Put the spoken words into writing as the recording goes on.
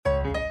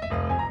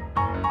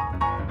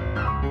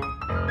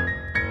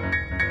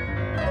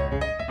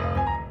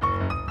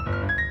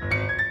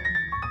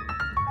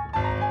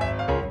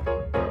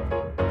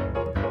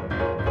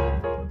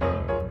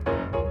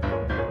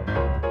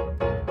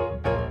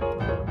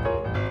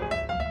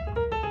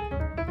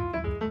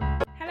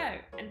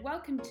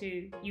welcome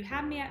to You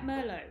Had Me at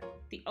Merlot,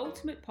 the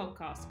ultimate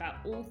podcast about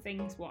all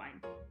things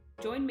wine.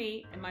 Join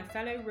me and my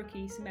fellow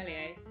rookie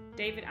sommelier,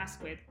 David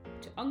Asquith,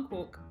 to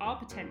uncork our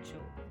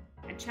potential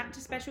and chat to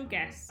special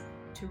guests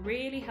to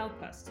really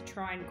help us to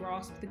try and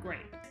grasp the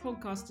grape. This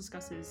podcast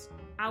discusses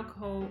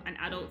alcohol and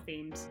adult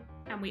themes,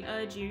 and we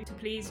urge you to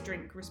please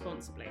drink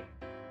responsibly.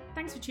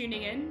 Thanks for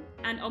tuning in,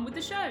 and on with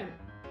the show!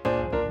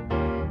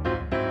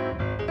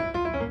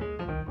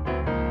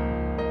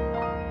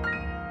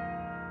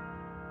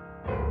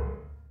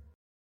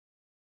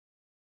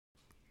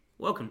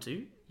 Welcome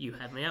to You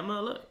Had Me at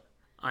Merlot.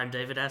 I'm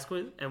David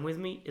Asquith, and with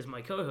me is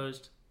my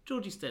co-host,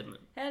 Georgie Stedman.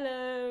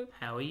 Hello!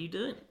 How are you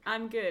doing?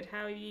 I'm good.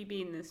 How have you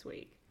been this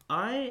week?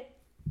 I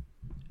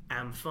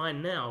am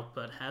fine now,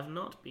 but have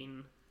not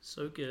been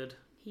so good.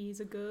 He's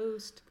a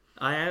ghost.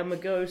 I am a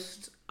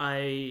ghost.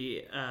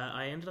 I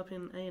ended up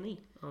in A&E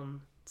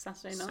on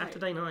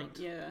Saturday night.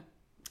 Yeah.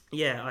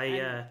 Yeah,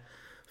 I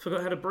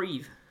forgot how to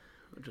breathe,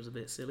 which was a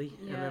bit silly.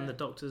 Yeah. And then the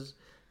doctors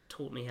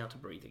taught me how to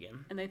breathe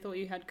again. And they thought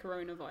you had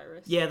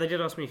coronavirus. Yeah, they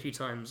did ask me a few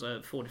times.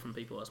 4 different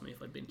people asked me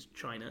if I'd been to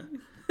China.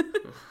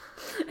 And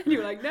you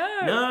were like, no,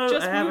 I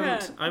just haven't.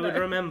 Wuhan. I would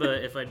remember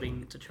if I'd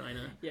been to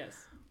China.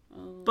 Yes.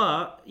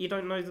 But you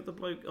don't know that the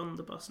bloke on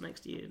the bus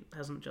next to you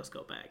hasn't just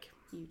got back.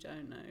 You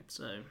don't know.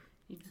 So,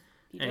 You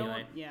anyway, don't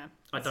want, yeah.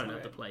 I don't know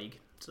have the plague,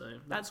 so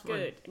That's fine.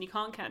 good. And you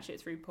can't catch it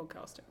through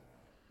podcasting.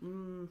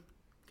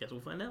 Guess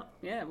we'll find out.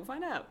 Yeah, we'll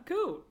find out.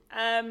 Cool.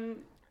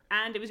 And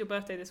it was your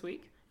birthday this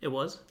week. It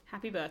was.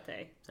 Happy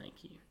birthday.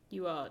 Thank you.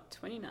 You are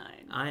 29.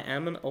 I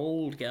am an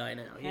old guy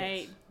now,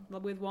 Hey,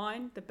 yes. with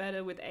wine, the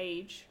better with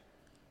age.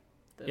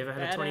 You ever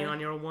had a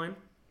 29-year-old wine?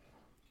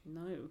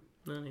 No.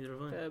 No, neither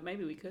have I.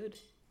 Maybe we could.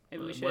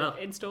 Maybe we should well,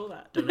 install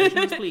that.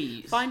 Donations,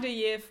 please. Find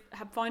a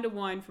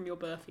wine from your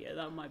birth year.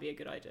 That might be a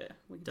good idea.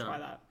 We can try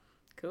that.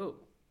 Cool.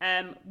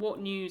 What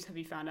news have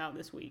you found out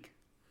this week?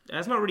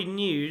 It's not really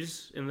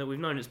news in that we've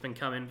known it's been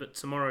coming, but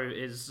tomorrow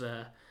is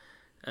a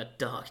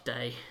dark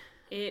day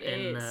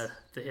in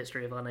the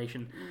history of our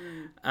nation.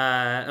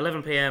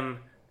 11 p.m.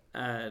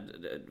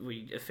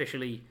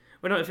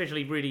 We're not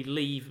officially really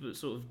leave, but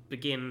sort of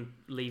begin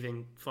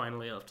leaving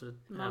finally after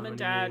Mum and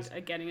Dad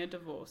are getting a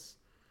divorce.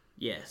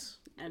 Yes.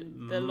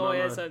 And the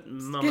lawyers are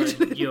Mama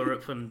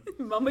Europe and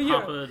Mama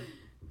Papa Europe.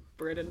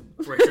 Britain.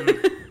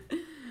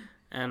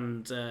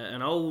 And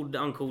old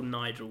Uncle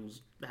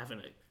Nigel's having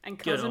a And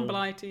good Cousin old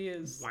Blighty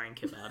is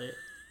wank about it.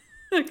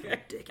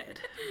 okay. Dickhead.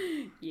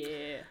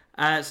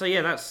 Yeah. So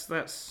yeah, that's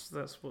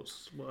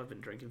what I've been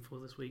drinking for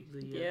this week.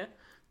 The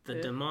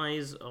Good.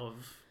 demise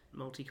of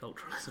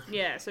multiculturalism.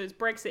 Yeah, so it's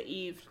Brexit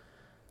Eve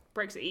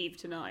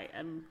tonight,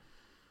 and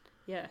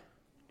yeah,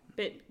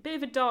 bit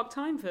of a dark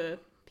time for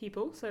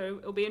people. So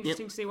it'll be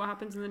interesting to see what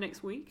happens in the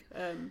next week.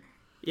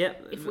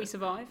 If we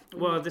survive.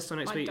 Well, this time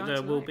next week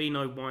there will tonight. be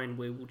no wine.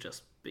 We will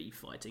just be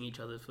fighting each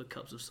other for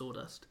cups of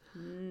sawdust.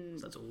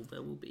 So that's all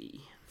there will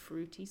be.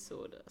 Fruity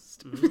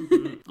sawdust.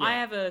 Mm-hmm. Yeah. I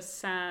have a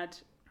sad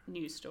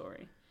news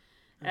story.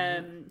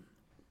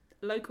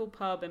 Local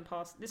pub in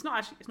Past. It's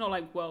not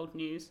like world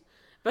news,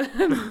 but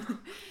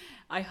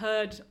I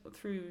heard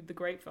through the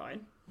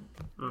grapevine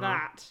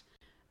that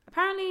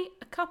apparently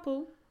a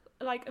couple,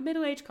 like a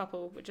middle-aged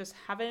couple, were just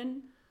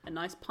having a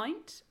nice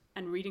pint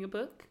and reading a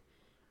book,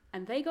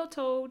 and they got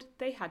told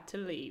they had to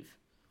leave.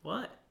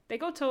 What? They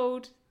got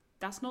told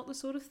that's not the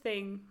sort of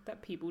thing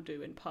that people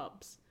do in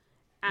pubs.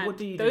 And what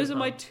do you do those in are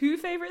my pubs? 2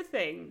 favourite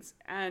things,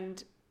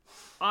 and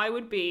I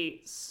would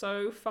be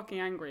so fucking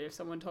angry if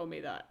someone told me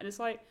that. And it's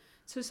like,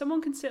 so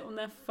someone can sit on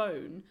their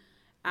phone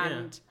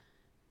and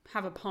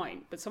have a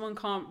pint, but someone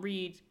can't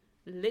read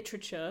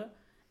literature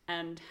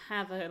and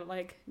have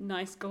a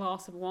nice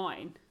glass of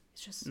wine.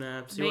 It's just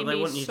made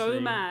me so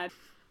mad.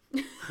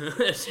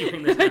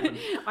 Assuming this happened.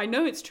 I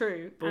know it's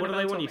true. But what do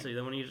they want you to do?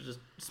 They want you to just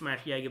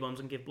smash Jaeger bombs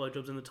and give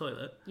blowjobs in the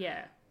toilet?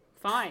 Yeah,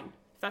 fine.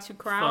 If that's your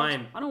crowd,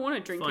 Fine. I don't want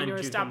to drink in your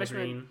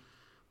establishment.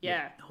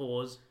 Yeah.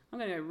 Whores. I'm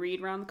going to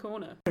read round the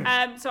corner.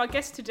 So our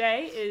guest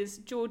today is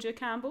Georgia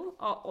Campbell,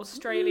 our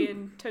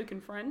Australian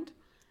token friend.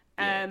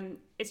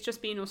 It's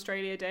just been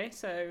Australia Day,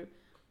 so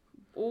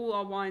all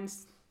our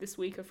wines this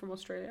week are from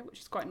Australia, which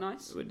is quite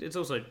nice. It's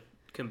also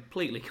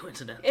completely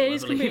coincidental. It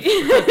is completely.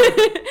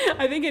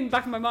 I think in the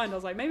back of my mind, I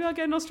was like, maybe I'll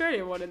get an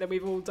Australian one, and then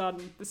we've all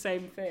done the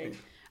same thing.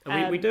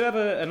 We do have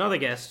another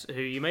guest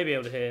who you may be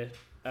able to hear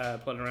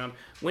plodding around.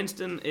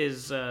 Winston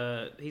is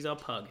he's our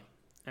pug,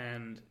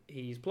 and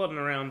he's plodding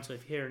around. So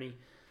if you hear any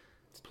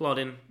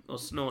plodding or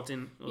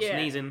snorting or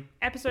sneezing,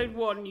 Episode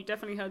 1, you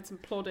definitely heard some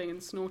plodding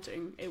and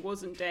snorting. It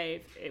wasn't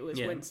Dave; it was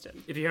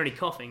Winston. If you hear any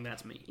coughing,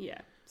 that's me. Yeah.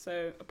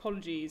 So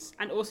apologies,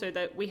 and also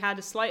that we had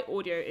a slight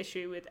audio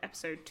issue with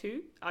episode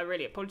 2. I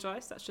really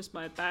apologise. That's just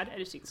my bad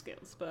editing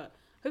skills, but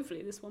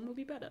hopefully this one will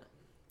be better.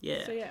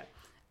 Yeah. So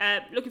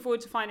looking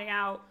forward to finding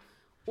out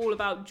all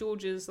about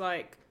Georgia's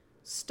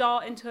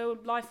start into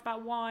life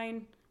about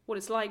wine, what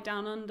it's like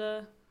down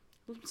under.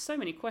 So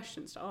many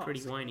questions to ask.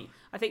 Pretty whiny.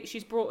 I think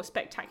she's brought a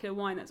spectacular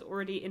wine that's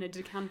already in a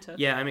decanter.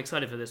 Yeah, I'm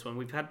excited for this one.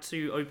 We've had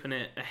to open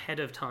it ahead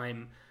of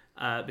time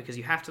because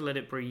you have to let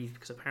it breathe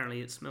because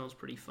apparently it smells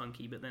pretty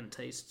funky, but then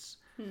tastes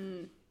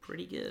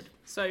pretty good.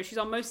 So she's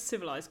our most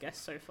civilized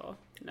guest so far.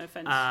 No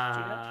offense,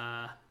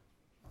 Juliet.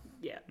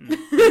 Yeah.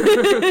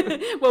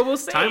 Well, we'll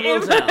see. Time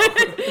will tell.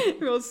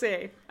 We'll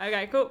see.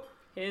 Okay, cool.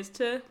 Here's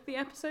to the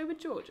episode with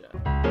Georgia.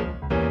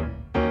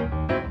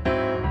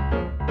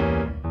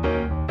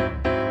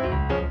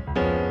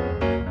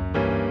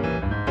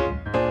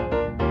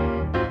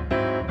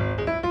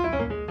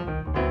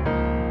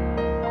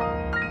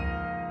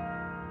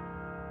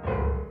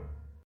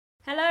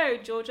 Hello,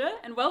 Georgia,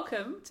 and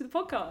welcome to the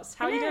podcast.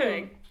 How are you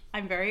doing?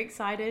 I'm very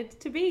excited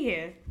to be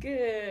here.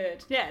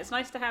 Good. Yeah, it's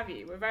nice to have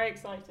you. We're very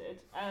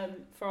excited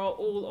for our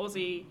all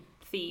Aussie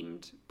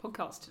themed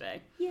podcast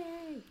today.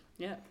 Yay!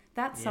 Yeah.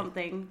 That's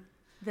something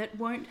that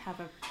won't have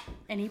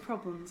any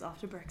problems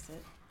after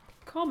Brexit.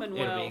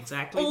 Commonwealth. It'll be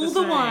exactly All the the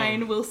same.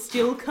 wine will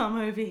still come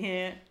over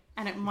here,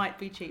 and it might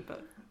be cheaper.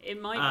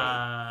 It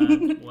might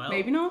be. Well,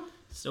 Maybe not.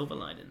 silver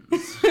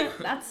linings.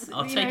 That's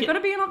I'll you take know, it.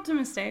 gotta be an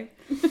optimist, Dave.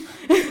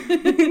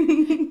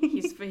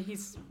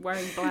 He's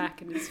wearing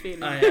black and he's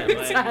feeling I am.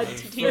 I sad. am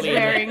He's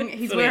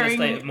wearing fully in a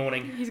state of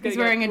mourning. He's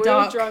wearing a real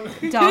dark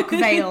drunk. dark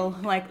veil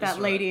like That's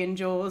that lady in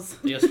Jaws.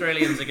 The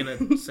Australians are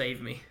going to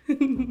save me.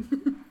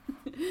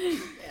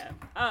 Yeah.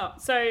 Oh,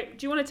 so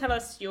do you want to tell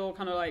us your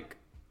kind of like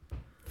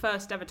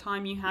first ever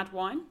time you had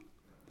wine?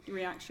 Your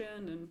reaction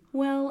and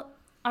Well,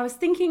 I was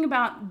thinking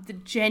about the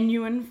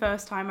genuine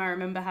first time I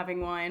remember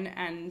having wine,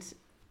 and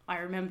I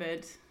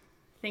remembered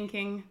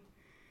thinking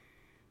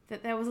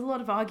that there was a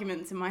lot of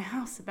arguments in my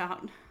house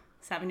about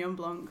Sauvignon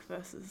Blanc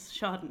versus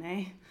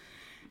Chardonnay,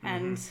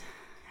 and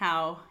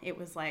how it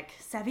was like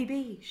Savvy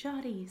B,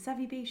 Shardy,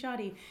 Savvy B,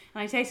 Shardy.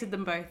 And I tasted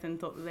them both and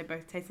thought that they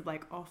both tasted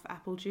like off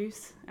apple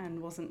juice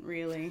and wasn't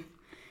really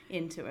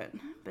into it.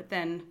 But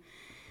then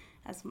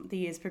as the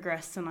years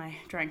progressed and I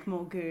drank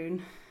more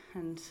Goon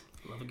and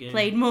Love a goon.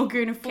 played more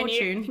Goon of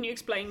Fortune. Can you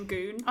explain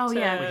Goon? Oh,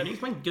 yeah. Wait, can you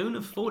explain Goon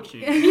of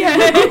Fortune?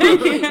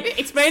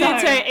 Explain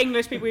it So, to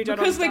English people who don't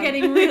because we're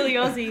understand. getting really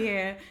Aussie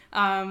here.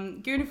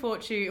 Goon of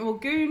Fortune. Well,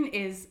 Goon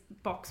is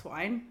box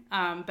wine,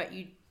 but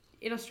you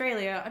in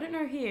Australia, I don't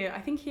know here.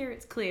 I think here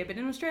it's clear, but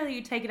in Australia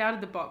you take it out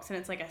of the box and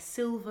it's like a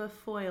silver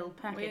foil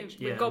package,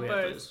 We've Yeah, got we have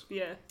both. those.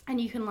 Yeah.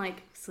 and you can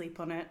like sleep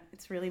on it.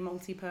 It's really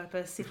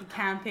multi-purpose. If you're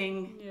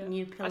camping, Yeah. you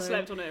need a pillow. I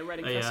slept on it at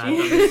Reading Oh, yeah, Festival.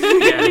 I've done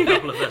this. Yeah, a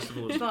couple of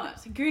festivals.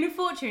 But Goon of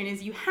Fortune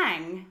is you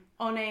hang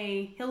on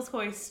a Hills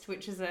hoist,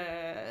 which is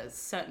a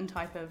certain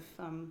type of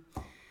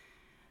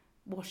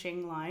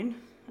washing line,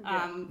 the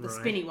Right.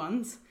 spinny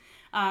ones.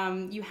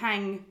 You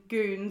hang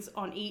goons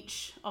on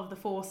each of the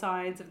four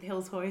sides of the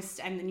Hills hoist,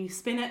 and then you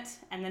spin it,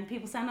 and then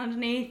people stand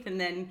underneath, and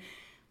then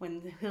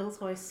when the Hills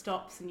hoist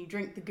stops and you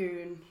drink the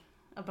goon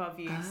above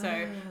you.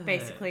 So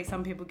basically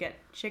some people get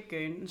shit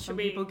goon and some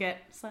we- people get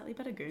slightly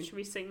better goon. Should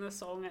we sing the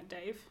song at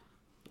Dave?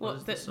 What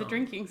is The song?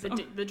 drinking The, song?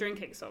 the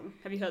drinking song.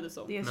 Have you heard the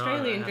song? The No, I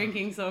Australian haven't.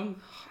 drinking song.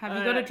 Have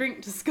you got a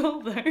drink to skull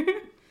though?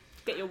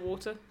 Get your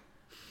water.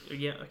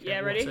 Yeah, okay. Yeah,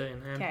 ready? water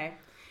in hand. Okay.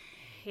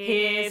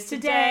 Here's to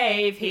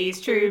Dave, he's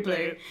true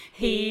blue.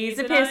 He's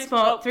a piss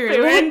pot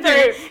through and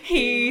through.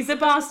 He's a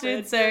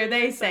bastard, so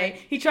they say.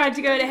 He tried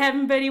to go to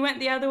heaven, but he went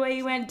the other way.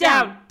 He went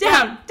down,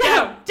 down,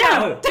 down,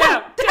 down,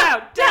 down,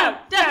 down, down,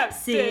 down.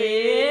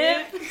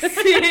 Sip, sip.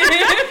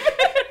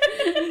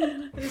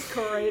 This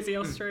crazy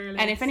Australian.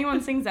 And if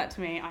anyone sings that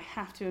to me, I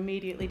have to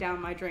immediately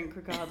down my drink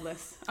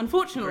regardless.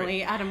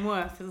 Unfortunately, Adam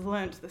Worth has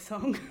learnt the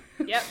song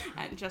Yep.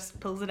 and just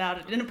pulls it out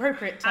at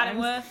inappropriate times.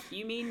 Adam Worth,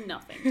 you mean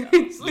nothing to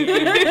us.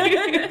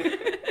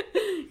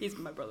 He's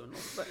my brother-in-law.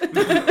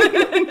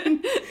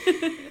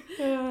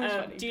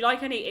 But do you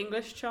like any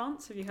English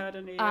chants? Have you heard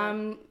any?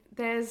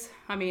 There's,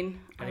 I mean,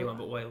 Anyone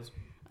but Wales.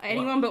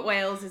 Anyone But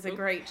Wales is a Ooh.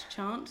 great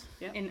chant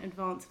Yeah. in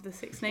advance of the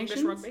Six English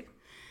Nations. rugby?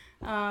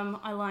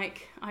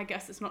 I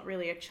guess it's not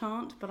really a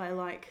chant, but I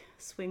like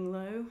Swing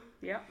Low.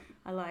 Yep.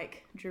 I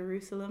like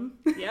Jerusalem.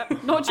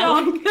 Yep. Not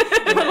I chant.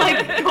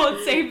 like God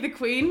Save the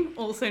Queen,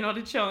 also not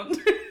a chant.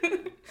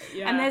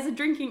 Yeah. And there's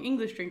a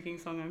English drinking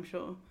song, I'm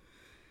sure.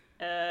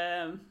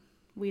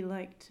 We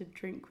like to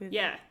drink with...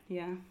 Yeah.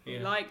 Yeah. We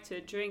Yeah. like to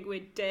drink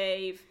with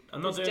Dave.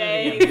 I'm not 'cause doing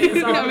Dave anything.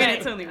 is our I mean, mate.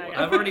 it's only Okay. water.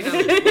 I've already done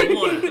it.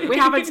 Water. We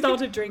haven't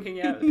started drinking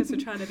yet because we're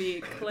trying to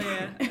be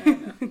clear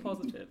and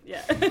positive.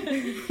 Yeah.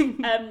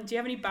 Do you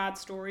have any bad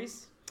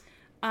stories?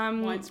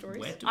 Wine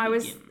stories? Where to I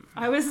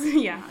was,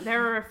 yeah,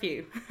 there are a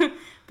few.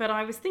 But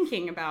I was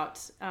thinking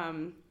about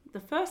the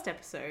first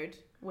episode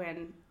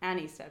when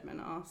Annie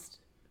Stedman asked,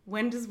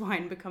 when does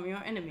wine become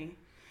your enemy?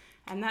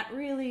 And that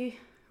really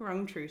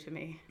rung true to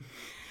me.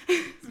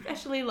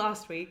 Especially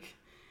last week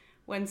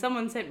when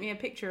someone sent me a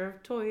picture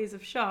of toys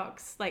of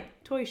sharks,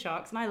 like toy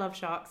sharks, and I love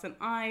sharks, and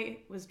I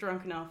was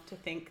drunk enough to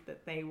think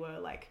that they were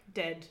like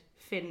dead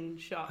fin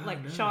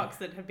sharks, sharks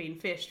that had been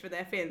fished for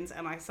their fins,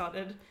 and I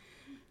started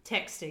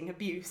texting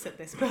abuse at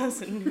this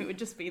person who had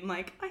just been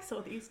like, I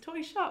saw these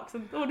toy sharks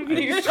and thought of you.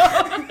 You just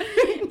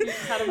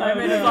had a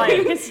moment of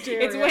like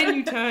hysteria. It's when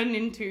you turn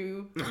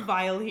into a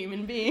vile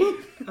human being.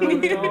 Oh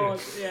god,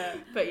 yeah.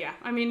 But yeah,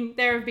 I mean,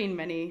 there have been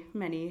many,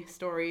 many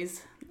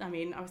stories I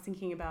mean, I was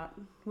thinking about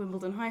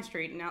Wimbledon High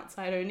Street and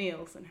outside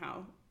O'Neill's and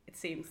how it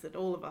seems that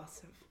all of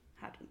us have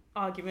had an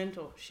argument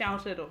or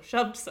shouted or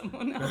shoved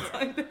someone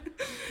outside there.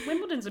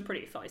 Wimbledon's a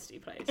pretty feisty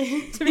place,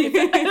 to be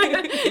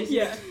fair.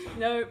 Yeah,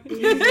 no.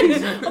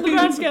 On the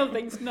grand scale of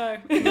things, no.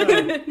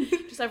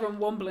 Just everyone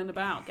wombling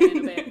about, getting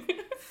a bit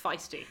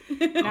feisty.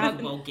 Now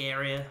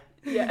Bulgaria,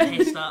 Yeah.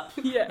 pissed up.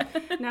 Yeah.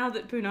 Now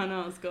that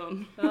Punana's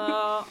gone.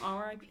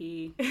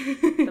 R.I.P.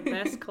 The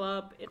best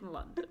club in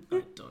London.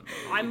 I don't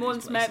know. I these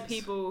once met places.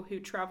 people who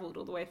travelled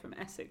all the way from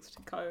Essex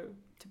to go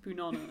to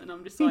Punana, and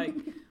I'm just like,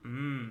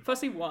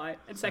 firstly, why?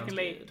 And Sounds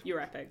secondly, good. you're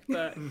epic.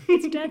 But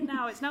it's dead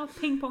now. It's now a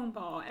ping pong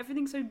bar.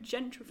 Everything's so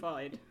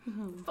gentrified.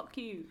 Fuck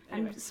you.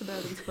 Anyway. And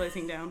Suburban's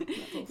closing down.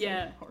 That's also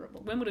Yeah.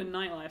 horrible. Wimbledon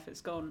nightlife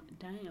has gone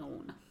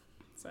down.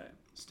 So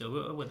Still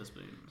got a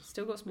Witherspoon.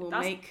 still got some. We'll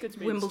That's make good to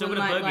be. Wimbledon Still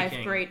got a Burger nightlife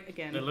King. great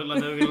again. It looked like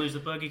they were going to lose the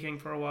Burger King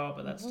for a while,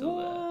 but that's still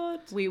there.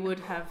 What? We would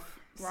have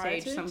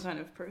Rioted? staged some kind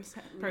of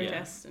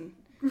protest and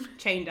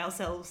chained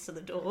ourselves to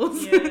the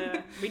doors.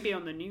 Yeah, we'd be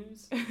on the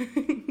news.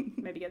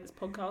 Maybe get this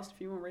podcast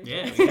if you want to read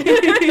Yeah.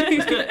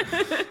 it.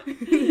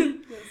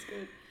 That's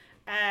good.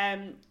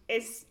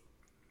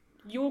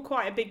 You're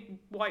quite a big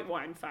white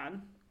wine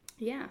fan.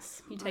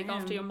 Yes. You take I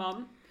after am. your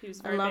mum, who's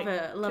I very love big.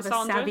 a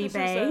Cassandra, savvy this is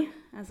bay,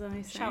 as I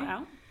a say. shout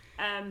out.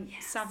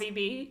 Yes. Savvy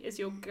Bee is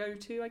your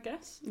go-to, I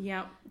guess.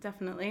 Yeah,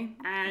 definitely.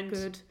 And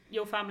Good.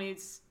 your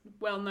family's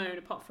well known,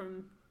 apart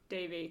from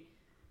Davy,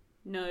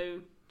 no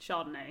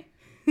Chardonnay.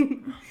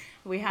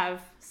 We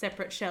have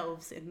separate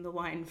shelves in the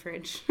wine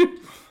fridge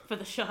for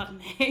the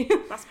Chardonnay.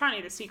 That's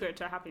apparently the secret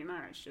to a happy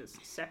marriage,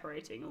 just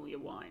separating all your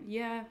wine.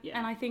 Yeah, Yeah.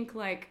 and I think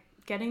like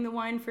getting the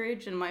wine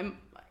fridge and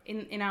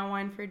in our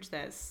wine fridge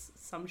there's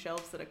some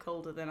shelves that are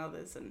colder than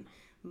others, and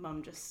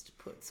Mum just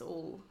puts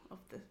all of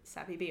the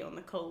Savvy Bee on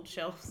the cold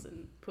shelves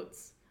and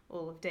puts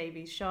all of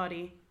Davy's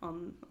Shardy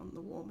on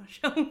the warmer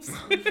shelves.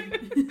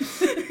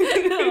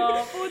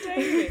 Oh, poor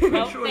Davy.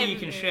 Well, Surely you they've-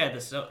 can share the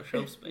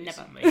shelf space.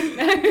 Never. And make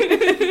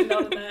it.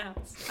 Not in their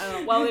house.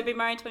 Well, they've been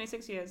married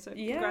 26 years, so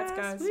congrats,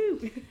 Yes, guys.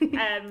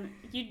 woo.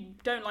 You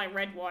don't like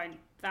red wine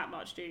that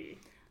much, do you?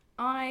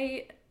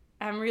 I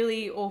am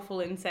really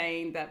awful in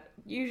saying that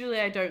usually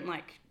I don't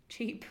like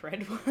cheap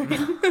red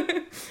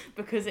wine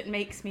because it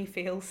makes me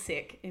feel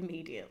sick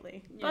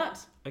immediately. Yeah.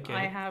 But Okay.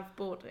 I have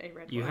bought a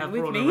red You wine have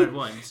with brought me a red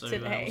wine, so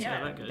today. we'll see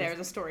how that goes. There is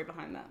a story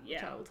behind that, which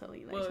Yeah. I will tell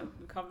you We'll later.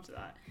 come to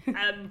that.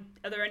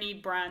 Are there any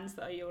brands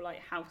that are your like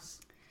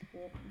house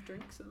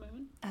drinks at the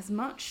moment? As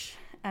much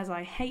as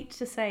I hate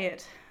to say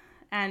it,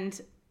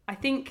 and I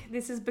think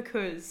this is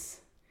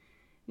because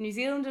New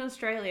Zealand and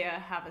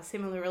Australia have a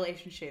similar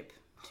relationship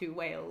to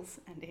Wales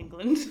and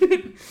England.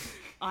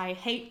 I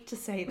hate to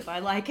say that I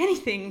like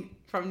anything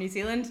from New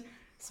Zealand.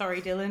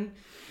 Sorry, Dylan.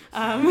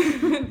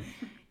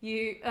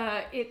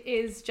 It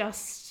is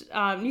just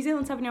New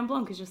Zealand Sauvignon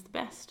Blanc is just the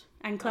best,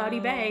 and Cloudy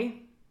Oh.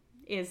 Bay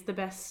is the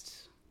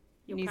best.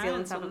 Your New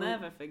parents Zealand will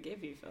Sauvignon. never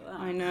forgive you for that.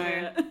 I know.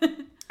 Yeah.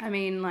 I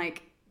mean,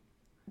 like,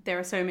 there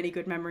are so many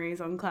good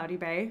memories on Cloudy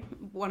Bay.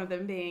 One of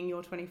them being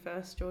your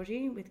 21st,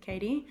 Georgie, with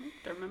Katie.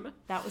 Don't remember.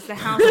 That was the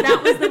house.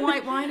 That was the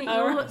white wine at Oh,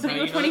 your, right. at So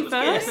your you know it was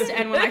 21st. good.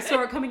 And when I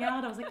saw it coming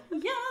out, I was like,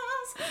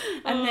 yes.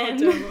 And Oh, then,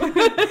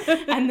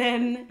 terrible. and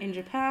then in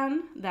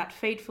Japan, that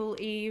fateful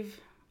eve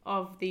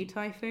of the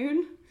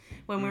typhoon,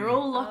 when we were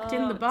all locked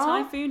in the bar.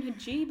 Typhoon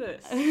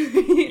Hajibus.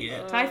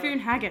 Yeah. Typhoon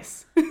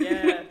haggis.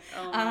 Yeah.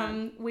 Oh,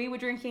 man. We were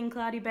drinking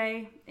Cloudy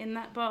Bay in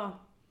that bar,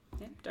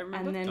 Yeah, don't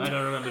remember. and then I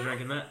don't remember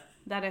drinking that.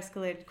 that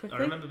escalated quickly.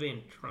 I remember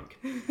being drunk.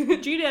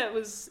 Juliet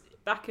was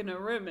back in her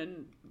room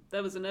and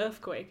there was an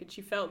earthquake and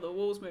she felt the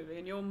walls moving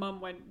and your mum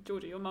went to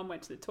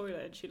the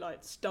toilet and she like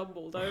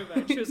stumbled over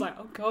and she was like,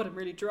 oh god, I'm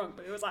really drunk,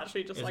 but it was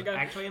actually just It was like a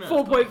actually an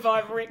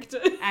 4.5 Richter.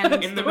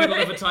 And in the middle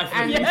of a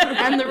typhoon.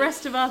 and the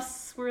rest of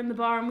us were in the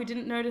bar and we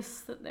didn't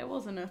notice that there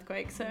was an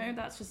earthquake, so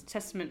that's just a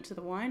testament to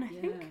the wine, I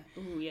think.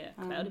 Oh yeah,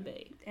 Cloudy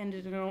Bay.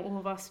 Ended in all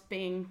of us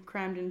being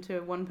crammed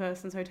into one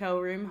person's hotel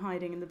room,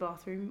 hiding in the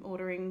bathroom,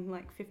 ordering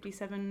like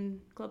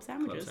 57 club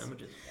sandwiches. Club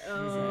sandwiches.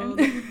 Oh,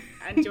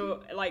 and you're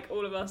like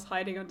all of us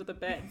hiding under the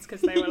beds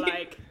because they were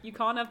like, you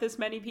can't have this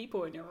many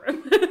people in your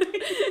room.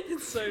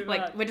 It's so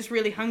Like, bad. we're just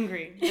really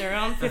hungry. There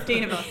aren't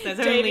 15 of us, there's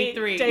only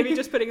 3. Davey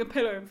just putting a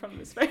pillow in front of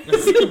his face.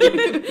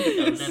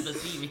 You'll never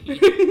see me.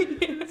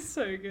 It's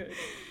so good.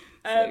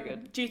 So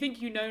good. Do you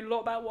think you know a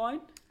lot about wine?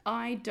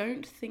 I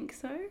don't think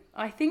so.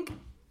 I think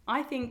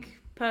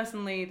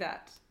personally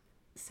that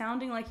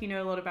sounding like you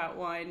know a lot about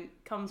wine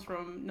comes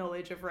from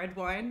knowledge of red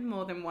wine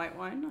more than white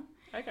wine.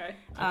 Okay.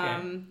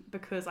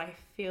 Because I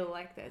feel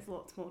like there's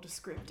lots more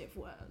descriptive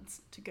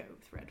words to go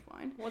with red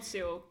wine. What's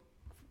your...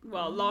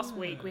 Well, last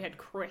week we had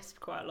crisp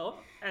quite a lot,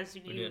 as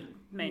you did.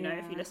 may know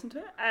if you Yeah. listen to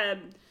it.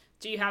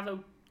 Do you have a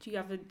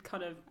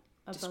kind of...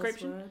 A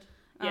Description? buzzword.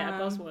 Yeah,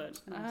 buzzword.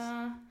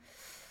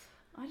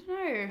 I don't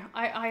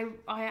know.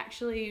 I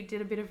actually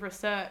did a bit of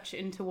research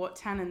into what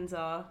tannins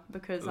are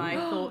because I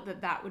thought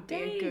that would be a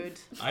Dave. good.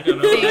 I don't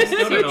know. I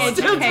still don't know what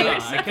Educate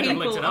tannins are. I could have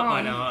looked it people up by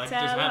on. now. I just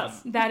Tell haven't.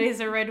 us. That is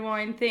a red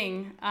wine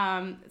thing.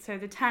 So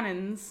the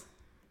tannins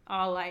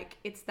are like,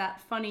 it's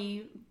that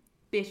funny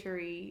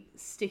bittery,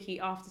 sticky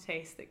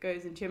aftertaste that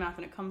goes into your mouth,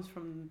 and it comes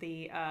from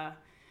the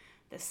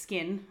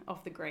skin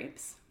of the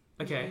grapes.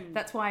 Okay.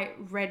 That's why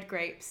red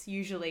grapes,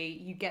 usually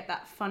you get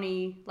that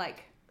funny,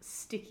 like,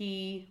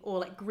 sticky or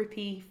like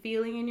grippy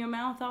feeling in your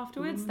mouth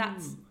afterwards.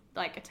 That's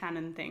like a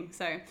tannin thing.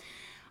 So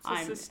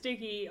it's a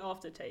sticky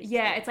aftertaste.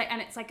 Yeah,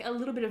 it's like a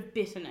little bit of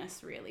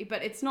bitterness, really,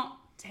 but it's not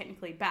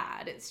technically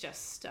bad. It's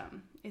just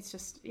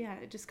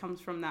it just comes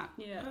from that.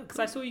 Yeah, because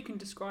I saw you can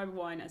describe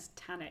wine as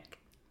tannic.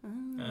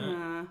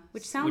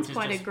 Which sounds which is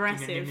quite just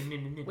aggressive.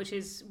 Which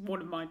is one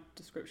of my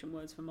description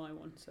words for my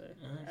one. So,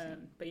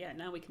 but yeah,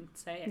 now we can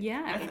say it.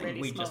 Yeah, I think really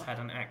we smart. just had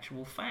an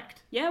actual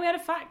fact. Yeah, we had a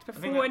fact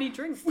before any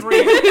drink.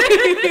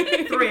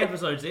 3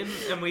 episodes in,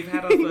 and we've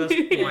had our first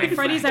wine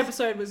Freddie's fact.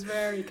 episode was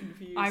very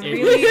confusing. I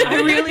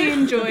really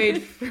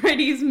enjoyed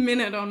Freddie's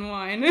minute on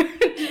wine.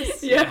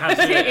 Yeah,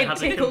 it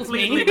tickled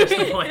me. completely missed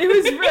the point. It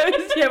was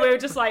yeah, we were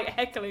just like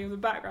heckling in the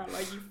background,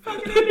 like, you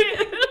fucking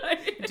idiot.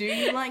 Like, Do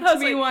you like I to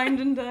was be like- wined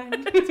and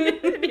dined?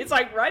 It's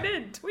like, write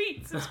in,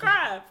 tweet,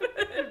 subscribe.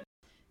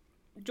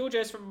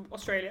 Georgia's from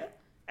Australia,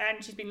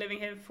 and she's been living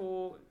here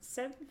for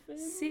 6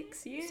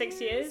 years.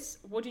 6 years.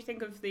 What do you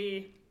think of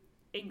the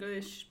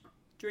English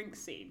drink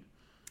scene?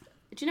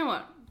 Do you know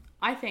what?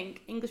 I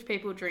think English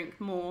people drink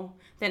more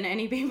than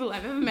any people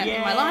I've ever met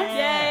in my life.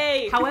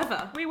 Yay!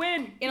 However, We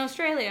win. in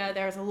Australia,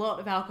 there is a lot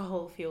of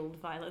alcohol-fueled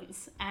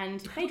violence, and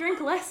they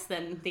drink less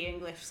than the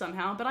English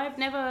somehow. But I've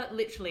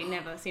literally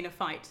never seen a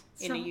fight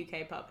in a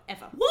UK pub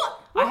ever.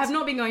 What? I have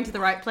not been going to the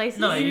right places.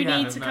 No, You you need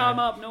haven't, to no. come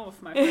up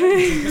north, my friend.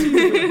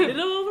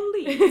 Little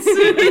Leeds.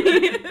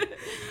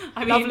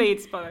 I Love mean,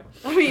 Leeds, by the way.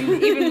 I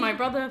mean, even my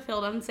brother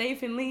felt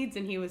unsafe in Leeds,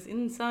 and he was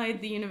inside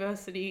the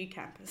university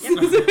campus. He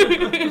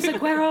was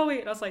like, where are we?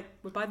 And I was like,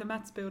 we're by the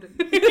Mats building.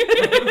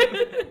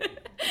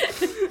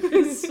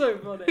 It's so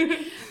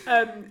funny.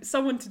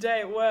 Someone today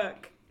at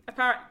work,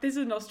 apparently, this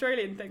is an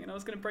Australian thing, and I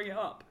was going to bring it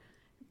up.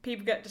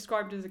 People get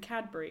described as a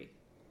Cadbury,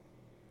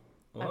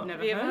 What? I've never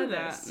Have you ever heard heard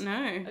that. this?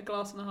 No. a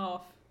glass and a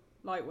half,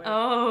 lightweight.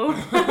 Oh.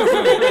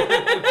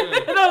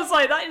 And I was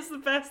like, that is the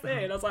best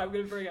thing. And I was like, I'm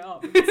going to bring it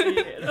up. And see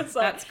it. And I was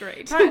like, That's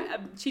great.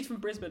 she's from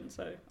Brisbane,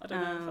 so I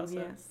don't know if that's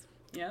yes.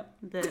 yeah.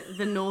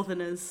 The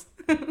Northerners.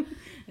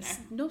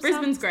 Brisbane's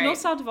Brisbane's great. North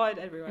South divide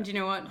everywhere. And do you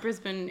know what?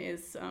 Brisbane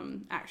is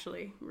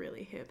actually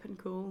really hip and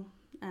cool,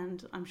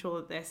 and I'm sure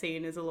that their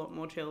scene is a lot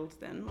more chilled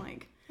than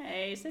like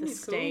Hey, the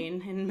Sydney's cool.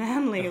 Stain in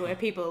Manly, where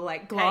people are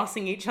like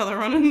glassing each other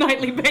on a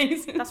nightly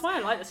basis. That's why I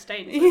like the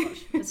Stain so much.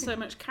 There's so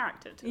much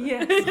character to it.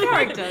 Yes,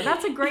 character.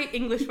 That's a great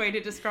English way to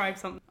describe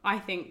something. I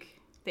think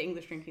the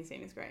English drinking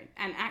scene is great.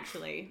 And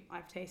actually,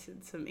 I've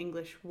tasted some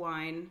English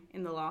wine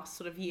in the last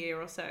sort of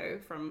year or so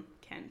from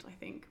Kent, I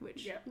think,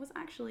 which Yeah. was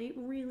actually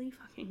really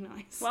fucking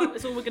nice. Well,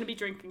 it's all we're going to be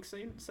drinking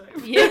soon, so.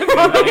 yeah.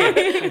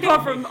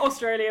 Apart from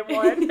Australian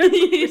wine. We're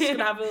just going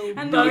to have a little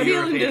And No New burn,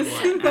 European Zealanders.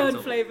 wine at burn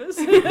all. flavours.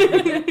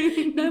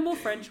 No more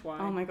French wine.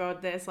 Oh my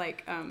god, there's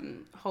like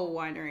whole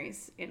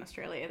wineries in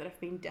Australia that have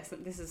been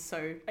this is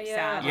so Yeah,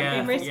 sad. Yeah,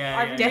 I've been yeah, yeah.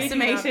 I've been reading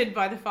about- Decimated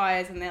by the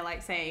fires, and they're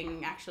like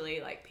saying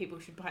actually like people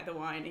should buy the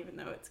wine even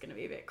though it's going to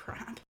be a bit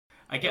crap.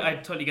 I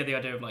totally get the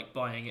idea of like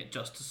buying it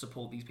just to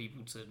support these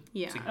people to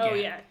Yeah. to Oh, get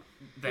yeah.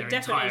 their We entire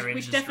definitely,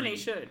 industry definitely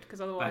should, because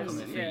back otherwise, on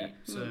their feet. yeah.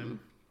 So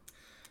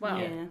Well,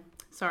 Yeah.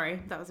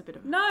 Sorry, that was a bit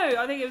of no,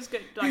 I think it was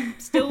good.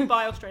 Like, still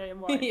buy Australian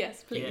wine.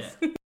 yes, please.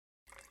 yeah.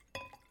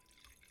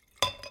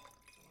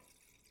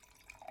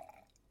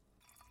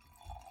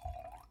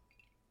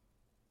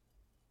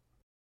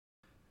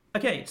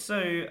 Okay,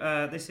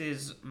 so this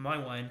is my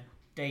wine,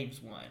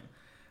 Dave's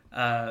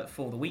wine,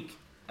 for the week.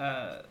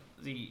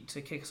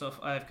 To kick us off,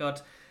 I've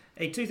got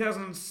a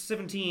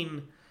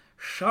 2017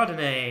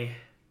 Chardonnay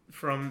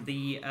from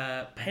the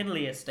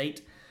Penley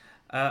Estate.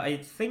 I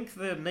think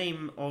the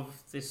name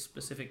of this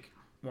specific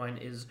wine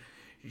is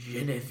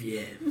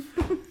Geneviève.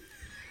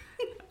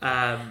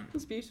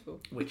 That's beautiful.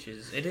 Which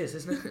is, it is,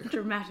 isn't it?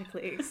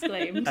 Dramatically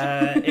exclaimed.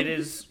 It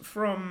is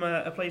from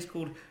a place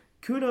called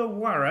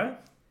Coonawarra,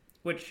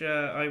 which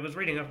I was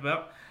reading up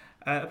about.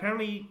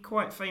 Apparently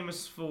quite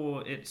famous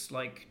for its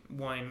like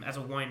wine as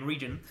a wine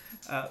region.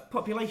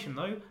 Population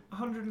though,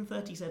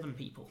 137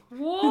 people.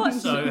 What?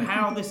 So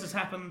how this has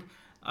happened,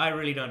 I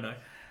really don't know.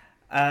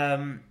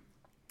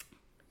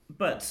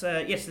 But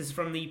yes, this is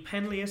from the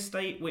Penley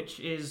Estate, which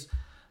is,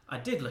 I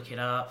did look it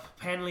up.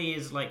 Penley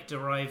is like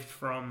derived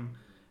from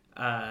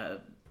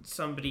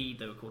somebody,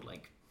 they were called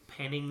like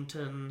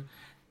Pennington,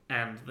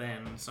 and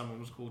then someone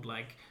was called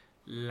like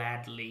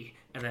Ladley,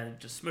 and then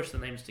just smushed the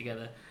names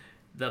together,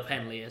 the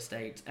Penley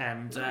Estate.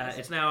 And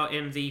it's now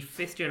in the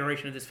 5th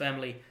generation of this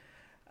family.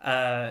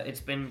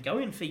 It's been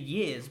going for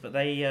years, but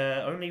they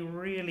only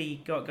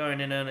really got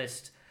going in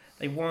earnest.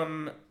 They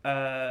won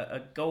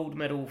a gold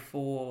medal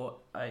for,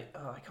 I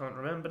can't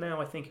remember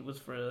now, I think it was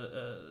for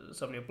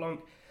Sauvignon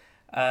Blanc,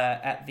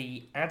 at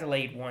the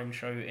Adelaide Wine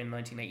Show in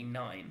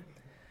 1989.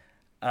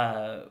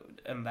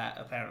 And that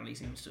apparently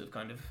seems to have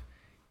kind of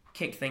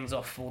kicked things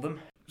off for them.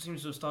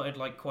 Seems to have started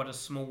like quite a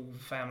small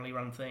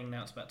family-run thing.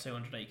 Now it's about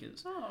 200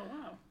 acres. Oh,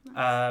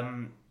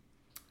 wow.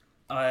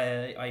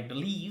 I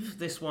believe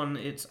this one,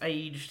 it's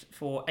aged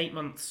for 8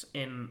 months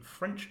in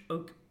French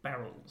oak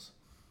barrels.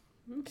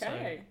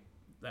 Okay.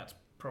 That's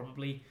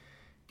probably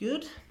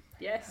good.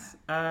 Yes.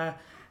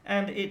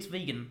 And it's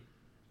vegan,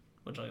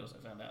 which I also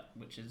found out,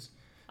 which is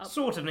Up.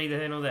 sort of neither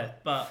here nor there.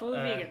 But Full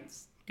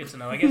vegans. good to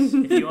know, I guess,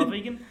 if you are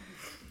vegan.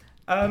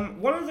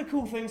 One of the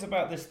cool things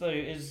about this, though,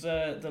 is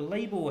the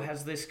label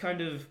has this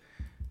kind of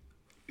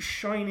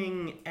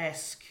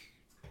Shining-esque,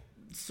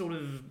 sort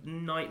of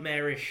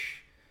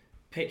nightmarish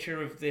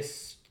picture of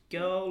this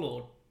girl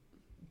or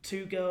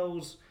two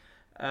girls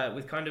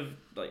with kind of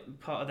like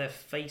part of their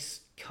face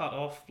cut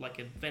off, like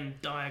a Venn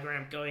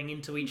diagram going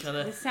into each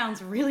other. This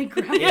sounds really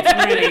graphic.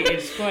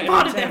 It's quite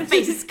Part an of their intense.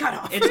 face is cut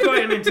off. It's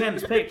quite an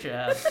intense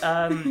picture.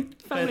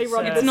 Family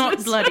run It's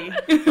not bloody.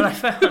 But I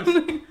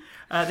found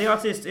the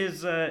artist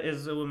is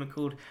a woman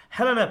called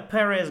Helena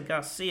Perez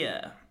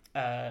Garcia,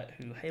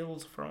 who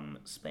hails from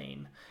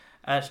Spain.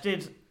 She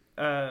did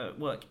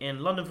work in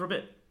London for a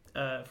bit,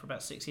 for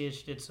about 6 years.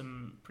 She did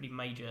some pretty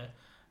major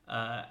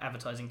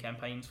advertising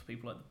campaigns for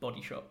people like the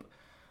Body Shop,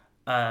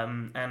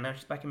 and now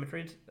she's back in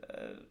Madrid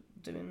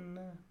doing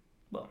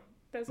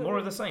more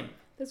of the same.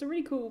 There's a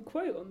really cool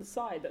quote on the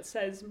side that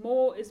says,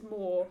 "More is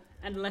more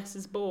and less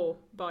is more"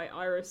 by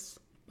Iris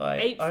By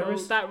Apfel.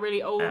 Iris That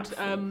really old,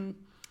 Apfel.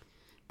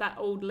 that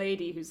old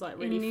lady who's like In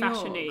really New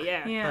fashiony. York.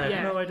 Yeah. Yeah. I have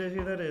Yeah. no idea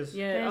who that is.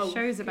 Yeah. There's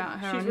shows about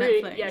her she's on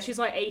really, Netflix. Yeah, she's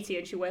like 80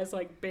 and she wears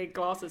like big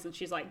glasses and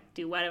she's like,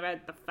 "Do whatever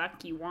the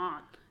fuck you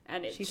want."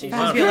 And it's She's She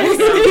fabulous.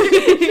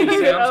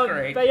 sounds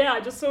great. But yeah, I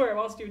just saw it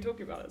whilst you were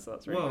talking about it, so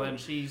that's really Well, cool. then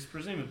she's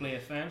presumably a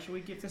fan. Shall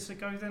we give this a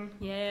go then?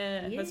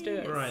 Yeah, let's do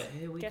it. Right,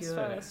 here we Guess go.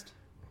 first.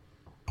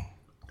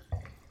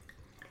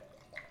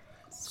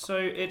 So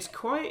it's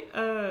quite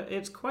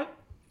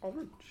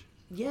Orange.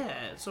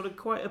 yeah, sort of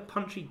quite a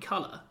punchy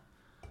colour.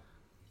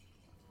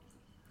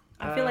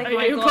 I feel like Oh,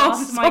 my your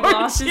glass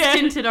glass is is orange, yeah.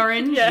 tinted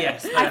orange. Yeah.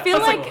 Yes, I feel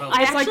that's like what helps.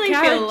 I It's like actually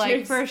carrot feel like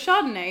juice. for a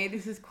Chardonnay,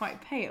 this is quite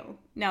pale.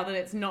 Now that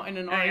it's not in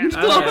an Oh, yeah. orange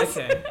Oh, glass.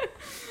 okay.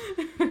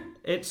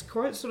 It's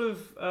quite sort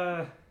of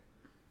I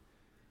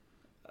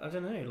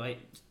don't know, like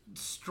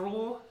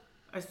straw.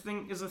 I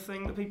think is a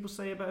thing that people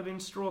say about it being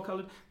straw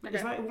coloured. Okay.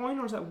 Is that wine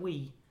or is that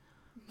wee?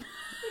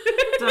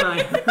 Don't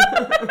know.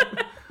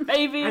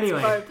 Maybe it's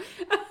Anyway. both.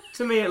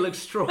 To me, it looks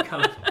straw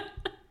coloured.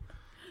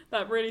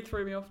 That really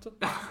threw me off.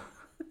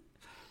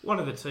 One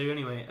of the two,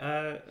 anyway.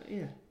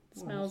 Yeah.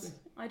 Smells.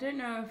 I don't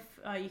know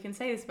if you can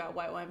say this about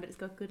white wine, but it's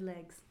got good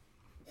legs.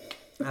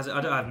 I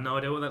have no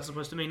idea what that's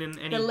supposed to mean in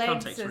any The legs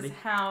context, is really.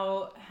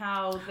 how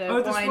the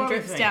Oh, the wine swirly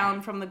drips thing.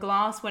 down from the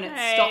glass when it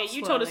Hey, stops.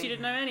 you told us swirling. you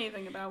didn't know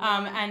anything about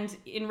wine. And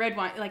in red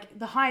wine, like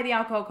the higher the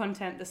alcohol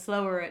content, the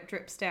slower it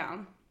drips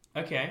down.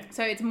 Okay.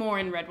 So it's more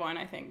in red wine,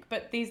 I think.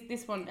 But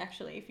this one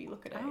actually, if you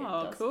look at it, Oh,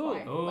 it does cool.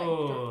 quite,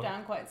 Oh. drip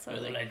down quite Put the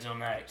slowly. legs on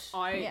that.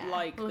 I Yeah,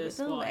 like look at this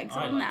the wine. legs.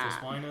 I on like this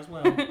that. wine as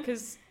well.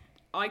 Because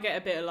I get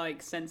a bit of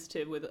like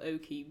sensitive with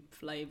oaky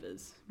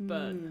flavours,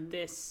 but Mm.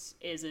 this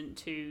isn't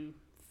too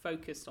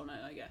focused on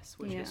it, I guess,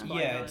 which Yeah. is quite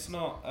Yeah, nice. it's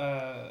not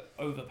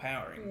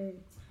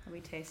overpowering. Are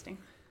we tasting?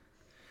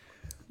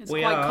 It's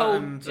We quite are, cold.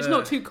 and, It's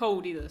not too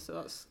cold either, so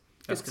that's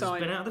That's good because it's sign.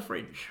 been out of the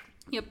fridge.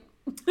 Yep.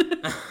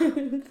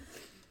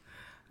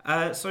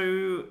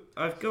 So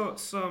I've got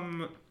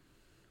some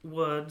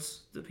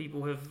words that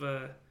people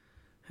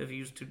have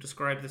used to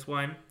describe this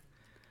wine.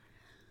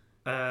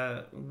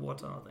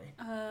 What are they?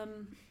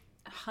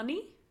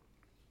 Honey?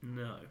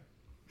 No.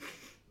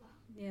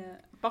 Yeah.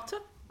 Butter?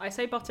 I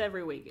say butter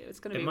every week. It's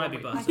going to It be might one be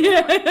week. butter.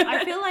 Yeah.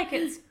 I feel like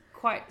it's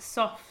quite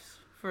soft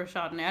for a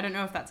Chardonnay. I don't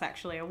know if that's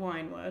actually a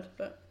wine word,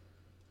 but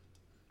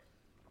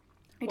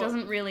it What?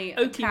 doesn't really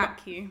Oaky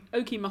attack you.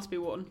 Oaky must be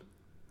one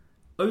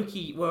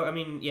Oaky, well, I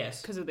mean,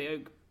 yes. because of the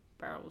oak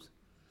barrels.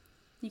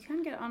 You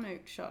can get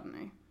unoaked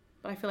Chardonnay,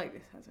 but I feel like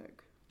this has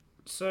oak.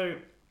 So,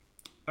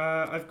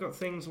 I've got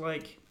things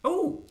like,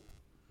 oh!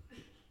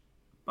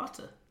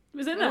 Butter.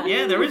 Was it there?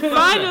 Yeah, there is butter.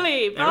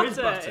 Finally, There butter. is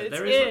butter. It's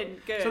There is in.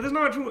 Good. So there's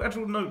no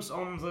actual notes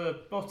on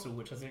the bottle,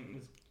 which I think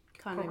is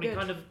probably Good.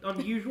 kind of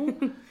unusual.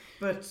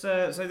 But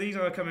so these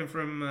are coming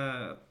from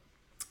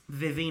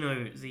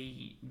Vivino,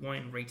 the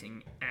wine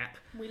rating app.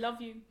 We love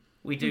you.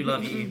 We do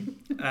love you.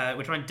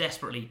 We're trying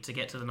desperately to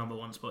get to the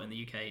 #1 spot in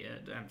the UK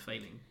and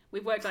failing.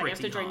 We've worked out you have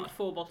to Pretty drink hard.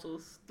 4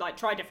 bottles, like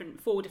try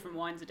 4 different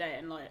wines a day,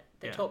 and like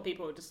the Yeah. top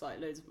people are just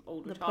like loads of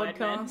old The retired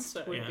men. podcast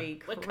So would Yeah.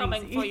 be we're crazy.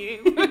 coming for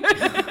you.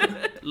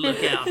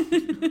 Look out.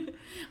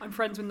 I'm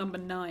friends with number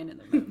 9 at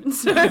the moment.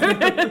 So.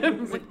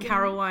 With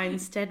Caroline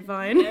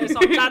Stedvine. Yeah, so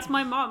that's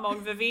my mum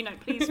on Vivino.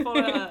 Please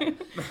follow her.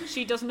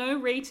 She does no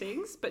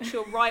ratings, but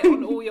she'll write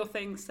on all your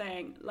things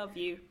saying "love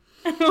you."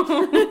 She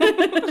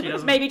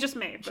doesn't, Maybe just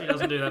me. she But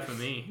doesn't do that for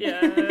me.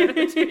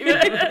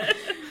 yeah.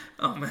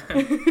 Oh,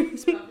 man.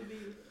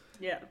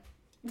 Yeah.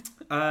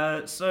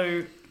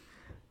 So,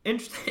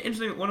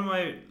 interesting. One of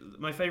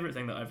my favourite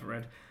thing that I've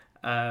read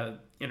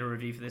in a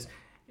review for this,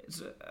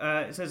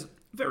 it says,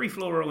 very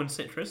floral and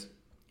citrus.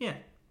 Yeah,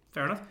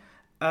 fair enough.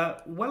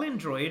 Well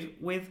enjoyed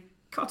with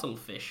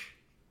cuttlefish.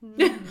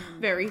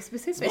 Very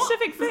specific.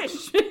 Specific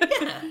fish.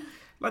 Yeah.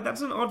 Like,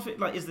 that's an odd fit.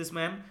 Like, is this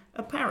man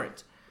a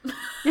parrot?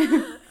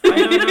 I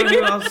don't know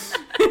who else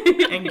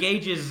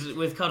engages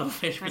with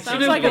cuttlefish. That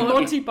Sounds like a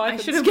Monty I Python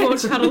should have sketch.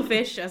 bought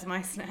cuttlefish as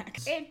my snack.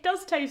 It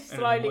does taste And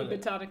slightly boil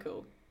it.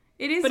 botanical,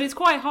 It is, but it's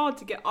quite hard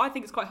to get. I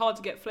think it's quite hard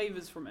to get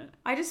flavors from it.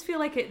 I just feel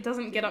like it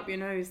doesn't get up your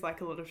nose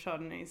like a lot of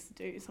Chardonnays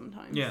do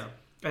sometimes. Yeah.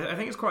 I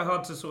think it's quite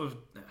hard to sort of.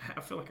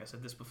 I feel like I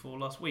said this before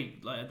last week.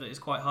 Like that it's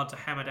quite hard to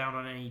hammer down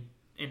on any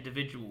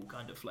individual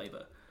kind of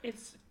flavour.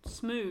 It's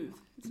smooth.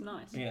 It's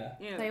nice. Yeah.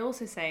 Yeah. They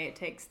also say it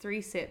takes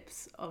 3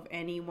 sips of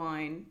any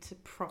wine to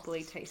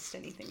properly taste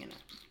anything in it.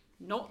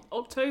 Not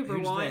October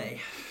Who's wine,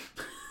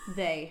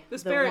 They, The the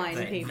spirits. wine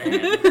They. people.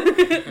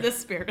 The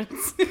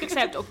spirits.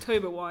 except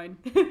October wine.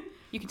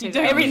 You can taste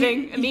don't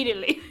everything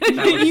immediately.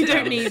 You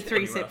don't need 3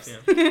 rough, sips.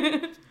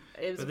 yeah.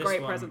 It was But a this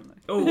great one- present.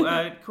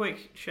 Oh,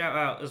 quick shout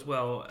out as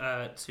well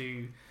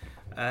to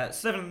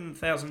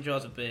 7,000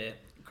 Jars of Beer,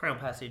 Crown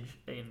Passage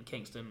in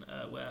Kingston,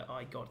 where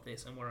I got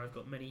this and where I've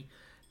got many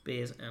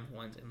beers and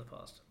wines in the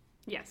past.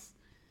 Yes.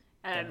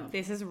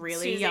 This is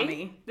really Susie,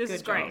 yummy. This Good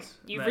is great. job.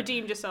 You've That-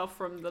 redeemed yourself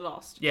from the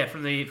lost. Yeah,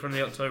 from the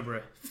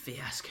October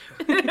fiasco.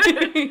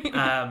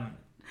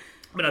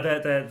 But no,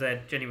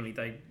 they're genuinely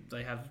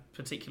they have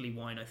particularly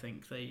wine. I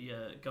think they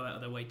go out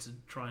of their way to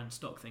try and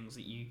stock things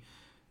that you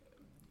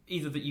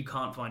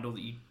can't find or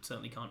that you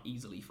certainly can't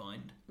easily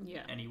find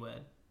Yeah. anywhere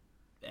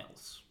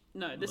else.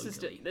 No, this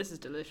locally. is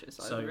delicious.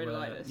 I So really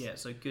like this. yeah,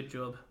 so good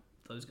job,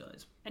 those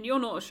guys. And you're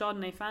not a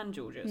Chardonnay fan,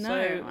 Georgia. No, so,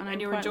 and, I'm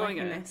you're quite enjoying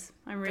liking it. this.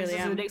 I This really is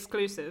am. an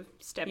exclusive.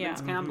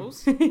 Stedman's Yeah.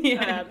 Campbell's.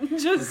 Yeah.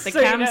 Just The so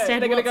you know, Camstead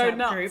they're gonna go WhatsApp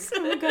nuts.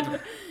 group. Oh my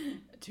god.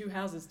 Two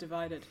houses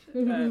divided.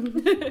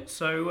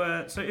 So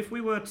if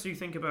we were to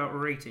think about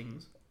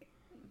ratings,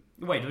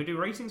 wait, do we do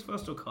ratings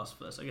first or cost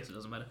first? I guess it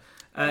doesn't matter.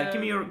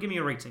 Give me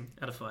a rating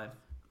out of 5.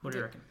 What do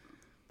you reckon?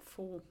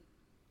 4.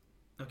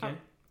 Okay,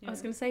 Yeah. I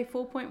was going to say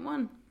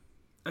 4.1.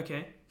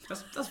 okay,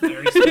 that's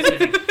very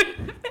specific.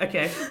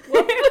 Okay,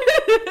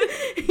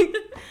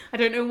 I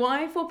don't know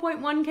why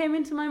 4.1 came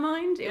into my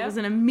mind. It Yeah. was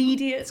an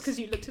immediate. It's because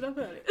you looked it up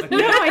earlier. No,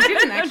 I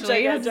didn't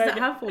actually. joking, How I'm does that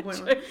joking. have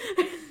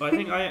 4.1? well, I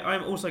think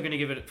I'm also going to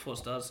give it 4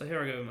 stars. So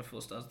here I go with my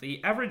 4 stars.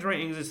 The average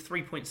ratings is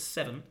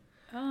 3.7.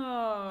 Oh.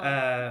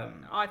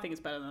 I think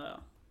it's better than that.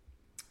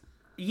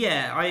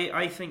 Yeah,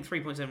 I think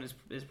 3.7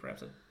 is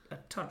perhaps a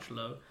touch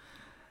low.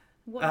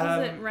 What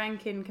does it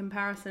rank in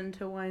comparison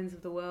to Wines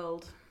of the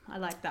World? I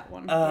like that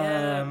one.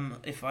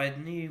 If I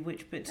knew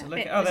which bit to That look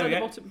bit. at. Oh, It's there we at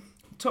go. the bottom.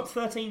 Top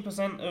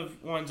 13%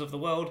 of wines of the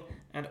world,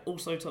 and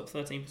also top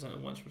 13%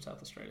 of wines from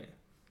South Australia.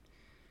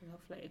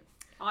 Lovely.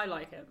 I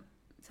like it.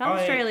 South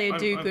Australia I'm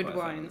do quite good a fan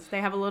of wines. They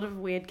have a lot of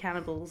weird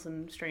cannibals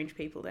and strange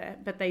people there,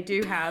 but they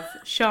do have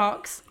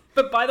sharks.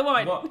 But by the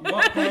wine.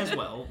 What pairs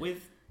well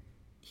with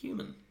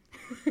human?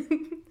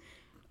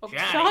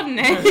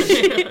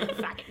 Chardonnay.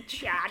 Fucking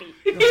chatty.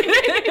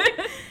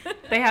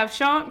 They have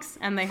sharks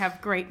and they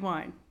have great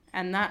wine,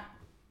 and that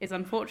is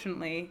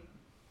unfortunately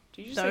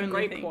Did you the say only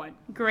grape thing. wine?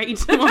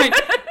 Great wine.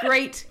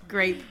 Great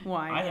grape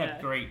wine. I Yeah.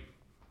 had great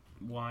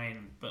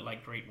wine, but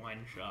like great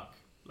wine shark,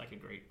 like a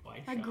great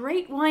wine A shark.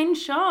 great wine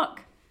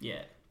shark.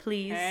 Yeah,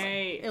 Please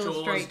Hey.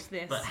 illustrate Jaws,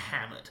 this. but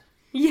hammered.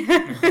 Yeah.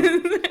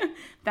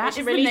 That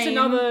should is the release name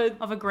another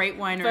of a great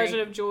winery.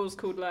 Version of Jaws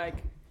called like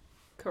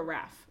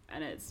carafe,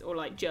 and it's or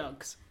like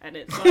jugs, and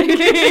it's like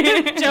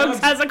jugs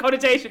has a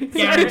connotation.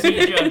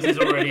 Guaranteed Jugs is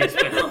already a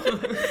spell.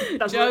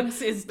 That's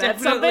Jugs is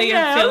that's definitely something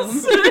a film.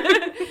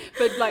 else.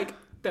 But like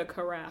the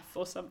carafe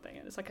or something,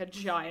 and it's like a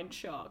giant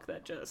shark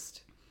that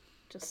just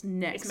Just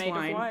next it's made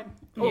wine. of wine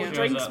Yeah. or He shows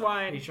drinks up-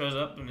 wine. He shows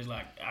up and he's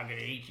like, "I'm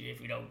gonna eat you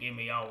if you don't give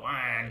me your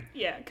wine."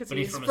 Yeah, because But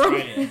he's from from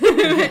Australia.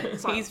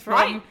 It's like, He's from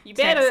right, you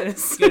better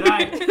Texas.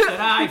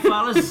 G'day,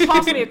 fellas.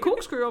 pass me a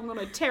corkscrew. I'm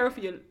gonna tear off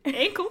your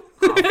ankle.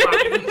 I'll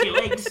fucking eat your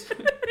legs.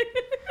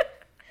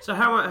 So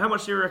how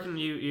much do you reckon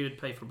you'd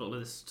pay for a bottle of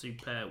this to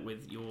pair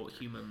with your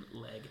human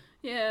leg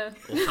Yeah.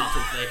 or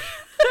cuttlefish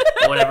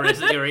or whatever it is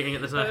that you're eating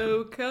at the time?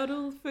 Oh,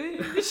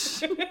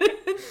 cuttlefish.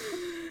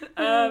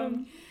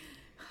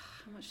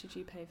 How much did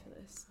you pay for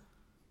this?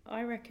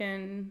 I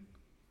reckon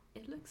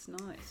It looks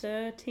nice.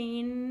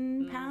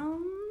 £13.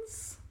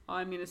 pounds.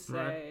 I'm gonna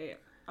say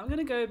I'm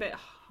gonna go a bit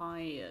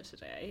higher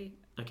today.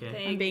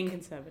 Okay. I'm being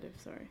conservative,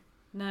 sorry.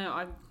 No,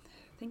 I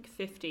think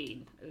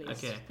 15 at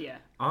least. Okay. Yeah,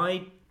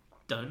 I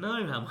don't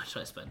know how much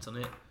I spent on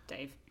it.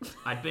 Dave.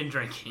 I'd been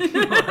drinking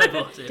when I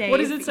bought it. Dave, What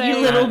does it say? You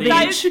little The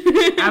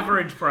bitch.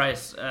 average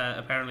price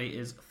apparently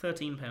is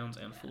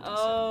 £13.47.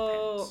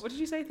 Oh, what did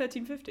you say?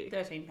 13.50.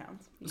 £13.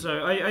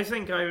 So I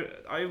think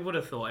I would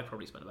have thought I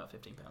probably spent about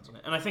 £15 on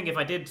it, and I think if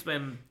I did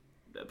spend,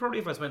 probably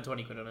if I spent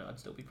 20 quid on it, I'd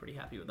still be pretty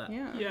happy with that.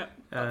 Yeah. Yeah,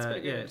 that's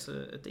pretty yeah, good. it's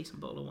a decent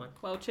bottle of wine.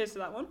 Well, cheers to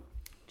that one.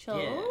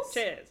 Cheers.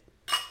 Cheers.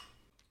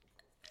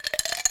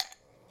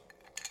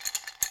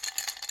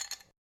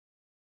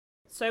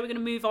 So we're going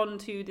to move on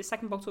to the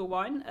second bottle of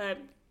wine.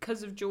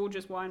 Because of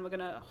Georgia's wine, we're going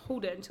to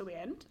hold it until the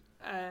end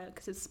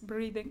because it's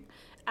breathing.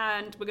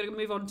 And we're going to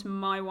move on to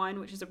my wine,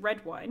 which is a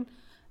red wine,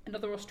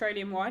 another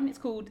Australian wine. It's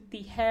called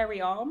the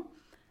Hairy Arm,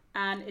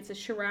 and it's a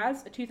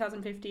Shiraz, a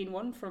 2015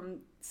 one from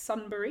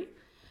Sunbury.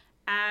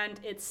 And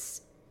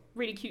it's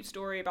really cute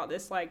story about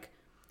this, like,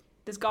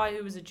 this guy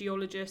who was a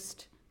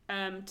geologist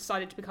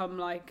decided to become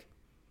like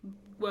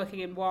working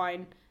in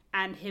wine,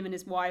 and him and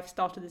his wife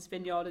started this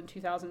vineyard in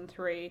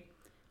 2003.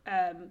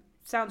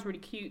 Sounds really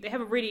cute. They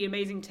have a really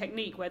amazing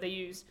technique where they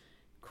use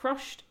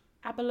crushed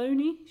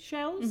abalone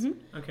shells.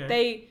 Okay.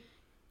 They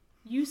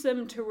use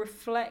them to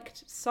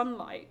reflect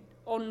sunlight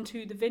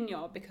onto the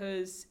vineyard,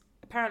 because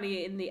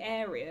apparently in the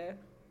area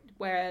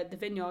where the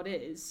vineyard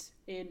is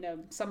in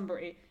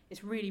Sunbury,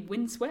 it's really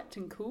windswept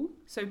and cool.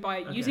 So by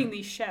using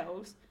these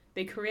shells,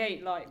 they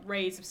create like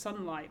rays of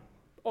sunlight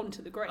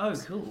onto the grapes. Oh,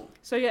 cool.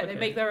 So yeah, they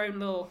make their own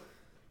little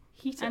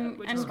heater,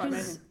 which is quite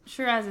because amazing.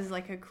 Shiraz is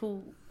like a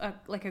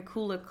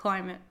cooler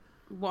climate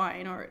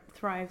wine, or it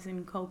thrives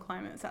in cold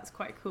climates. That's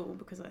quite cool,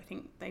 because I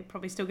think they're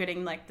probably still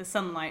getting like the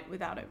sunlight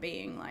without it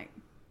being like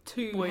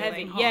Too boiling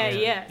heavy. hot. Yeah.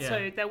 Yeah.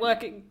 So they're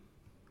working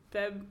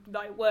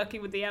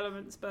with the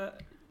elements,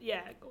 but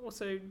yeah,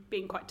 also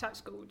being quite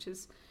tactical, which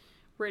is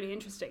really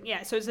interesting.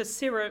 Yeah, so it's a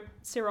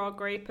Syrah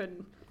grape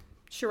and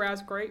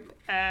Shiraz grape.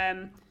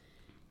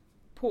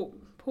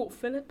 Port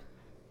Phillip.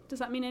 Does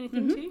that mean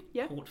anything to you?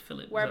 Yeah. Port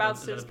Phillip.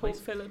 Whereabouts is that is a Port place?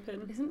 Phillip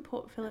in? Isn't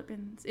Port Phillip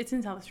in? It's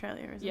in South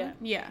Australia, isn't Yeah.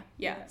 it?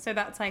 Yeah. So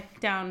that's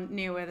like down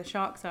near where the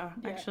sharks are,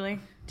 Yeah. actually.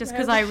 Just Where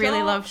because the I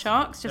really love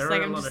sharks? sharks. Just There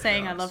like are a I'm lot just of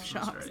saying, I sharks love in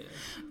sharks.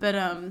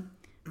 Australia.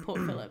 But Port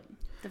Phillip,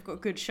 they've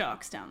got good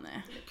sharks down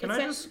there. Can I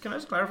just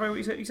clarify what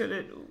you said? You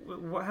said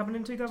what happened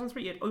in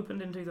 2003? It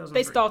opened in 2003.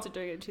 They started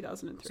doing it in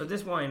 2003. So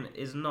this wine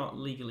is not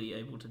legally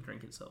able to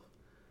drink itself.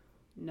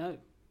 No.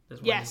 This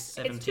wine Yes, is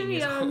 17 it's too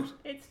years young. old.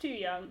 It's too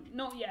young.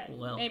 Not yet.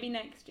 Well. Maybe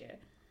next year.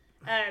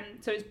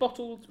 So it's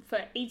bottled for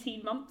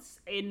 18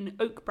 months in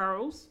oak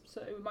barrels.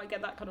 So we might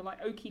get that kind of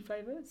like oaky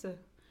flavour. It's a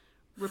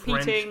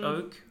repeating... French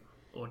oak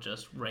or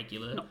just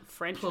regular Not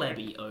French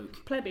plebby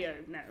oak. Plebby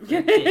oak, no.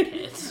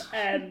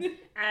 Dickhead.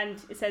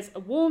 And it says a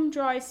warm,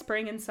 dry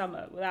spring and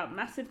summer without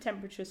massive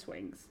temperature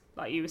swings,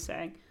 like you were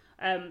saying,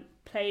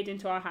 played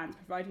into our hands,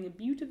 providing a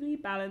beautifully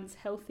balanced,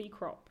 healthy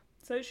crop.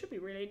 So it should be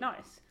really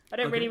nice. I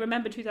don't really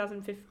remember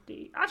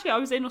 2015. Actually, I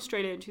was in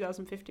Australia in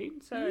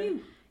 2015, so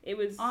it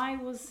was... I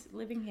was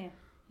living here.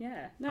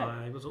 Yeah, no.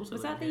 I was also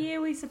Was that the living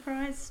year we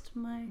surprised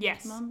my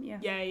Yes. mum? Yeah.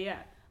 Yeah.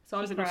 So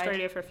I was She in cried.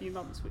 Australia for a few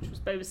months,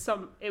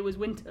 it was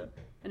winter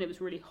and it was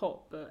really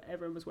hot, but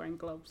everyone was wearing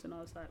gloves and I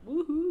was like,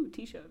 woohoo,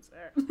 t-shirts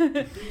there.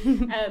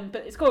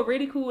 But it's got a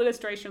really cool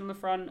illustration on the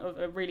front of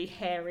a really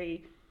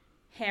hairy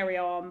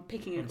arm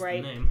picking a Hence the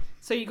grape. name.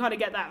 So you kind of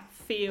get that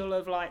feel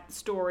of like the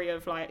story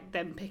of like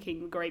them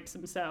picking grapes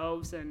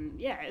themselves, and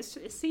yeah,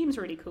 it seems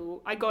really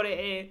cool. I got it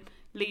here,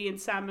 Lee and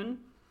Salmon.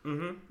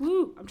 Mm-hmm.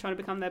 Woo! I'm trying to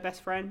become their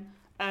best friend.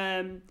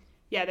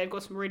 Yeah, they've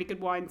got some really good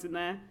wines in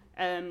there.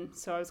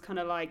 So I was kind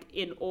of like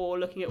in awe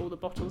looking at all the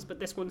bottles, but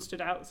this one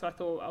stood out, so I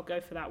thought I'll go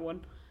for that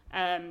one.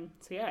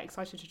 So yeah,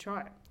 excited to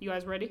try it. You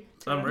guys ready?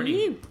 I'm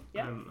ready.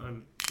 Yeah.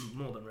 I'm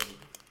more than ready.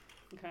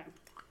 Okay.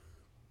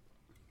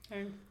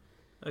 So,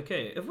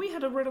 Okay, have we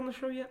had a red on the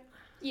show yet?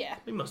 yeah,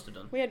 We must have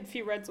done. we had a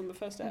few reds on the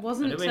first episode.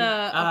 Wasn't I mean-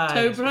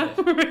 October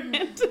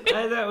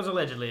yes, that was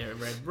allegedly a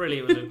red. Really,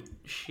 it was a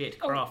shit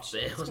craft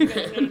beer, wasn't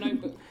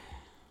it?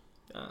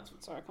 No,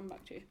 but sorry, I'll come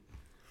back to you.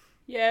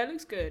 Yeah, it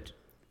looks good.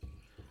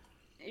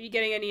 Are you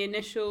getting any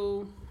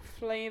initial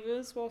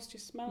flavours whilst you're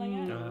smelling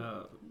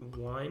it?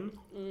 Wine.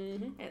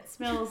 Mm-hmm. It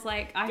smells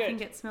like, I Good.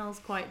 think it smells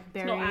quite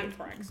It's not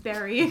anthrax.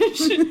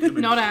 berryish.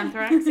 Not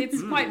anthrax.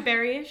 It's quite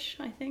berryish,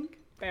 I think.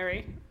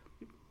 Berry.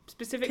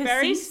 Specific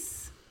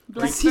berries?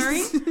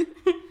 Blackberry.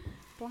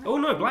 Oh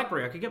no,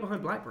 blackberry. I could get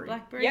behind blackberry.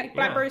 Blackberry. Yeah,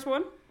 blackberry's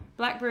one.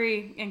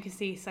 Blackberry and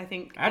cassis, I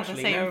think, are the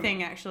Actually, same now-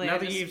 thing, actually. Now I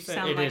that just you've said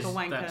sound it like is, a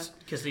wanker. that's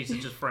cassis is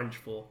just French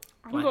for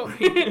I've got-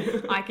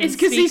 blackberry. I can It's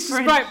speak cassis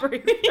French.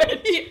 blackberry.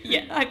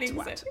 Yeah, I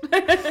think so.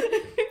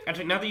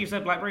 Actually, now that you've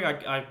said blackberry,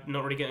 I'm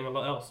not really getting a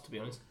lot else, to be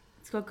honest.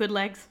 It's got good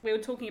legs. We were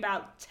talking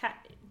about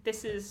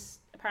this is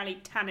apparently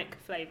tannic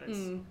flavours.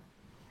 Mm.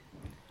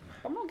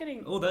 I'm not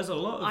getting. Oh, there's a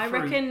lot of I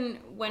fruit reckon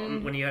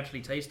when you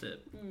actually taste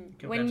it.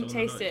 compared when to you on the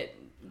taste nose. it,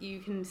 you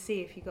can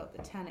see if you got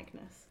the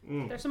tannicness.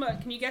 There's some.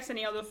 Can you guess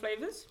any other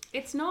flavours?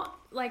 It's not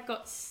like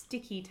got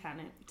sticky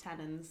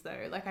tannins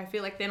though. Like I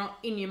feel like they're not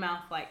in your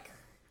mouth. Like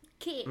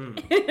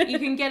you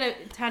can get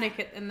a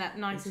tannic and that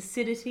nice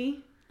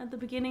acidity at the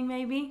beginning,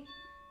 maybe.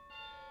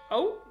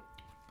 Oh,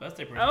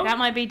 Birthday present. Oh. That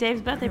might be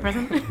Dave's birthday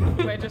present.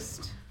 we're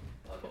just.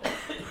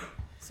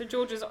 So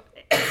George is,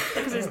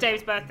 because it's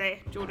Dave's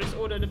birthday. George has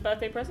ordered a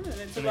birthday present and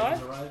it's And then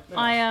it's arrived. arrived. No.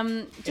 I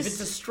If it's a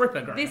just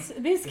stripper, Graham, this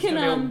it's can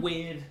gonna be a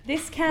weird.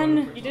 this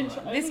can You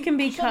didn't. This can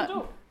be Shut the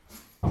cut.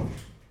 door.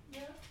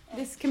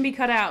 This can be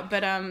cut out,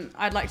 but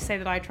I'd like to say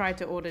that I tried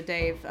to order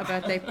Dave a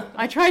birthday.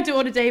 I tried to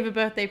order Dave a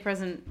birthday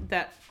present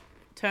that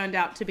turned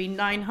out to be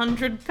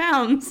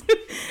 £900,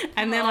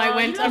 and then I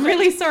went, "I'm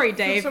really sorry,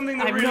 Dave. Something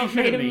that I'm really not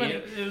made shouldn't of be. money."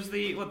 It was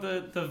the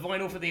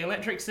vinyl for the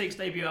Electric Six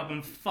debut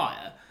album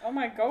Fire, Oh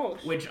my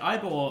gosh. which I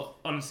bought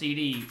on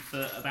CD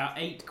for about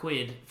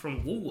 £8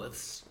 from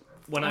Woolworths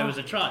when I was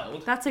a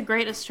child. That's a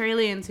great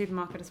Australian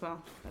supermarket as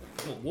well.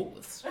 What,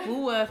 Woolworths?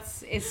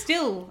 Woolworths is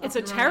still. It's up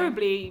a and running.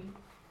 terribly.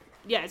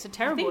 Yeah, it's a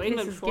terrible think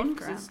this English is one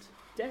gift 'cause it's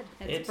dead.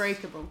 It's It's-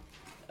 breakable.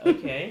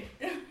 Okay.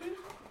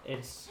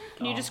 It's.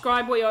 Can you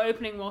describe what you're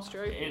opening whilst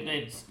you're opening?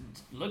 It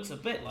looks a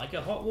bit like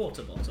a hot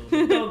water bottle.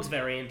 The dog's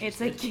very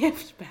It's interested. a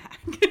gift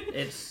bag.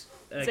 It's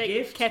a Is it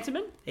gift.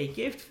 ketamine? A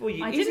gift for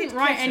you. I Is didn't it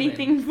write ketamine?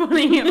 anything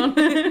funny on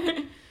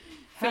it.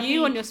 For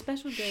you on your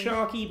special day.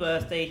 Sharky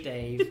birthday,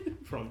 Dave,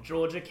 from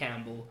Georgia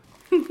Campbell.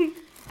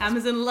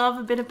 Amazon love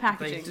a bit of They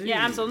packaging. do.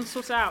 Yeah, Amazon,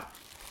 sort it out.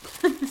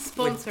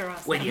 Sponsor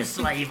us. With your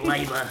slave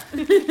labour.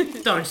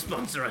 Don't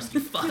sponsor us,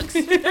 you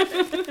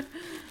fucks.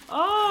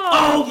 Oh!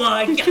 Oh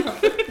my god!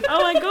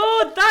 Oh my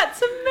god,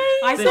 that's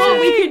amazing! I This thought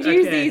is- we could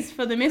use okay. these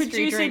for the mystery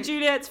Producer drink.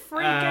 Juliet's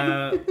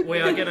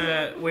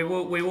freaking. We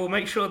will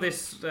make sure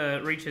this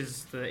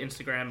reaches the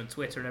Instagram and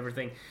Twitter and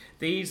everything.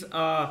 These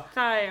are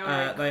They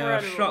are they are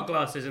incredible. shot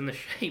glasses in the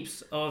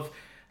shapes of.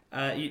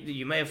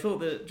 You may have thought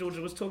that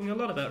Georgia was talking a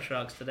lot about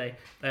sharks today.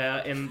 They are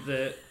in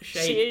the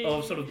shape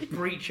of sort of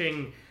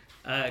breaching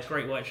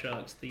great white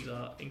sharks. These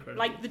are incredible.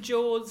 Like the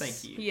Jaws.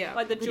 Thank you. Yeah,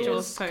 Like the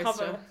Jaws poster.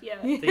 cover. Yeah.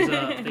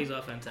 These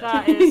are fantastic.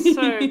 That is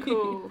so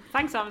cool.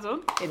 Thanks,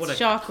 Amazon. It's What a-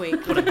 Shark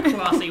Week. What a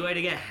classy way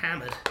to get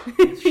hammered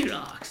with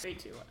sharks. 3,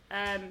 2,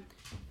 1.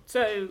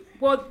 So,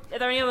 what are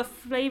there any other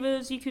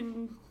flavours you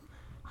can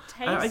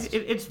taste?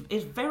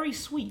 It's very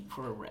sweet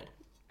for a red.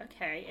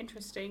 Okay,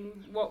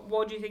 interesting.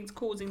 What do you think's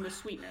causing the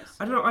sweetness?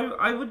 I don't know.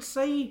 I would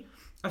say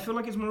I feel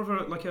like it's more of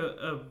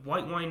a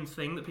white wine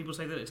thing that people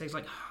say that it tastes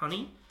like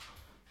honey.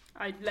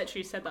 I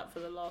literally said that for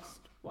the last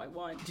white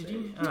wine. Did so-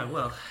 you? Oh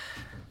well.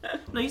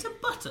 No, you said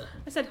butter.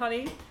 I said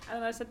honey, and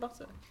then I said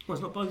butter. Well,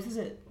 it's not both, is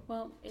it?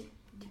 Well,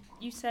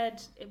 you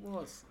said it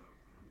was.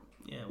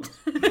 Yeah,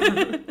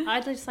 it was.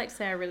 I'd just like to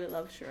say I really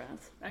love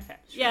Shiraz. Okay.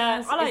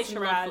 Yeah, I like is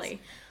Shiraz.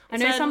 lovely. I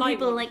It's know a some light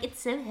people are one. like,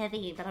 it's so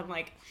heavy, but I'm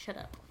like, shut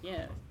up.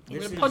 Yeah. I'm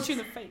This gonna is- punch you in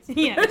the face.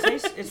 Yeah.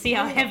 It's See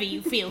how heavy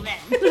you feel then.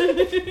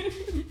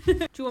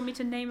 Do you want me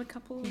to name a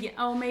couple? Yeah.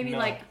 Oh, maybe No.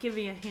 like give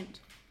me a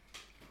hint.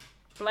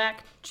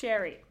 Black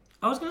cherry.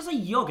 I was gonna say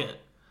yogurt.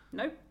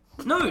 Nope.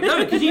 No,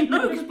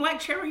 because black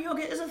cherry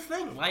yogurt is a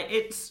thing. Like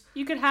it's.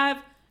 You could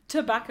have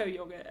tobacco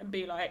yogurt and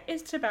be like,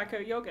 it's tobacco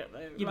yogurt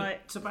though. Yeah,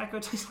 Like, but tobacco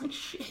tastes like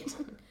shit.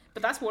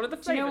 but that's one of the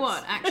Do flavors. you know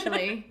what?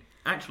 Actually,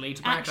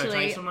 tobacco Actually-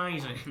 tastes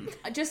amazing.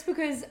 Just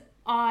because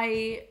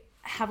I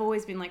have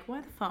always been like, why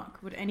the fuck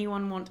would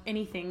anyone want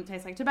anything that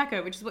tastes like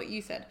tobacco? Which is what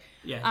you said.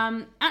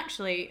 Yeah.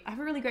 Actually, I have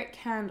a really great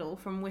candle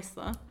from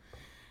Whistler.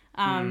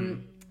 Hmm.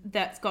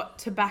 That's got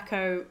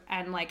tobacco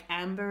and like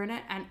amber in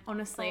it, and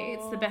honestly,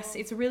 it's the best.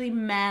 It's a really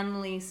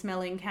manly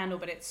smelling candle,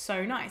 but it's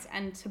so nice.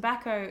 And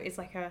tobacco is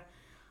like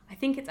I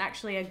think it's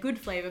actually a good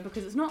flavor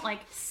because it's not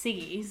like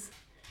ciggies.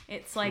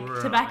 It's like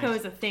Right. tobacco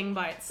is a thing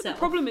by The itself.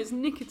 problem is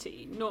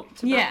nicotine, not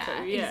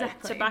tobacco. Yeah,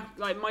 exactly. Tobacco,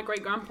 like my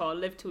great grandpa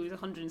lived till he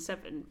was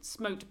 107,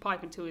 smoked a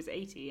pipe until he was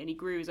 80, and he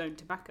grew his own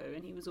tobacco,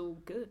 and he was all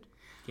good.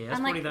 Yeah, that's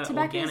and, like, probably that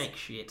tobacco's- organic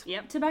shit.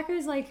 Yep. Tobacco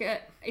is like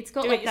it's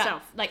got Do it like that,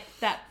 yourself. like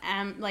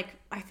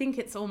I think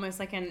it's almost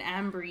like an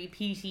ambery,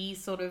 peaty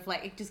sort of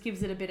like it just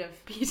gives it a bit of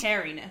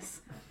hairiness,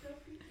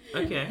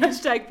 Okay.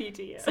 Hashtag PT.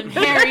 Yeah.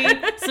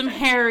 some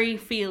hairy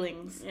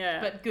feelings, Yeah.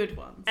 but good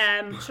ones.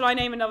 Shall I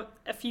name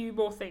a few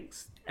more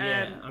things?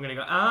 Yeah, I'm gonna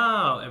go.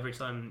 Oh, every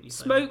time you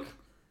say Smoke.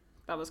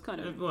 That was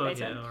kind of Well, made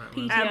yeah, sense. all right.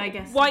 Peaty, well, I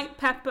guess. White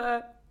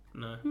pepper,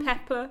 no.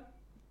 pepper.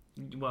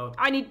 Well,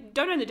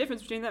 Don't know the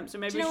difference between them, so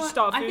maybe Do we you know should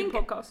what? start a I food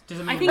think- podcast. does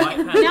it I mean think white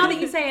pepper? now that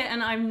you say it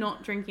and I'm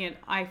not drinking it,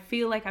 I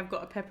feel like I've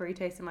got a peppery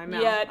taste in my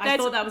mouth. Yeah, I there's-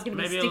 thought that was going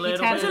to be Maybe a sticky little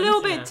taste. It's a bit.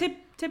 little Yeah. bit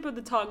tip of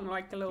the tongue,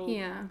 like a little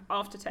Yeah.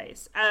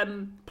 aftertaste.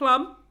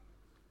 Plum,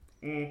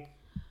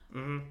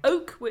 Mm-hmm.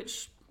 oak,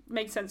 which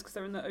makes sense because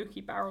they're in the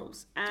oaky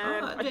barrels. And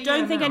Oh, I yeah,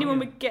 don't think no, anyone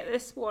yeah. would get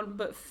this one,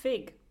 but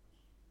fig.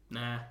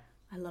 Nah.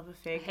 I love a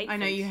fig. I hate I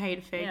know figs. you hate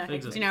a fig. Yeah, I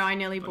hate Do figs. you know, I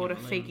nearly Fucking bought a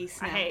lame. figgy I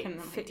snack. hate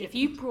and if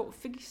you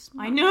brought figgy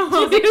snack. I know.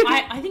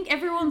 I think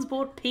everyone's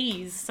bought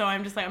peas, so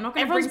I'm just like, I'm not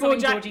going to bring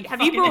Everyone's bought something Georgie.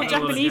 Have you brought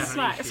fucking hates. Japanese Japanese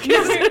snacks?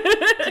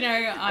 shit. You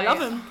know, I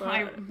love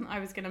 'em, I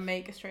was going to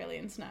make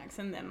Australian snacks,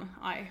 and then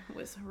I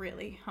was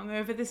really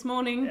hungover this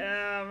morning,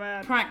 Oh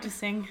man.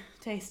 practicing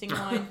tasting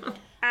wine,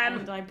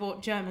 and I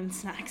bought German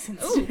snacks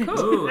instead. Oh,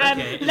 cool. Ooh,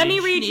 okay. Let me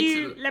read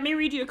Schnitzel. you. Let me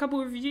read you a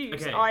couple of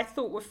reviews Okay. I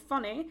thought were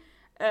funny.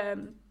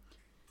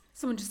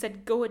 Someone just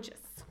said gorgeous,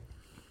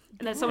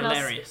 and then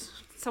Hilarious.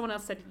 someone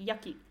else said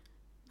yucky.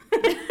 I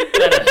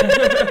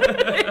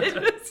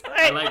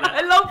like that.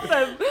 I love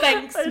them.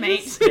 Thanks,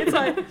 mate. It's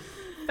like,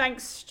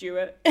 thanks,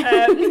 Stuart.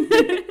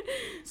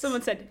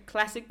 Someone said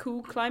classic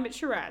cool climate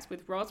Shiraz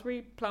with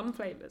raspberry plum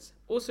flavors.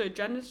 Also a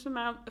generous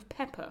amount of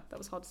pepper. That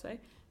was hard to say.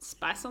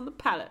 Spice on the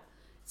palate.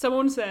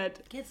 Someone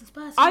said, Get some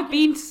spice. I've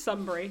been to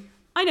Sunbury.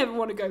 I never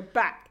want to go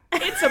back.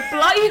 It's a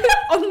blight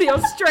on the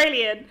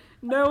Australian,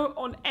 no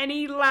on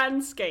any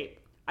landscape.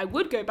 I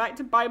would go back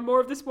to buy more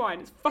of this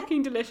wine. It's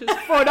fucking delicious.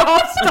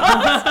 4.5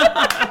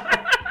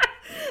 stars.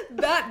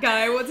 That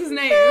guy, what's his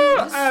name?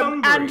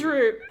 Sunbury.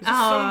 Andrew. It's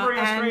Sunbury,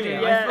 Andrew.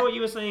 Australia. Yeah. I thought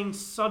you were saying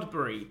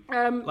Sudbury,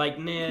 like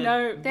near.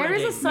 No. There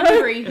is a Reading.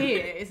 Sunbury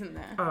here, isn't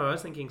there? Oh, I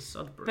was thinking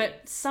Sudbury.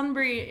 But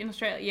Sunbury in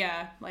Australia,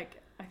 yeah, like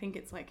I think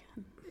it's like.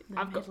 the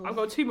I've got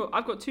middle. two more.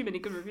 I've got too many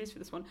good reviews for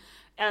this one.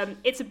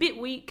 It's a bit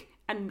weak,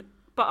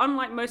 but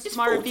unlike most It's of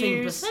my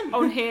reviews 14%.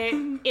 on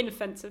here,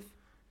 inoffensive.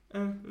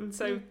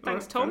 So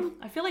thanks, Tom.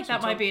 I feel like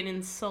that might be an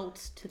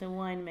insult to the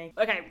winemaker.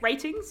 Okay,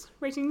 ratings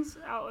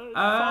out of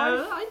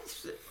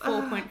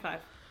 5.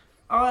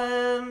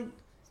 4.5.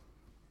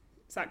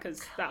 Is that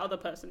because that other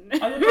person?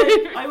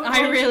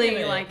 I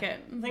really like it.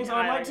 Things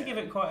I'd like to give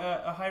it quite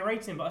a high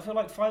rating, but I feel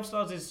like 5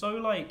 stars is so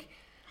like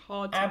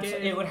hard to give.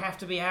 It would have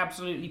to be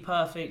absolutely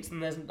perfect,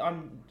 and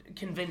I'm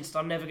convinced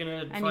I'm never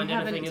going to find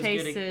anything as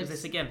good as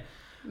this again.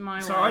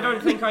 So I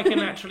don't think I can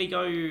actually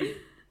go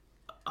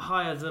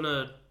higher than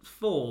a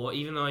 4,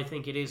 even though I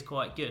think it is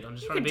quite good. I'm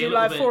just trying to be a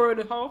little bit... do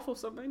like 4.5 or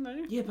something,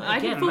 no? Yeah, but I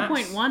again, did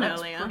 4.1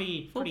 earlier.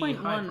 Pretty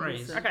high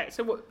praise. Okay,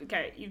 so what?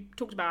 Okay, you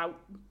talked about.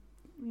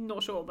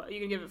 Not sure, but are you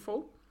gonna give it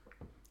 4?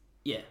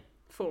 Yeah.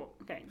 4.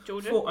 Okay,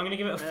 Georgia. 4. I'm gonna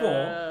give it a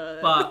 4,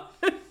 but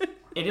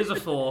it is a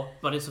 4,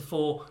 but it's a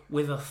 4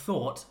 with a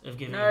thought of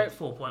giving it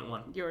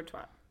 4.1. You're a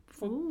twat.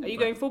 Are you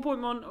going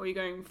 4.1 or are you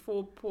going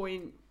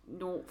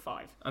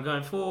 4.05? I'm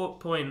going 4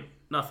 point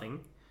nothing,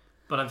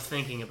 but I'm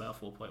thinking about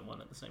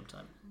 4.1 at the same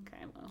time.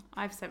 Okay, well,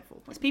 I've said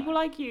 4.5. It's people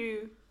like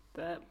you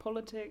that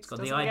politics. Got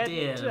the doesn't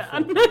idea.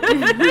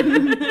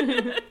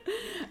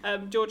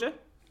 Get Georgia.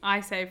 I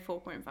say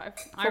 4.5.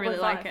 I really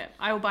like it.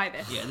 I will buy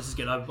this. Yeah, this is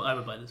good. I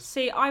would buy this.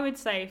 See, I'd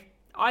say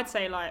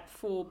like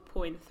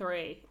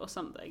 4.3 or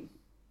something.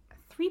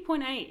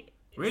 3.8.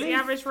 Really? It's the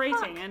average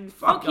rating, and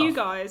Fuck you off,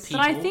 guys. people.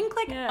 But I think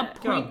like Yeah. a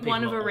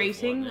 0.1 of a People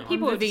rating are on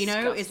People are Vivino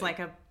disgusting. is like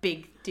a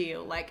big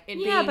deal. Like it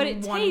Yeah, being but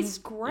it one, tastes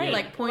great.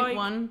 like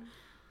 0.1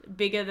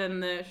 bigger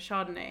than the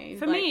Chardonnay.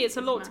 For like, me, it's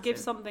a lot to give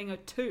massive. something a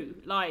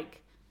 2.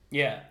 Like,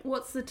 Yeah.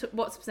 What's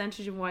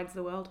percentage of wines of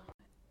the world?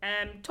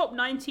 top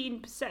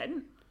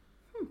 19%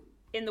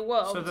 in the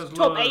world. So there's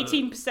top lower-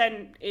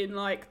 18% in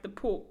like the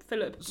Port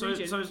Phillip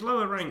region. So it's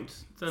lower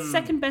ranked than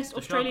Second best the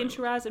Australian Chardonnay.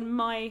 Shiraz in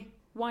my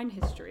wine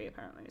history,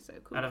 apparently. So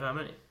cool. Out of how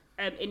many?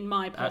 In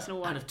my personal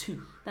Out wine. of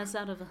 2. That's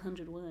out of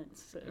 100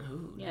 words. So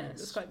Ooh, yeah,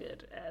 nice. it's quite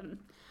good.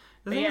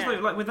 The thing is, yeah. though,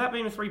 like with that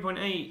being a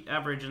 3.8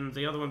 average and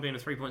the other one being a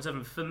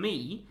 3.7, for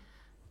me,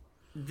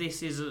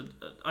 this is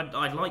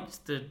I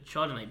liked the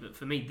Chardonnay, but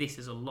for me, this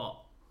is a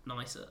lot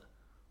nicer.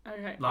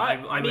 Okay. Like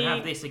I would mean,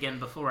 have this again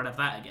before I'd have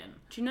that again.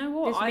 Do you know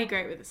what? This would be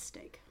great with a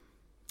steak.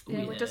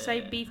 Yeah, Ooh, we'll just say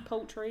beef,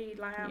 poultry,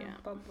 lamb, Yeah.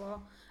 blah blah.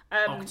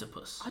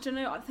 Octopus. I don't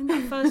know. I think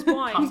that first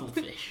wine,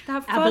 Cuttlefish.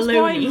 that first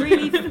Abalone.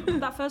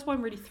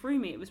 wine really threw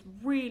me. It was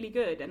really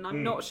good, and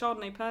I'm not a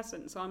Chardonnay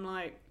person, so I'm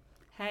like,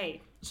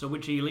 hey, So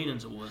which are you leaning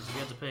towards? If you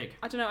had to pick.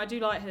 I don't know. I do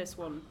like this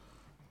one.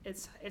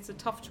 It's a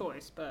tough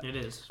choice, but It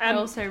is. I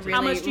also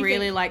how much do you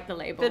really think like the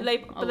label.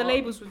 the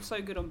labels were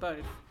so good on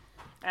both.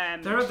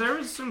 There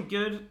is some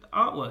good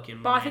artwork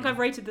in. But I think I've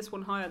rated this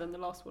one higher than the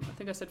last one. I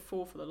think I said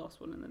 4 for the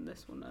last one, and then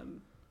this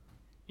one,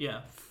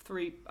 Yeah.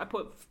 3. I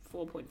put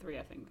 4.3.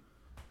 I think.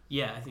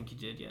 Yeah, I think you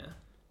did. Yeah.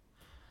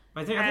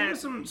 I think there's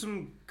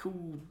some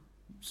cool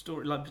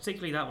story, like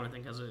particularly that one. I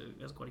think has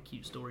quite a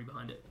cute story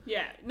behind it.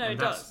 Yeah, no, And it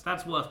that's, does.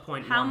 That's worth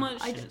point. How one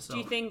much in do itself.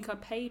 you think I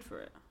paid for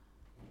it?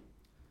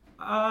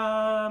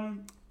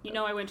 You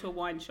know, I went to a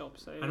wine shop,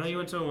 so. I know you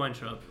went to a wine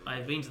shop.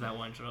 I've been to that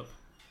wine shop.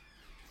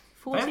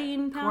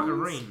 £14. Quite a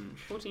range.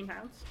 £14.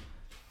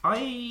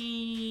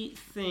 I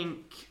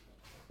think.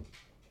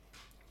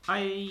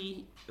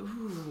 Again,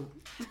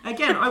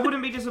 I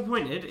wouldn't be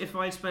disappointed if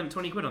I spent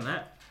 20 quid on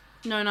that.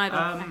 No, neither,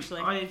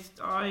 actually. I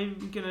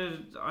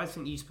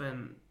think you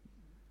spent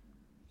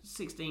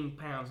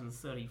 £16 and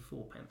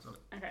 34 pence on it.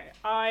 Okay,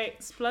 I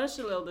splurged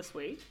a little this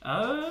week.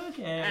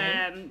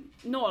 Okay.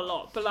 Not a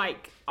lot, but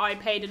like I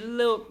paid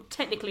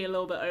technically a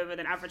little bit over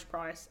than average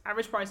price.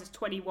 Average price is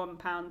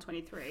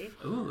 £21.23.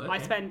 Ooh, okay. I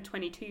spent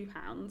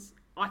 £22.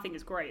 I think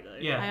it's great though.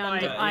 Yeah. I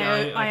can get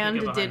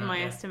underdid behind my that,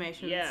 yeah.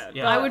 estimations. Yeah.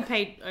 Yeah. I would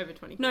pay over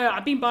 20. No,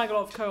 I've been buying a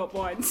lot of co-op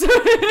wines. Yeah,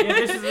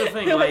 this is the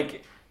thing.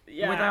 Like,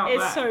 yeah, without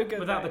it's that, so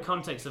good. Without though. the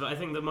context of it, I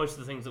think that most of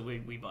the things that we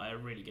buy are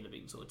really going to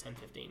be sort of 10,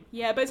 15.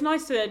 Yeah, but it's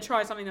nice to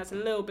try something that's a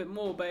little bit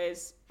more. But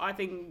I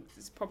think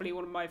it's probably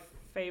one of my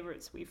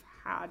favourites we've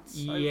had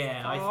so far.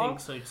 I think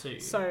so too.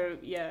 So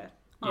yeah.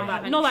 I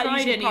haven't not that tried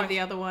usually any of the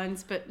other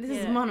ones, but this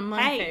is one of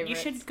my favorites. You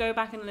should go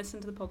back and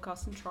listen to the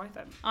podcast and try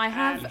them. I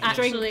have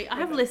Drink I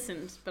have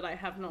listened, but I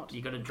have not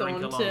You got to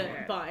drink gone along.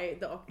 to buy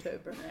the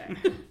October.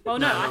 Well,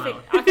 no,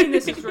 I think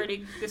this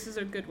is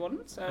a good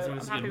one. So I think I'm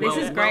this is happy good. with This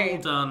it. is great.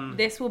 Well done.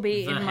 This will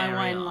be The in my Harry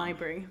wine on.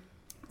 library.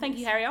 Thank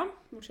you, Harry.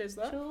 We'll cheers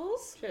that.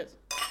 Cheers. Cheers.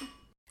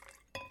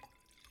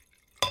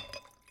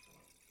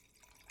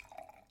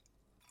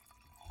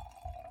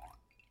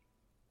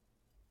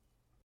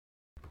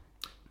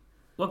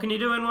 What can you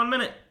do in 1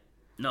 minute?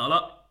 Not a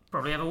lot.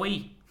 Probably have a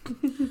wee.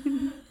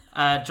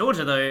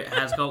 Georgia, though,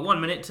 has got 1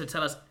 minute to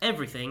tell us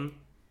everything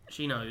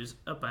she knows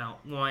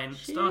about wine,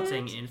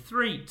 starting in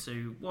 3,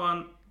 2,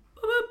 1.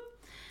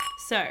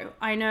 So,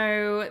 I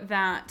know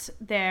that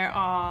there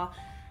are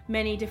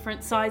many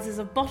different sizes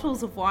of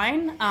bottles of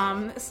wine,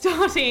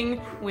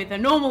 starting with a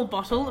normal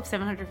bottle of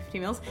 750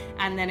 mils,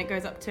 and then it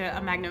goes up to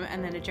a Magnum,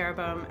 and then a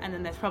Jeroboam, and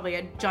then there's probably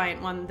a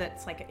giant one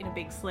that's like in a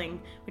big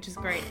sling, which is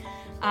great.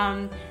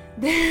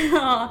 There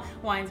are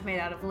wines made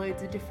out of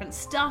loads of different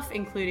stuff,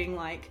 including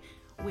like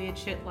weird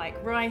shit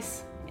like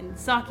rice and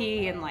sake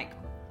and like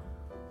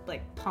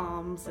like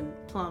palms and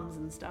plums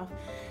and stuff.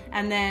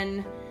 And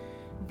then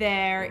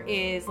there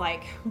is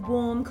like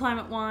warm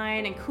climate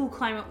wine and cool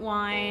climate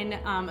wine.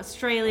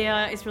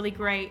 Australia is really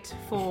great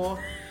for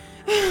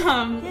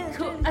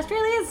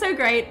Australia is so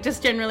great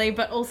just generally,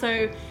 but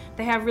also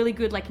they have really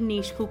good like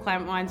niche cool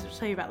climate wines, which I'll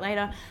tell you about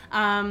later.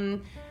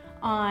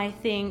 I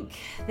think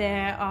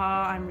there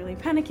are, I'm really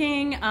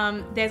panicking,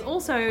 there's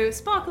also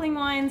sparkling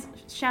wines.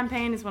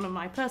 Champagne is one of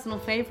my personal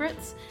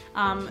favourites,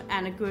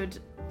 and a good,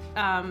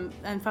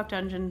 and Fuck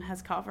Dungeon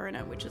has Cava in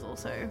it, which is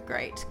also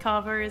great.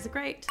 Cava is a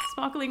great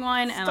sparkling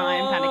wine, and I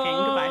am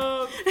panicking.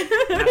 Goodbye.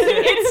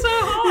 It's so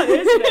hard,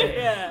 isn't it?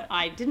 Yeah.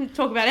 I didn't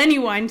talk about any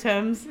wine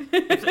terms.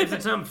 If the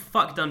term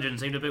 "fuck dungeon"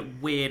 seemed a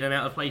bit weird and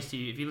out of place to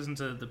you, if you listen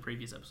to the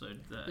previous episode,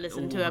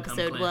 Listen to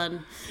episode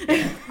 1.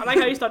 I like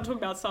how you started talking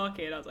about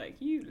sake, and I was like,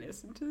 you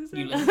listen to this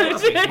You episode.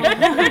 listen to us.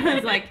 I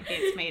was like,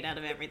 it's made out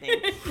of everything.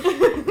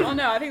 Oh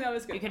no, I think that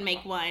was good. You can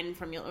make wine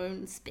from your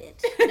own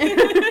spit.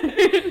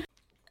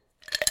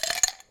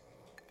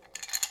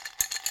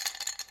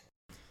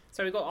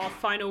 So we've got our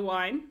final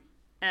wine,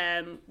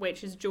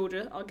 which is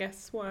Georgia, our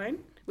guest's wine,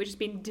 which has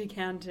been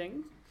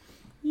decanting.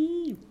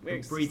 We're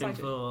Been breathing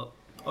excited. for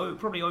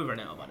probably over an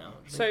hour by now.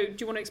 So do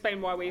you want to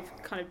explain why we've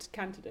kind of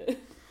decanted it?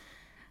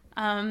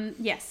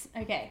 Yes.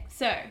 Okay.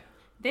 So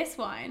this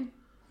wine,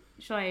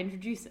 shall I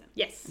introduce it?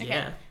 Yes. Okay.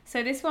 Yeah.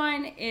 So this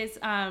wine is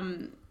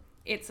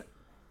it's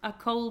a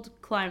cold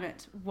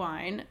climate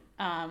wine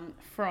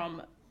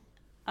from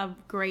a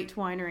great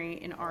winery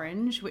in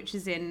Orange, which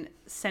is in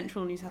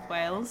central New South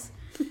Wales.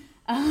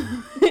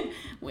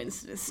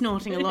 Winston is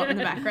snorting a lot in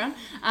the background.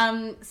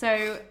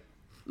 So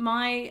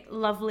my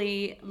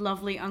lovely,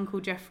 lovely Uncle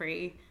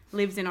Jeffrey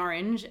lives in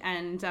Orange,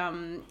 and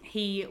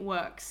he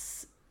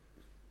works,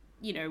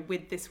 you know,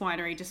 with this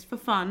winery just for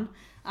fun.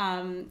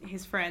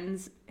 His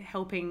friends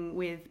helping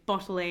with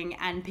bottling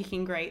and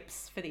picking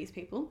grapes for these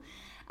people,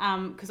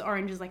 because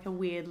Orange is like a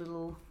weird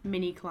little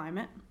mini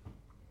climate,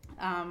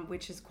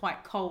 which is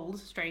quite cold,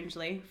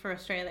 strangely, for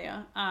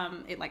Australia.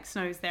 It like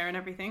snows there and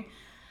everything.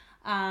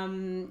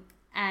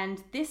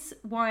 And this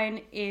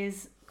wine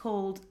is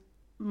called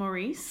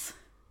Maurice,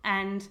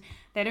 and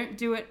they don't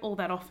do it all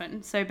that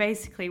often. So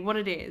basically what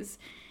it is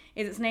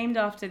it's named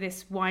after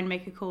this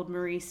winemaker called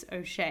Maurice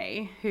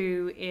O'Shea,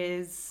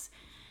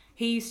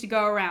 he used to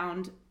go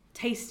around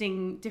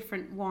tasting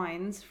different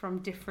wines from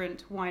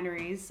different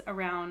wineries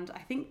around, I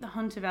think, the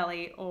Hunter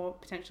Valley or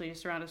potentially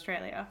just around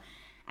Australia,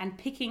 and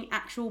picking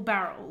actual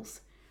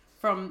barrels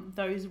from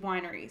those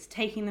wineries,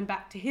 taking them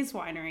back to his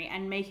winery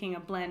and making a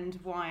blend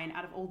wine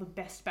out of all the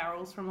best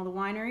barrels from all the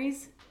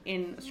wineries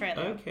in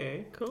Australia.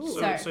 Okay. Cool.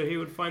 So he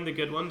would find the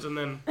good ones and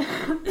then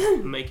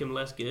make them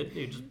less good.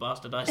 He'd just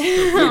bastardize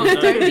Oh,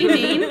 them. don't be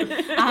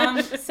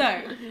mean.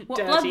 So what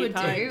Dirty Bloodwood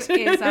pint. do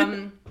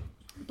is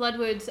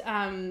Bloodwood,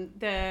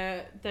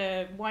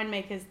 the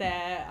winemakers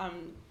there.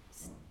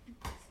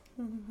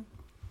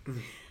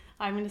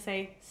 I'm going to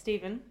say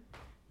Stephen,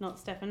 not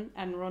Stefan,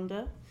 and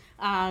Rhonda.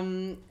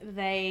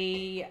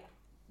 They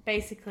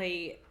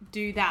basically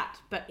do that,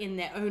 but in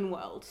their own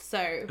world. So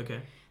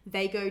Okay.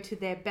 they go to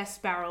their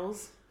best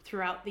barrels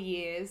throughout the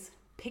years,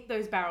 pick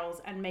those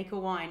barrels, and make a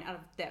wine out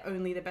of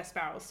only the best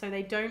barrels. So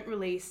they don't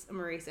release a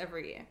Maurice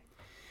every year.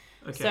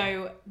 Okay.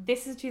 So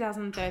this is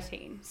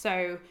 2013.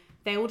 So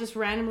they will just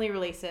randomly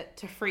release it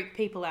to freak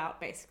people out,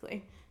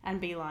 basically, and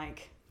be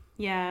like,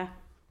 yeah,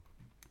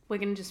 we're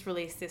going to just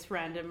release this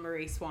random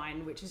Maurice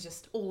wine, which is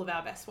just all of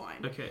our best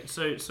wine. Okay.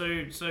 So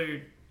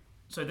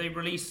they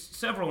release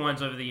several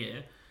wines over the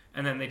year,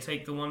 and then they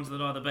take the ones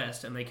that are the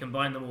best and they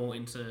combine them all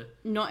into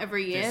Not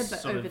every year, This but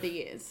sort over of- the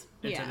years.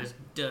 into Yeah. this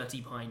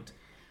dirty pint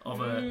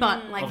of a.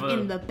 But like of a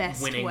in the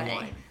best winning way.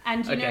 wine.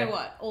 And you know Okay.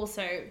 what?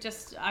 Also,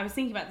 just I was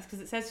thinking about this because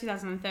it says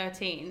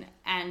 2013,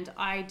 and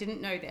I didn't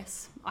know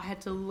this. I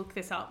had to look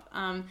this up.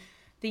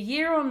 The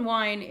year on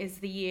wine is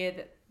the year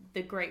that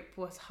the grape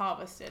was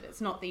harvested.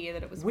 It's not the year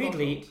that it was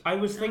Weirdly, bottled. I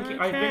was thinking.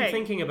 I've been Okay.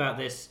 thinking about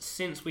this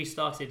since we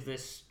started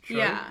this show.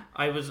 Yeah.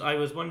 I was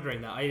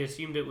wondering that. I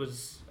assumed it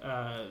was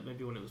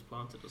maybe when it was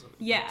planted or something.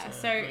 Yeah, But,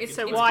 so like, it's-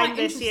 So It's wine quite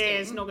this year is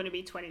interesting. not going to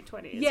be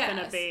 2020. It's Yes.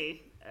 going to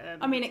be.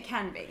 I mean, it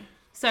can be.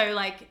 So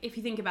like, if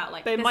you think about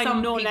like, But it there's might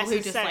some not people who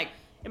just necessarily. like,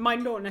 It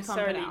might not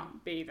necessarily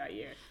out. be that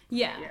year.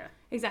 yeah. Yeah.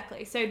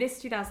 Exactly. So this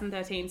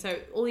 2013. So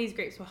all these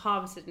grapes were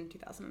harvested in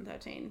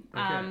 2013.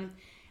 Okay.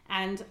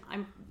 And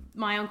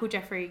my Uncle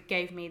Jeffrey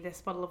gave me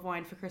this bottle of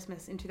wine for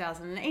Christmas in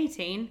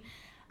 2018.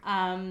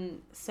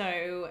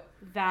 So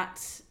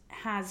that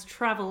has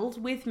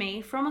travelled with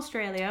me from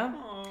Australia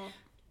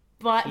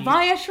but He-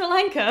 via Sri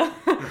Lanka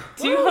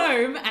to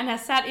home and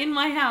has sat in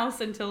my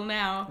house until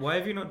now Why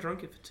have you not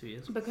drunk it for 2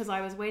 years? because I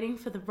was waiting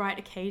for the right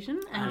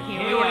occasion, and here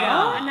here we we are.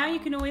 are. And now you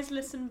can always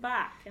listen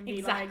back and be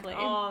Exactly.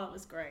 like, oh, that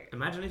was great.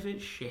 Imagine if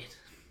it's shit.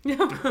 Oh,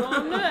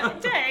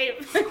 look,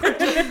 Dave.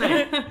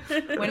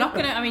 We're not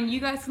gonna. I mean, you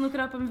guys can look it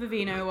up on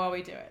Vivino while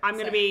we do it. I'm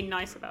going to So, be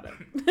nice about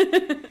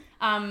it.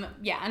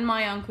 And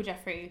my Uncle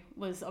Jeffrey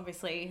was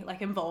obviously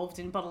like involved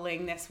in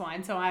bottling this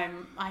wine, so I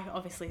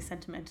obviously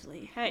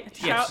sentimentally. Hey, Yes,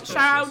 shout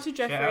out to Shout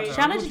Jeffrey. out Shout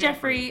out Uncle to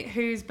Jeffrey,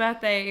 whose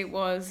birthday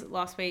was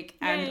last week,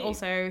 and Yay.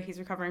 also he's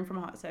recovering from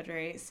heart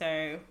surgery,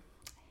 so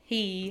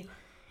he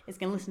is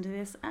going to listen to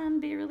this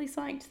and be really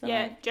psyched. That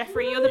Yeah,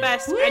 Jeffrey, you're the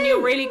best, and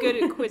you're really good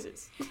at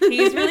quizzes.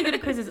 He's really good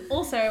at quizzes.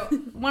 Also,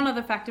 one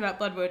other fact about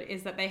Bloodwood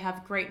is that they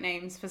have great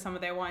names for some of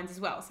their wines as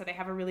well. So they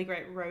have a really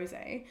great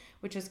rosé,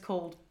 which is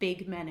called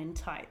Big Men in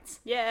Tights,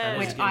 Yeah, That is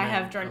which a good I name.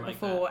 have drunk I like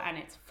before, and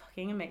it's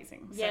fucking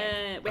amazing. So,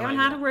 yeah. We I haven't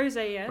like had a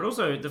rosé yet. But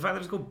also, the fact that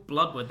it's called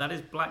Bloodwood, that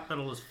is black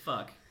metal as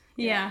fuck.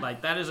 yeah.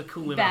 Like, that is a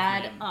cool enough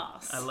Bad name.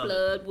 ass. I love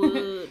it.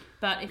 Bloodwood.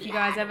 But if you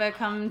guys ever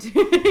come to,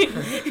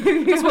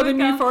 That's what the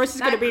New Forest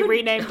is going to that be could-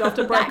 renamed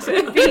after that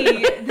Brexit. could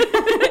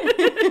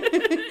be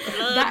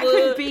that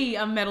could be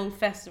a metal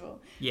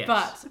festival. Yes.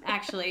 But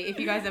actually, if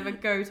you guys ever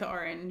go to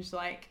Orange,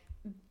 like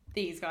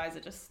these guys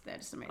they're just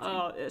amazing.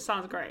 Oh, it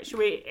sounds great. Should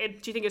we?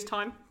 Do you think it's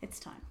time? It's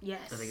time.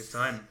 Yes. I think it's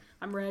time.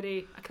 I'm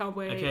ready. I can't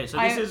wait. Okay, so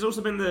this has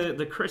also been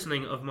the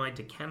christening of my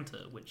decanter,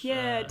 which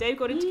Yeah, Dave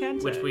got into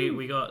Kent. which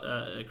we got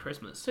at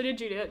Christmas. So did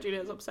Juliet.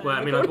 Juliet's upset. Well,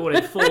 I mean, I bought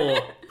it for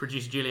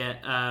producer Juliet,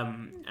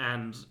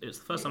 and it's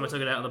the first time I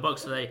took it out of the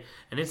box today,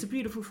 and it's a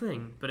beautiful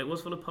thing, but it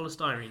was full of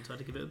polystyrene, so I had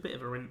to give it a bit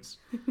of a rinse.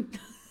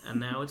 And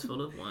now it's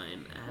full of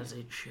wine, as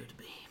it should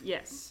be.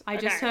 Yes. I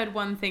just Okay. heard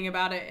one thing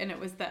about it, and it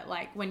was that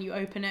like when you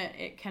open it,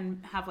 it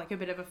can have like a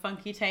bit of a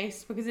funky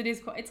taste because it is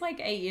quite. It's like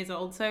 8 years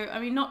old, so I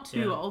mean not too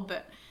Yeah. old,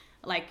 but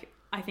like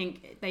I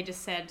think they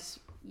just said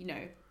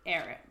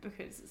air it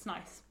because it's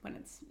nice when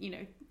it's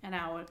an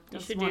hour. You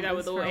does should do that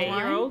with wonders all for a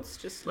wine. 8-year-olds.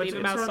 Just Well, leave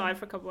them it's outside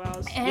for a couple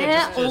hours. Air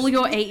Yeah, just- all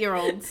your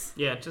 8-year-olds.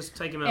 Yeah, just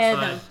take them Air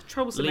outside, them.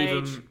 Troublesome leave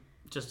age. them,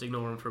 just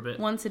ignore them for a bit.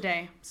 Once a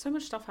day. So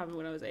much stuff happened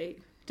when I was 8.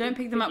 Don't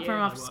pick them up from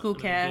Yeah. after school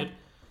care.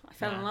 I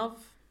fell in Nah.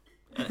 love.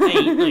 8? No,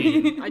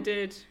 you didn't. I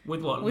did.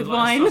 With what? With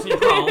like, wine?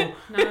 sausage roll?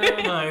 No.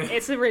 No.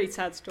 It's a really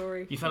sad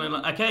story. You fell in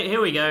love. Okay,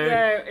 here we go.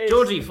 No, it's-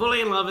 Georgie,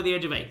 fully in love at the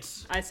age of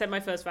 8. I sent my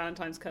first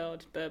Valentine's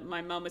card, but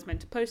my mum was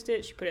meant to post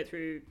it. She put it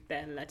through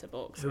their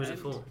letterbox. Who was it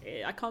and for?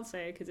 I can't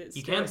say because it's.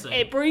 You can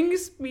say. It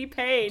brings me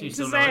pain Do you to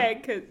still know say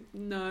it. 'Cause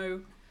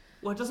no,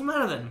 Well, it doesn't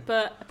matter then.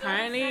 but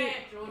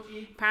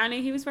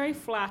apparently he was very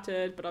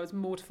flattered, but I was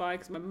mortified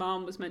because my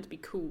mum was meant to be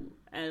cool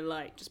and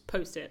like just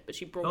post it, but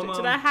she brought Oh, it to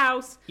Mum. their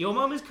house. Your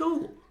mum is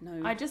cool.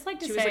 No, I'd just like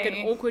to she say was like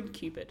an awkward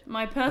cupid.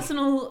 my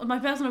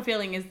personal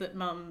feeling is that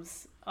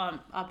mums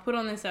are put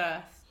on this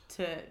earth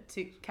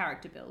to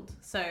character build.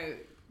 So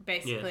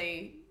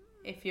basically,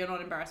 if you're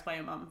not embarrassed by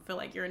your mum for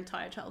like your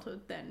entire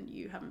childhood, then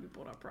you haven't been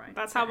brought up right.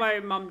 That's So- how my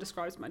mum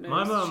describes my nose.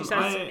 My mum, she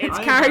says it's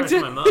I character.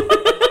 embarrass my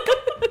mum.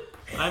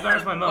 I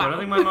embarrass my mum. I don't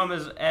think my mum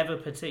has ever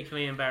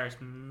particularly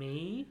embarrassed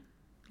me.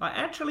 Like,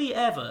 actually,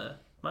 ever.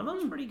 My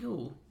mum's pretty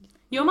cool.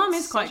 Your mum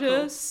is quite Such a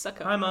cool.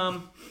 sucker. Hi,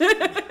 mum.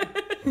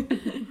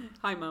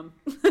 Hi, mum.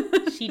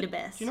 She the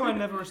best. Do you know I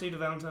never received a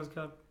Valentine's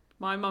card?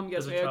 My mum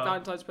gets As a me a child.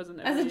 Valentine's present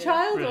As every a year.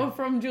 child Really? or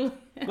from Julie?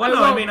 Well,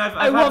 no, I mean, I've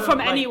I had want them, from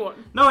like- anyone.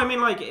 No, I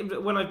mean, like,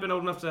 when I've been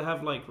old enough to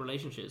have, like,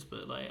 relationships,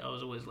 but, like, I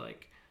was always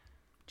like...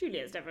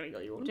 Juliet's definitely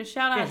got you one. Just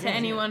shout out Yes, to yes,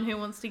 anyone who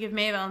wants to give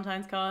me a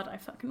Valentine's card. I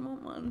fucking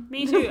want one.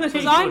 Me too. Hey,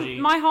 Because Georgie.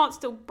 my heart's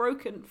still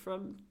broken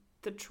from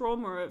the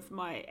trauma of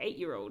my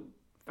 8-year-old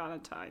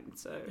Valentine.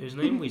 So Whose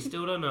name we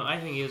still don't know. I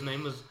think his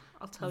name was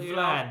I'll tell you.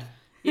 now. Vlad.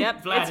 Yep,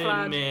 it's Vlad.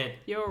 Vladimir.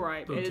 You're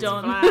right. It's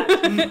Don. Vlad.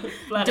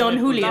 Vladimir Don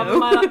Julio.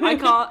 Love of my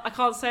life. I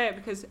can't say it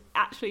because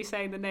actually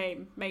saying the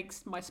name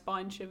makes my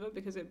spine shiver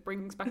because it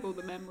brings back all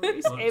the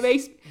memories. What's It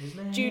makes his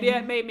name?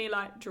 Juliet made me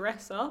like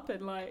dress up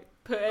and like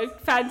put a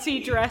fancy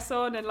dress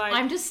on and like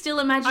I'm just still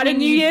at imagining a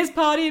New you- Year's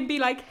party and be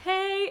like,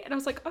 hey, and I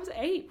was like, I was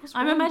 8. What's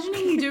I'm wrong?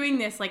 imagining you doing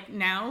this like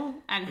now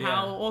and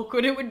how Yeah.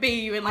 awkward it would be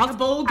you in like a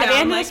ball At gown. the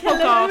end of like, this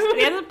podcast, hello. at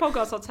the end of the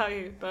podcast, I'll tell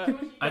you. But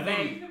I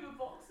think Of a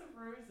box of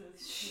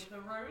roses with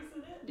a rose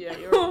in it. yeah,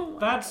 you're right.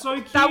 that's so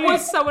cute. That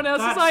was someone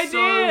else's That's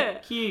idea.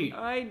 so cute.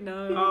 I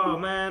know. Oh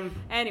man,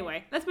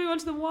 Anyway, let's move on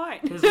to the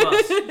wine. his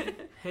loss.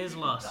 His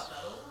loss.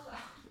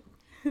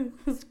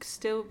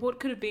 Still, what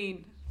could have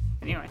been?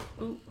 Anyway,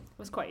 I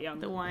was quite young.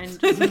 The wine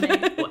doesn't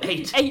make. What,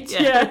 8? 8,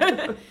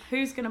 yeah.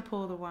 Who's gonna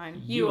pour the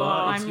wine? You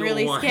are. It's I'm your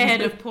really wine.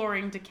 scared of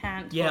pouring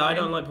decant. Yeah, I wine.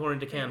 don't like pouring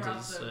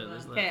decanters. So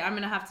there's that. Okay, I'm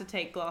gonna have to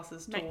take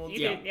glasses Mate, towards.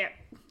 you can, yeah,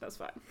 that's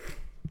fine.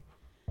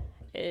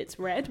 It's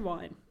red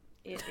wine.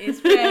 It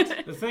is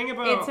red. The thing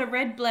about It's a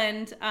red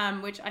blend,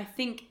 which I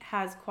think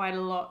has quite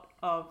a lot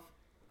of.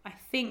 I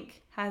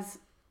think has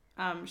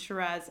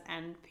Shiraz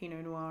and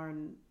Pinot Noir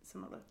and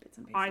some other bits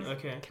and pieces.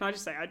 okay. Can I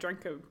just say,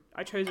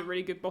 I chose a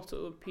really good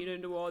bottle of Pinot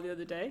Noir the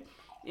other day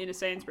in a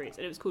Sainsbury's,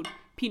 and it was called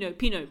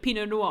Pinot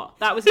Noir.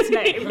 That was its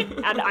name,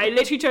 and I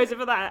literally chose it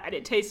for that, and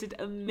it tasted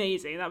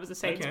amazing. That was a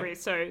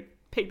Sainsbury's, so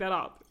pick that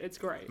up. It's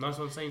great. Nice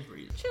one,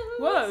 Sainsbury's.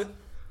 Whoa.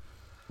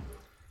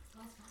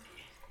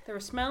 There are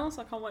smells.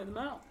 I can't wait them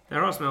out.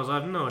 There are smells. I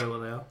have no idea what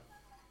they are.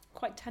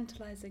 Quite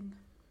tantalising.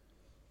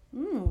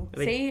 Ooh, Are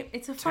they see,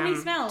 it's a funny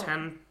smell.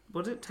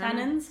 What is it?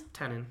 Tannins.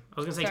 Tannin. I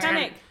was gonna say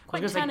Tannic. I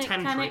was gonna say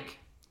Quite tannic, tantric.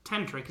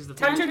 Tantric is the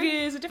thing. Tantric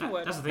is a different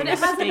word. That's the thing. But it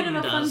that has a bit Sting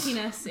of a does.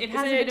 funkiness. It Is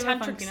has a it bit of a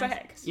tantric funkiness.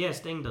 sex? Yeah,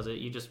 Sting does it.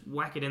 You just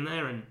whack it in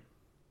there and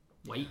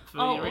wait for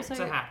Oh, it also-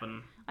 to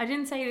happen. I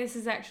didn't say this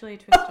is actually a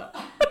twist up.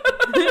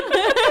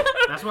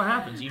 That's what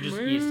happens. You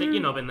stick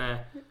your knob in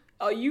there.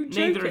 Are you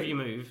joking? Neither of you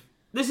move.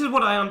 This is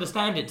what I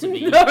understand it to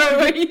be. No,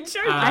 are you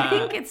joking? I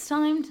think it's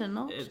time to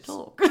not It's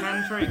talk.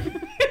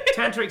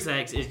 tantric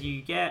sex is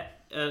you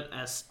get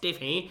a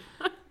stiffy,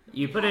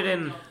 you put it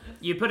in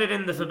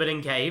the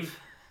forbidden cave,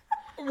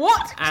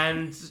 What?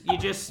 and you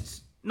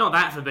just not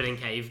that forbidden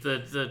cave,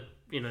 the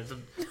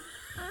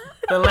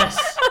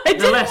less I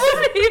didn't want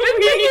to even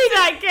read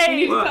that You need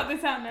game. to Well, cut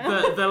this out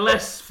now. the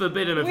less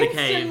forbidden of the Winston,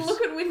 caves,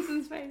 look at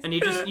Winston's face. and you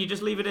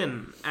just leave it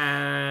in,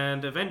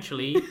 and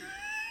eventually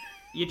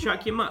you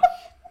chuck your muck,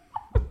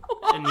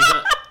 and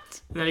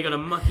then you got a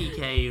mucky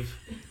cave.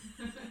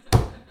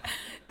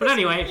 But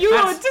anyway, You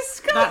are that's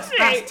disgusting.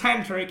 that's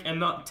tantric and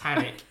not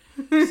tannic.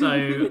 So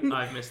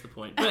I've missed the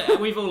point. But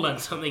we've all learned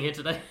something here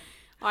today.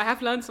 I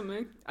have learned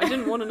something. I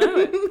didn't want to know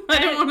it. I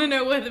don't want to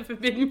know where the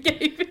forbidden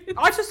cave is.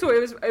 I just thought it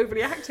was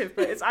overly active,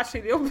 but it's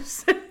actually the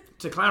opposite.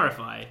 To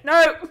clarify,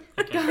 No.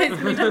 okay.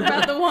 Guys, we talked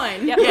about the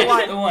wine. Yeah, Yes, the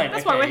wine. the wine.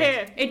 That's okay. why we're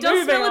here. It does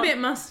Moving smell a on. bit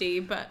musty,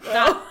 but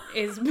that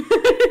is...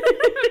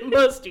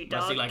 musty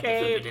dark Must like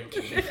cave. the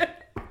forbidden cave.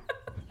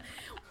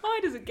 Why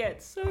does it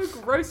get so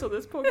gross on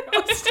this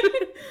podcast?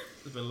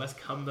 There's been less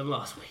cum than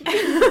last week.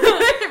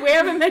 We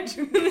haven't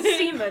mentioned the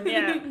semen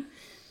yet.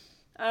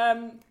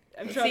 I'm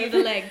See trying the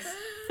to legs.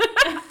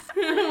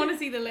 I want to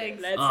see the legs.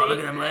 Let's Oh, see. look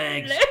at them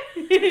legs.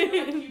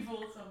 You've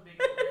all something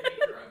already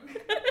drunk.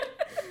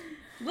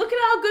 Look at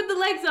how good the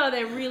legs are.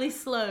 They're really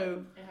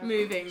slow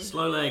moving.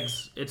 Slow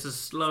legs. It's a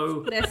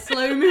slow They're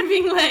slow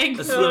moving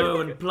legs.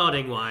 and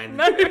plodding wine.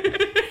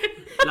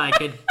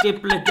 Like a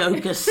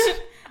diplodocus.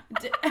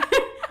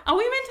 Are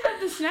we meant to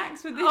have the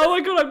snacks with this? Oh my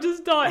god, I'm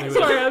just dying. Anyway.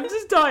 Sorry, I'm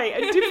just dying. A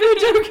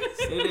diplodocus.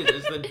 It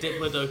is. It's the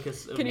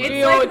diplodocus. Of Can you wine. do It's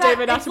your like that,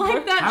 David it's like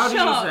Attenborough? that How do you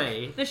shark.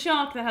 say? The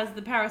shark that has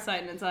the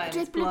parasite in its eye and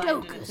it's blind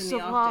and it's in the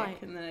Diplodocus of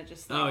Arctic wine. and then it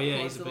just Oh yeah,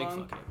 floats he's a big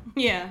along. fucker.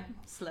 Yeah,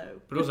 slow.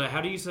 But also,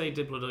 how do you say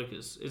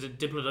diplodocus? Is it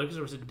diplodocus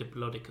or is it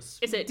diplodocus?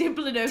 Is it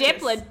Diplodocus.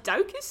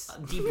 Diplodocus?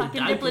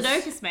 Fucking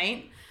Diplodocus,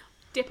 mate.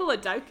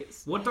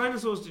 Diplodocus. What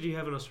dinosaurs did you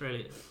have in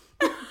Australia?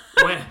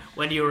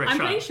 when you were a I'm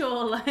child? pretty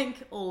sure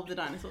like all of the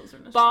dinosaurs are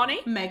in Barney.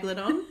 Australia.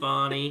 Megalodon.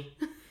 Barney,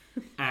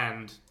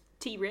 and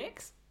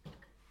T-Rex.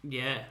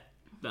 yeah,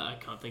 no, I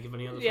can't think of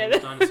any other Yeah,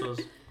 famous dinosaurs.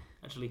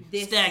 Actually,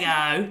 This-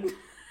 Stego,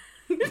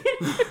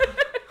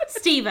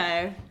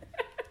 Steve-O.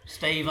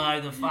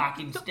 Steve-O, the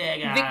fucking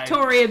Stego,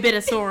 Victoria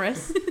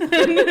Bitosaurus.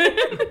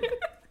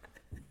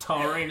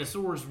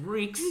 Tyrannosaurus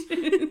Rex.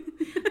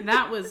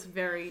 That was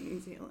very New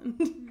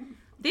Zealand.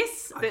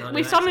 This I can't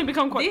We've do suddenly accent.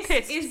 become quite this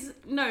pissed. is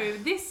no.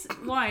 This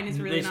wine is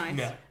really This- nice.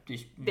 No,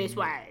 This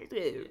way.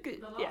 The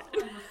Yeah. last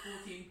one was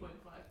 14.5.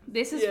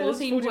 This is Yeah,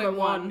 this is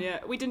 14.1. Yeah,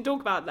 we didn't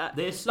talk about that.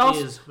 This Last,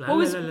 is what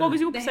was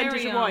your The percentage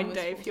hairy of arm wine, was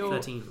Dave? 14. Your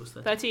 13? It was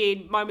 13.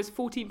 13. Mine was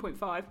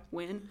 14.5.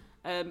 Win.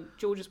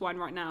 George's wine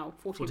right now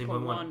 14.1.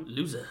 14.1.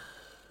 Loser.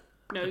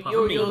 No, Apart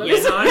you're from me. the Yeah,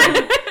 loser. no, I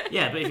know.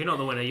 Yeah, but if you're not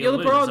the winner, You're you're the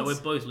the loser. So bronze.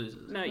 we're both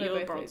losers. No, We're you're the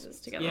both bronze.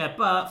 losers together. Yeah,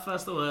 but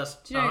first the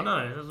worst. Do you know- Oh no,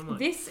 it doesn't work.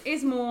 This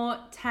is more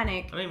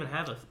tannic. I don't even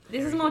have a.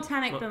 This is more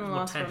tannic than the more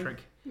last one. tantric.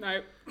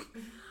 No.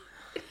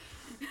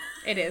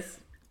 It is,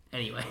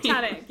 Anyway.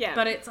 Tannic, yeah.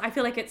 but I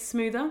feel like it's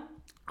smoother.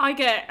 I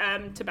get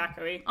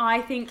tobacco-y.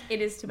 I think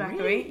it is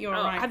tobacco-y. Really? You're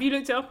Oh, right. have you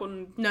looked it up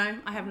on... No,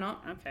 I have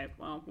not. Okay,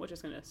 well, we're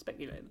just going to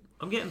speculate.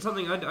 I'm getting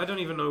something, I don't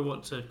even know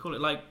what to call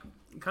it. Like,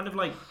 kind of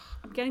like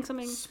I'm getting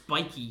something...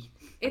 spiky.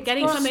 It's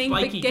Getting got something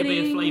spiky could be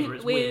a beginning flavour,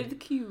 it's with weird.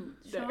 Q.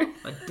 Sure. No.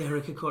 Like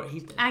Derek Accord.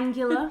 He's dead.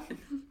 angular.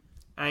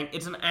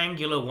 It's an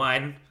angular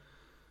wine.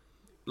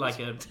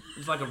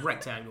 It's like a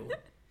rectangle.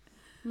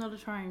 Not a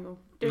triangle.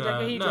 Dude,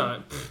 like a heater.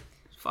 no. Pfft,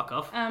 fuck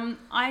off.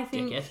 I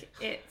think Dickhead.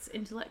 it's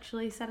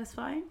intellectually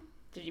satisfying.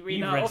 Did you read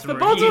You that read off some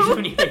the reviews bottom?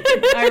 when you...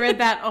 I read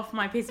that off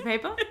my piece of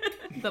paper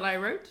that I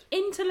wrote.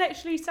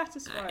 Intellectually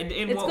satisfying.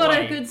 In It's what got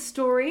way? a good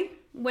story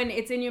when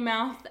it's in your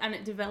mouth and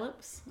it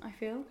develops, I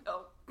feel.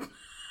 Oh.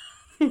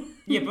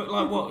 Yeah, but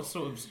like what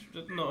sort of...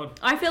 Not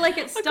I feel like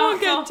it I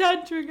starts can't off...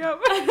 get tantric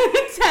up.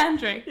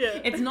 tantric. Yeah.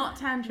 It's not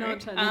tantric. Not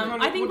tantric.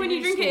 I think What when do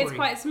you you mean drink it, it's story?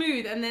 quite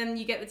smooth, and then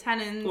you get the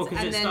tannins, Well, because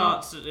and it then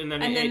starts and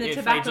then and then the it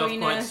fades off quite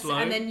tobacco-iness, slow.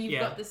 and then you've yeah.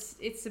 got this.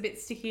 It's a bit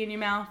sticky in your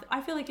mouth. I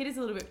feel like it is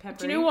a little bit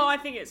peppery. Do you know what I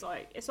think it's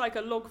like? It's like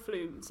a log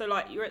flume. So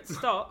like you're at the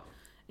start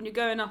and you're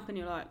going up and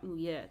you're like, oh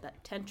yeah,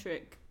 that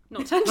tantric.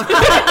 Not tantric.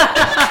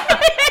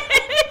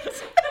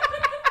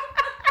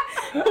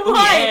 Oh,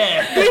 Why?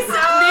 yeah. This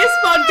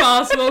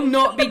podcast will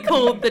not be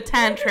called the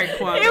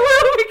tantric one. It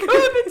will be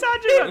called the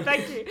tantric one,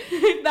 thank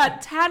you.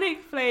 That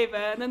tannic flavour,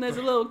 and then there's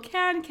a little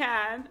can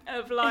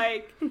of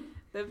like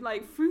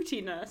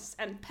fruitiness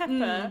and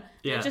pepper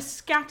Yeah. that just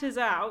scatters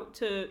out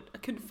to a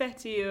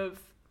confetti of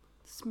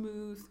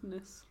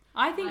smoothness.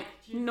 I think,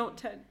 Not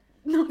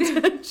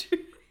tantric.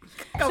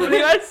 Can't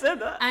believe I said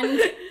that. and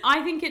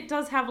I think it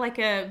does have like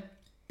a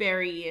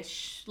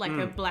berry-ish, like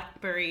a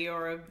blackberry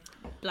or a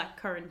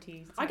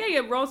blackcurranty. I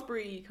get a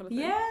raspberry kind of thing.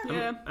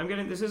 Yeah. I'm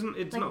getting this.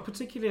 It's not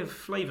particularly a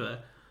flavour.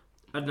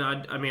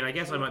 I mean, I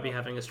guess I might be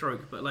having a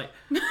stroke, but like,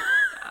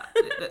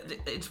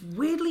 it's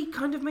weirdly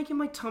kind of making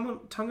my tongue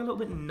a little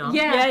bit numb.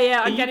 Yeah.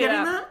 I Are you get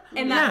getting it. that?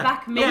 In that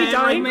back yeah,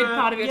 mid in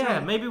part of your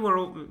tongue. maybe we're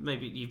all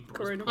you.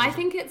 I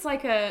think it's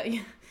like a.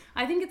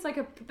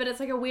 But it's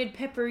like a weird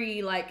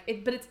peppery,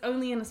 but it's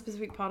only in a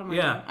specific part of my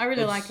tongue. I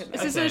really like it.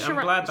 Is this Okay, a I'm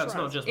Shiraz? glad that's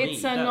not just me.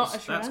 It's not a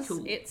That's Shiraz.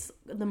 cool. It's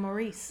the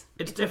Maurice.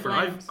 It's a different.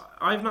 blend.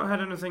 I've not had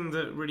anything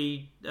that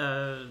really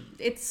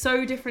It's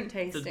so different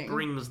that tasting.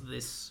 brings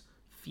this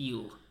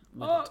feel.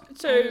 With Oh, it.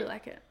 so I really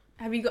like it.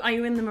 Are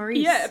you in the Maurice?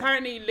 yeah,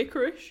 apparently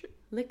licorice,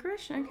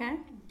 Licorice, okay.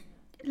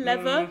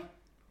 leather,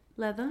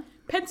 Leather.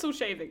 pencil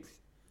shavings.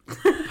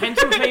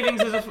 Pencil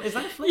shavings is that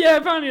a flavour? Yeah,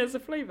 apparently it's a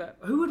flavour.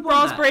 Who would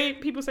want Raspberry.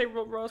 People say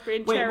raspberry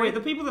and that? cherry. Wait. The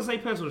people that say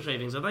pencil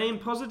shavings, are they in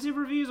positive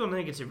reviews or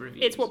negative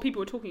reviews? It's what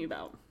people are talking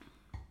about.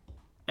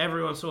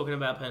 Everyone's talking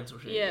about pencil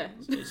shavings.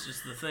 Yeah. It's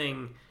just the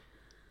thing.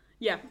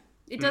 Yeah,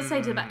 It does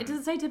say tobacco. Does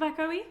it say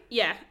tobacco-y?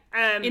 yeah.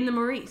 In the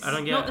Maurice. I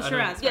don't get Not it. the I don't-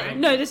 Shiraz, Yeah, right?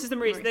 no, this is the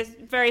Maurice. Maurice.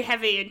 There's very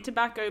heavy in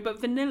tobacco, but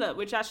vanilla,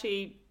 which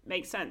actually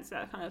makes sense.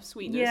 That kind of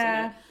sweetness.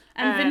 Yeah. In it.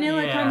 And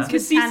vanilla Yeah. comes with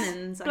Cassis,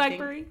 tannins, I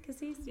blackberry. think.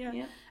 Cassis, Yeah.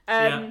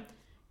 yeah.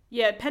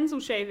 Yeah, pencil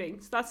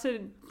shavings. That's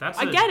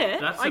I get it.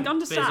 That's I a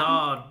understand.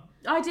 Bizarre.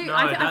 I do. No,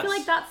 I feel that's-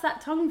 like that's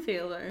that tongue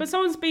feel, though. But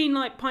someone's been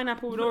like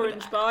pineapple and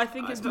orange, but I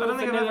think it's I more don't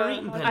think I've vanilla. ever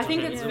eaten I pencil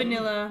think it's shavings.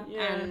 vanilla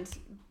Yeah. and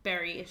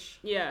berry-ish.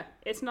 Yeah,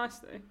 it's nice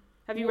though.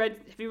 Have you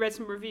read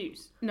some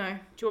reviews? No. Do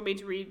you want me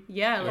to read?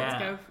 Yeah, let's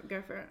Yeah.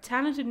 go for it.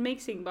 Talented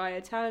mixing by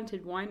a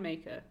talented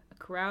winemaker. A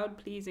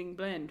crowd-pleasing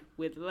blend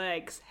with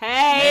legs.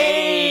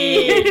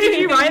 Hey! Did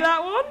you write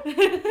that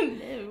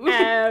one?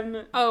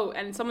 No. Oh,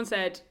 and someone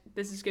said,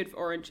 this is good for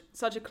orange.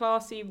 Such a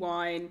classy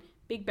wine.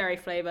 Big berry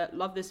flavour.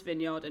 Love this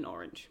vineyard and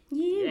orange.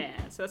 Yeah,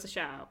 so that's a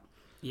shout out.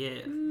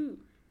 Yeah.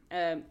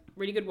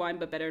 Really good wine,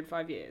 but better in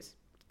 5 years.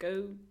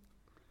 Go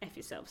F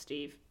yourself,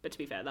 Steve. But to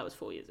be fair, that was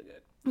 4 years ago.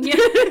 Yeah.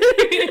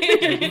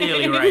 You're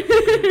nearly right.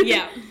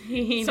 Yeah.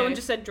 He Someone knows.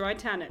 just said dry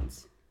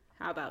tannins.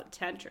 How about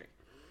tantric?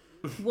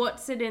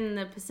 What's it in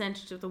the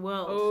percentage of the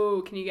world?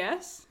 Oh, can you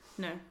guess?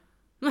 No.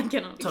 I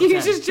cannot. Top You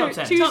 10. just Top choose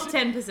 10. choose- Top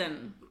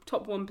 10%.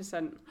 Top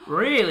 1%.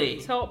 Really?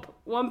 Top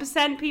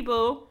 1%,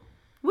 people.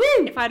 Woo!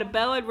 If I had a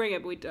bell, I'd ring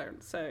it, but we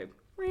don't. So,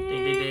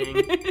 Ding,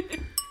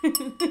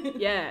 ding, ding.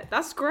 yeah,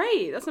 that's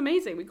great. That's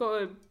amazing. We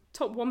got a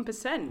top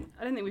 1%.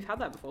 I don't think we've had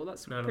that before.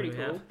 That's No, pretty we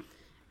cool.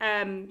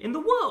 In the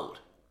world?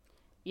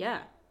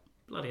 Yeah.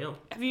 Bloody hell.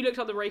 Have you looked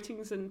up the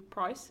ratings and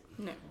price?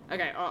 No.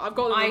 Okay, I've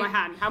got them in my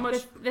hand. How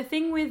much? The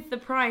thing with the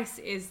price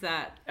is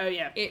that Oh,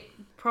 yeah. it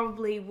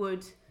probably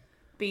would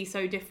be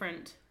so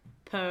different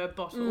per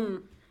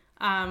bottle.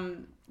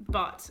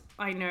 But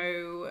I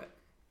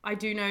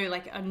do know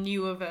like a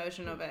newer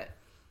version of it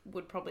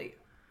would probably,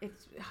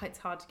 it's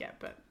hard to get,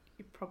 but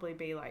it'd probably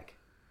be like,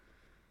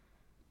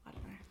 I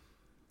don't know.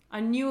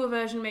 A newer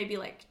version maybe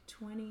like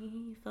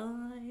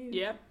 25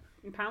 Yeah.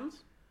 In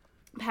pounds?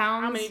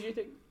 pounds. How many do you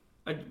think?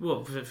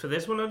 Well, for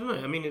this one, I don't know.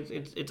 I mean,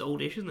 it's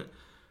oldish, isn't it?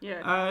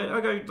 Yeah.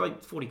 I go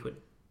like 40 quid.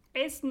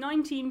 It's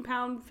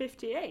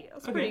 £19.58.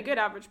 That's a pretty Okay. good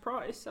average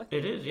price. I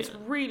think It is, It's yeah.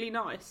 really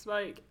nice.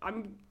 Like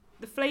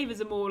the flavors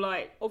are more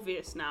like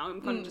obvious now.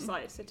 I'm kind of just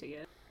like sitting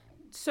here.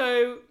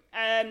 So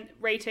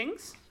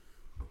ratings?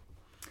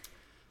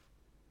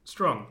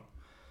 Strong.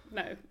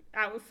 No,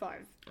 out of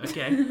 5.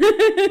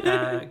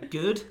 Okay.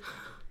 Good.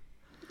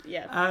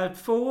 Yeah,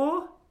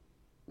 4.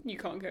 you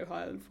can't go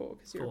higher than 4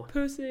 because you're 4. a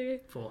pussy.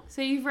 4.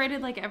 So you've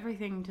rated like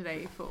everything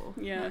today for.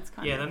 Yeah. That's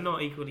kind Yeah, of. they're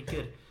not equally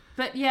good.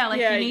 But yeah, like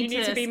Yeah, you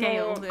need to be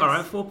scale more- this. All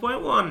right,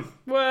 4.1.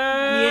 Whoa!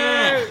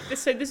 Yeah.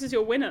 So this is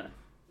your winner.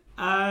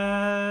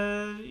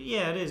 Yeah,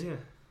 it is. Yeah.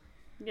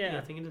 Yeah.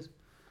 I think it is.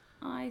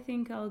 I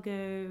think I'll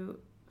go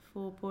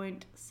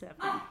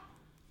 4.7.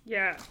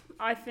 Yeah.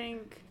 I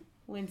think.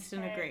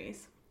 Winston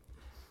agrees.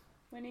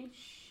 Winnie,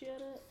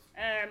 shut up.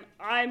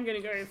 I'm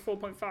gonna go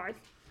 4.5.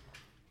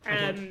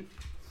 Okay.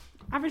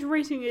 Average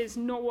rating is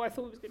not what I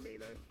thought it was gonna be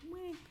though.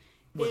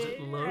 Was it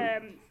low?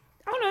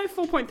 Oh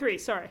no, 4.3.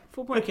 Sorry,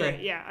 4.3. Okay.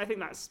 Yeah, I think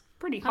that's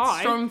pretty That's high.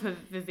 strong for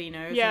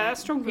Vivino. isn't Yeah, it?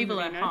 that's strong for People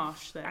Vivino. are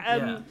harsh there. Yeah.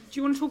 Do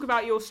you want to talk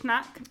about your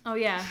snack? Oh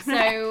yeah.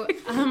 So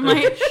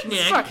my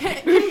Snack.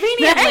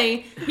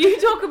 conveniently, you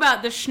talk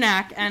about the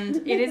Schnack, and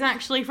it is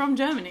actually from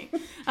Germany.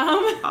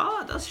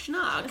 Ah, that's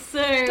Schnack.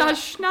 So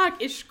Das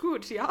Snack is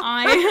good, yeah.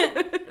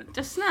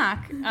 the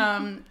snack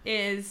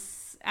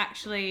is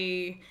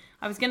actually,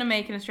 I was gonna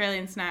make an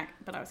Australian snack,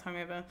 but I was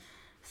hungover,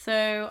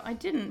 so I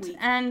didn't. Weak.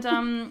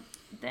 And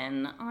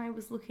then I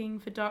was looking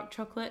for dark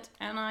chocolate,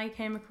 and I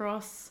came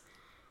across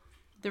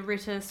the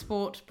Ritter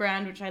Sport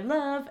brand, which I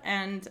love,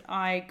 and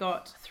I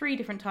got 3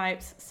 different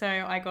types. So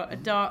I got a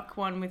dark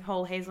one with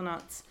whole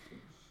hazelnuts,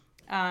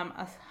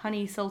 a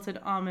honey salted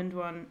almond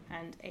one,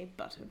 and a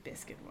butter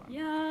biscuit one.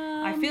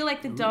 Yeah. I feel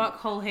like the dark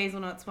whole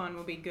hazelnuts one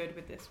will be good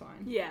with this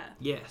wine. Yeah.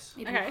 Yes.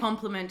 It Okay. will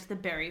complement the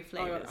berry Oh,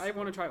 flavors. I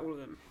want to try all of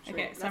them.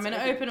 Okay, so I'm going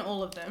to open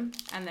all of them,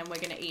 and then we're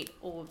going to eat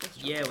all of this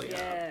chocolate. Yeah, we are.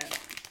 Yeah.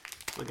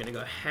 We're gonna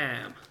go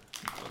ham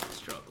on this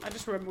chocolate. I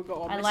just remember we got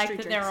all I like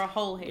that there are a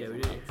whole Yeah, here.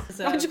 we do.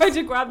 I tried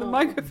to grab the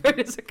microphone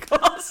as a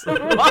glass of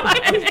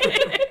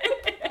wine.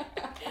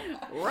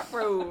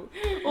 Ruh-roh.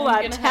 All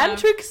I'm that gonna have-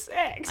 tantric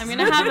sex. I'm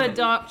gonna have a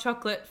dark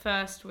chocolate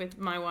first with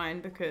my wine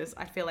because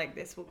I feel like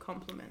this will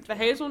complement. The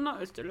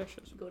hazelnut is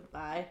delicious.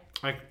 Goodbye.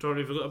 I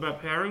totally forgot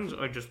about pairings.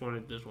 I just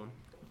wanted this one.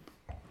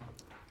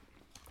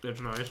 It's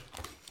nice.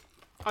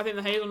 I think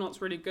the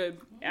hazelnut's really good.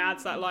 It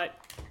adds that like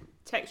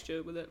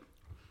texture with it.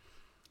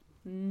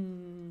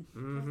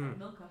 Mm-hmm.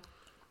 Milka.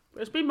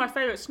 It's been my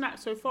favourite snack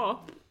so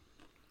far.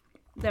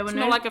 There were It's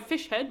no not like a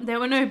fish head. there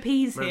were no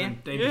peas Rather here.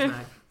 than danger Yeah.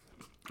 snack.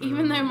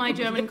 Even though my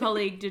German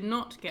colleague did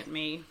not get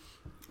me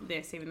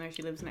this, even though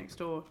she lives next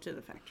door to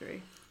the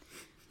factory,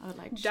 I would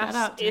like to shout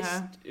out to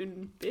her.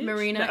 Bitch.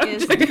 Marina No,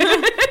 is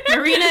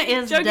Marina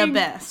is the joking.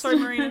 best. Sorry,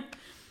 Marina.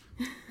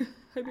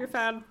 Hope you're a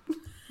fan.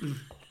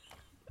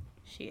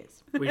 She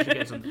is. We should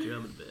get some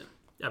German beer.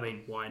 I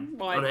mean, wine.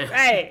 Wine. On air.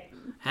 Hey,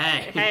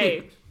 Hey.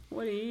 hey.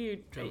 What are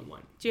you German doing?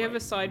 wine. Do you have a Wine.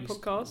 side Riesling.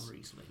 podcast?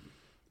 Riesling.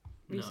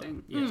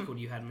 Riesling. No. Yeah, it's called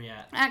You Had Me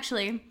At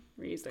Actually,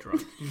 Riesling.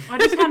 Drunk. I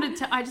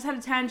just had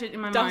a tangent in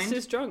my Dust mind.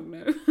 is drunk,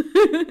 no?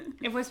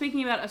 If we're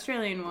speaking about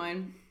Australian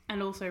wine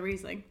and also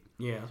Riesling,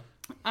 Yeah.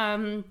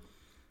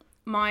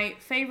 my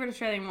favourite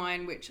Australian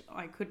wine, which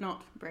I could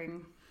not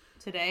bring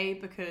today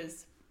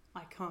because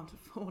I can't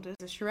afford it,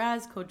 is a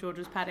Shiraz called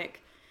George's Paddock,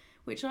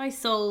 which I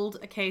sold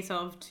a case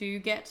of to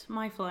get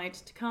my flight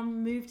to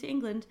come move to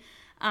England.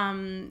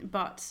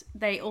 But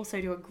they also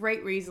do a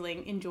great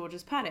Riesling in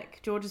George's Paddock.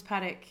 George's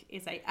Paddock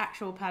is a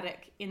actual paddock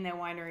in their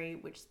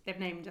winery, which they've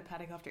named a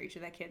paddock after each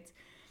of their kids.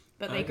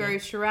 But they Okay. grow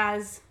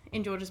Shiraz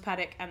in George's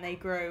Paddock and they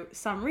grow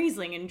some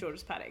Riesling in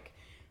George's Paddock.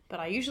 But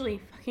I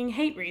usually fucking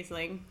hate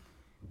Riesling,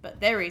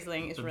 but their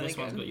Riesling is But really this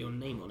one's good. got your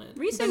name on it.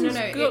 Riesling No, is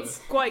no, good,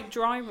 it's- quite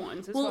dry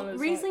wines as well Well, as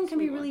Riesling like, can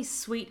be sweet really wines.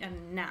 sweet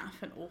and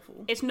naff and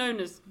awful. It's known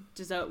as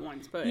dessert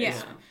wines, but Yeah.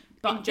 it's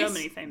But in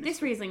Germany this, famous.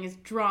 This Riesling is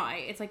dry.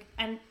 It's like,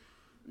 and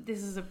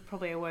this is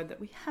probably a word that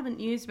we haven't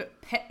used, but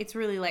it's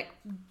really like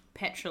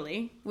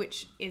petrol-y,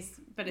 which is,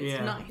 but it's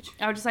Yeah. nice.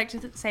 I would just like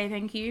to say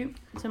thank you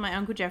to my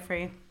Uncle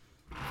Jeffrey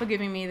for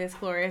giving me this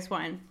glorious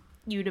wine.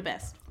 You the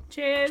best.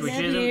 Cheers. Should we Love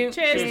cheers you. him?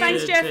 Cheers.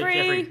 Thanks, to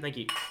Jeffrey. Thank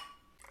you.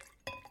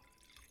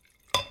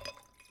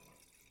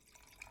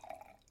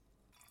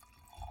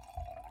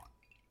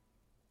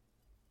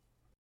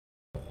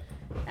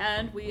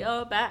 And we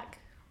are back.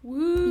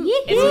 Woo!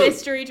 It's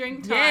mystery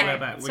drink time. Yeah. We're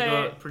back. We So-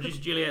 got producer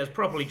Julia has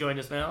properly joined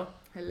us now.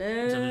 Hello.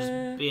 Instead of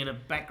just being a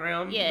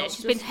background. Yeah, Not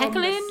she's been just from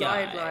the heckling.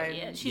 sideline.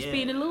 Yeah, she's Yeah.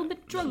 been a little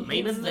bit drunk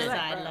Main in the event.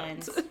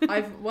 sidelines.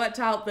 I've worked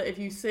out that if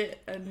you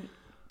sit and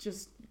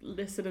just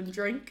listen and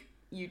drink,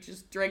 you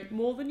just drink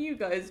more than you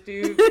guys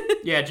do.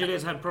 Yeah,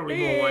 Julia's had probably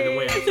more wine than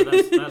we have,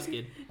 so that's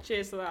good.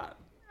 Cheers to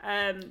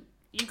that.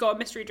 You got a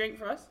mystery drink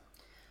for us?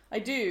 I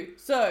do.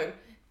 So,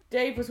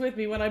 Dave was with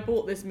me when I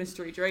bought this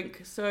mystery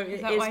drink, so Is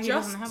it that why is he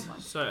just... doesn't have one?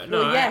 So no,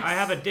 Well, yes. I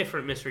have a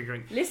different mystery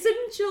drink. Listen,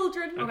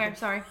 children. Okay,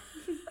 sorry.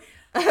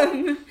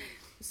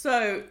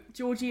 So,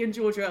 Georgie and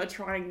Georgia are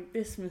trying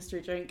this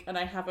mystery drink, and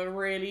I have a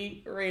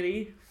really,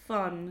 really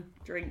fun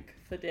drink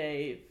for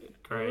Dave.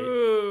 Great.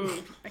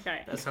 Ooh.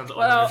 Okay. That sounds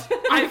Well, ominous.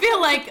 I feel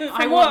like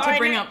I From want what to I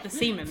bring know- up the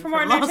semen. From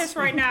what I last notice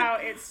right week. now,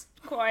 it's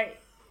quite.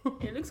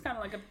 It looks kind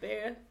of like a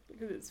beer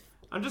because it's.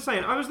 I'm just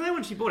saying, I was there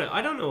when she bought it.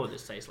 I don't know what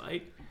this tastes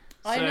like.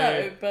 I So-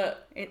 know,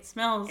 but It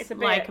smells It's a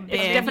beer. like a beer.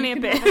 It's definitely a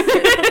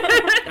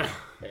beer.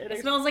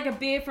 It smells like a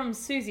beer from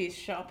Susie's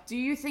shop. do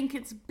you think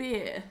it's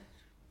beer?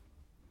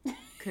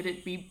 Could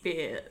it be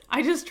beer?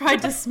 I just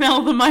tried to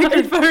smell the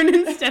microphone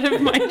instead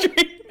of my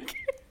drink.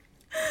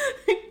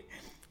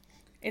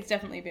 It's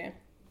definitely beer.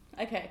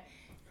 Okay.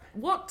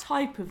 What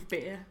type of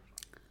beer?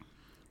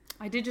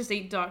 I did just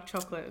eat dark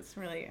chocolate. It's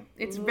really,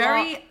 it's La-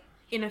 very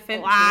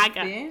inoffensive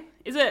Lager. beer.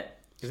 Is it?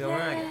 Is it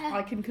lager?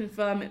 I can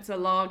confirm it's a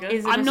lager.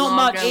 Is it I'm a not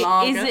lager, much-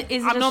 lager?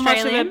 Is I'm not much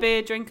of a Australian?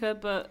 beer drinker,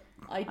 but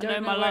I know don't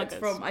know, my where it's lagers.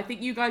 from. I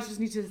think you guys just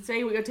need to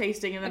say what you're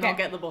tasting and then Okay. I'll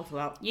get the bottle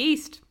out.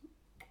 yeast.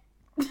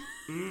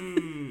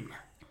 Mm.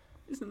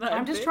 Isn't that?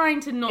 I'm just trying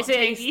to not Is it a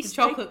taste the yeast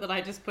chocolate that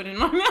I just put in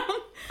my mouth.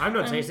 I'm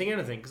not tasting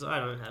anything because I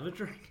don't have a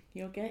drink.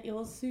 You'll get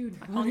yours soon.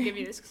 I can't give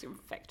you this because you're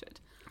infected.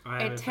 I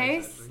It haven't tasted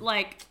tastes anything.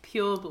 like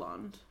pure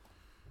blonde.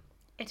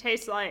 It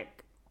tastes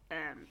like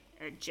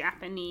a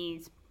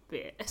Japanese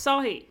beer.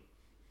 Asahi.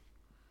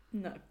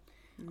 No.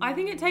 I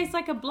think it tastes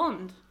like a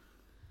blonde,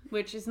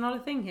 which is not a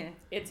thing here.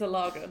 It's a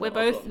lager. We're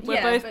not a both- blonde.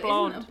 We're both but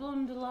blonde. Isn't a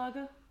blonde a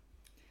lager?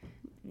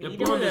 The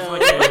Neither blonde is will.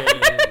 like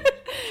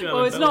a.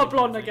 Well, it's not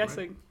blonde, I'm thing, right?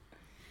 guessing.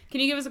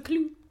 Can you give us a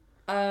clue?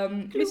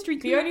 Mystery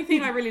The clue. only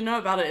thing I really know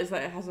about it is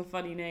that it has a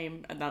funny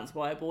name, and that's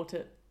why I bought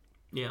it.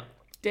 Yeah.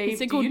 Dave,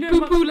 Is it do you called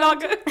know Poo Poo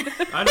much- Lager?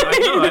 I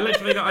know. I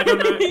literally don't. I don't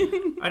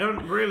know. I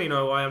don't really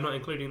know why I'm not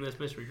including this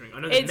mystery drink. I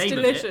know the It's name of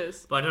it,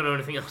 delicious. but I don't know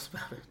anything else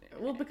about it.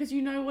 Well, because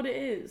you know what it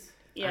is.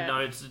 I Yeah. know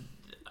it's.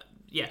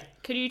 Yeah.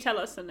 Could you tell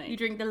us the You name?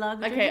 drink the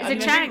lager Okay, drink? Is I'm it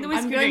going- Chang, the I'm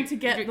whiskey going drink? to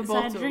get Drink the the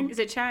cider bottle. drink? Is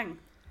it Chang?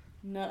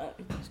 No.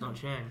 It's not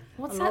Chang.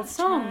 What's I that love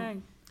song?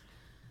 Chang.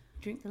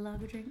 You drink the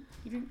lager drink,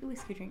 you drink the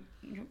whiskey drink,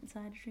 you drink the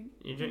cider drink.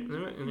 You drink.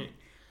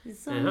 I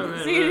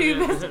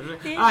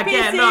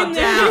get knocked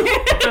down,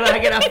 but I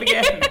get up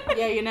again.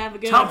 Yeah, you're never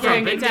good. Top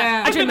Getting trumpet.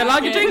 down. I drink the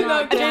lager, drink the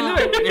lager, Down.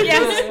 drink the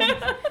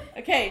Yes.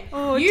 Okay.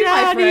 Oh, you,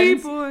 daddy my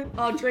friends, boy.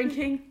 are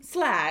drinking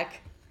slag.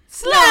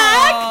 Slag!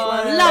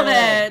 Oh. Love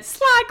it.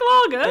 Slag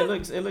lager.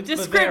 It looks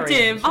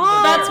Descriptive. Bavarian.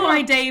 Oh. That's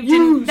why Dave You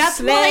didn't. That's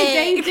why slag.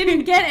 Dave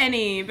didn't get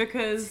any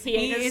because He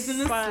he ain't a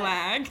isn't a slag.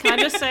 slag. Can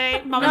I just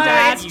say, Mum No, and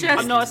Dad, it's just-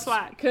 I'm not a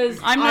slag. Because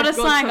I'm not a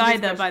slag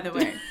either, by the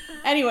way.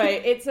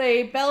 Anyway, it's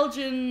a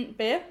Belgian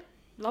beer.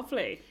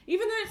 Lovely.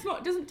 Even though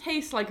it doesn't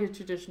taste like a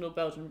traditional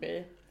Belgian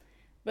beer,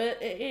 but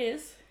it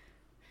is.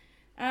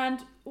 And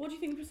what do you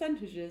think the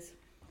percentage is?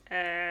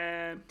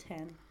 10.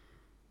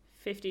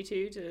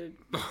 52 to...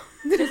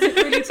 Does it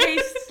really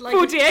taste like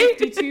 48?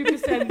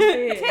 52%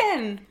 beer?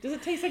 10. Does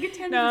it taste like a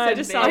 10% No, it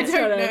just beer? I sounds don't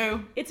sort of-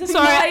 know. It's a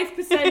Sorry.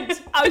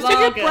 5% I was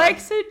lager. thinking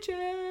Brexit,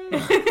 Jen.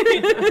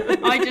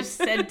 I just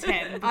said 10.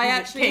 I because it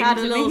actually came had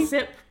a to little me.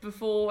 sip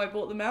before I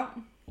bought them out.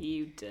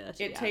 You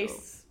dirty It owl.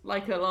 tastes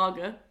like a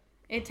lager.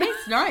 It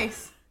tastes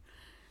nice.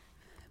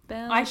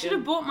 Belgium. I should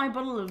have bought my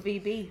bottle of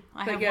VB.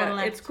 I But have yeah, one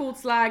left. it's called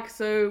slag,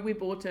 so we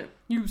bought it.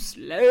 You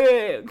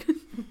slag. Yeah,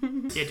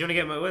 do you want to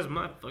get where's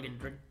my fucking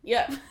drink?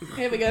 Yeah,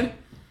 here we go.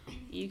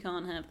 You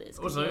can't have this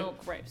because Also- you're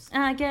gross.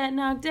 I get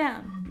knocked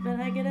down, but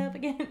I get up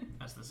again.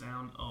 That's the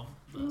sound of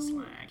the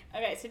slag.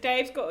 Okay, so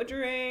Dave's got a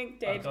drink.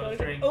 Dave's got a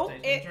drink, Oh,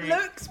 Dave's got a it drink.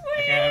 looks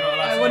weird. Okay, I'm not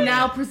allowed I to will look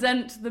now at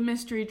present the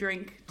mystery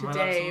drink to it. Am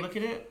I allowed to Dave. look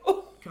at it? Oh.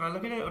 Can I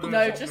look at it? Or do I No,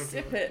 have to just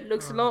drink sip it.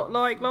 Looks a Oh, lot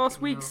like last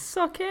fucking week's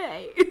hell.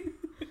 sake.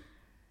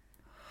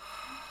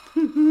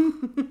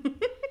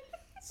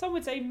 Some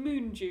would say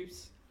moon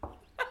juice.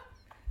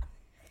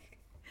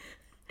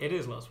 It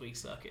is last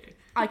week's sake.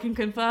 I can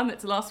confirm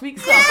it's last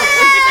week's sake.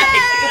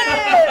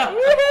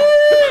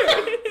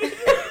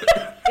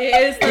 It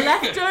is the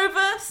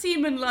leftover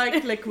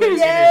semen-like liquid.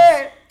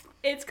 Yeah,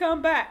 it's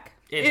come back.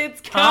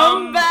 It's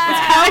come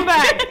back. Come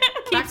back.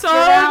 Back Keeps to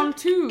on. round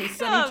 2,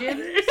 Sunny Jim.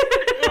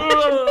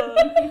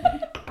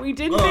 We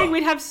didn't think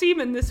we'd have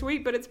semen this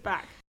week, but it's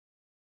back.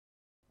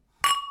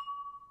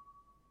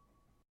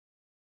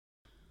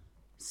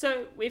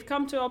 So we've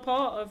come to our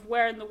part of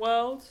Where in the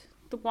World,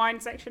 the wine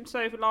section.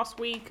 So for last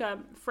week,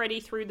 Freddie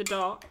threw the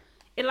dart.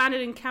 It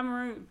landed in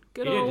Cameroon.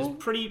 Good It is old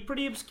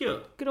pretty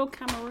obscure. good old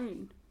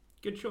Cameroon.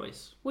 Good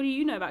choice. What do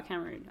you know about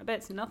Cameroon? I bet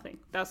it's nothing.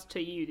 That's to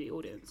you, the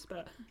audience.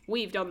 But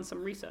we've done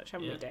some research,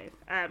 haven't we,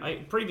 Yeah.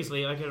 Dave?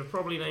 Previously, I could have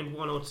probably named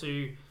one or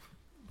two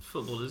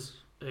footballers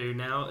who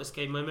now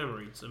escape my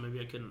memory, so maybe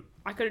I couldn't.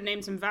 I could have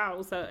named some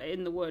vowels that are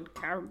in the word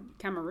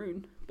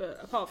Cameroon, but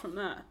apart from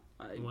that,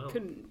 I Well.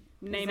 couldn't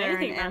name Is there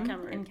anything an about M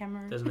Cameroon. in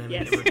Cameroon? There's an M.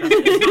 Yes.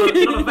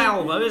 It's not a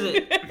vowel though, is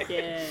it?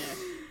 Yeah,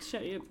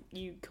 shut you,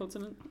 you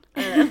consonant.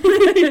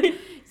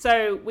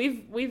 So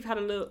we've had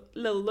a little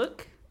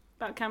look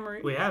about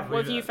Cameroon. We have. What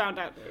have we've, you found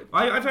out, Dave?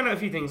 I found out a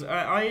few things.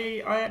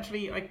 I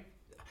actually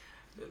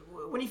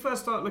when you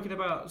first start looking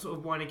about sort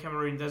of wine in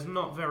Cameroon, there's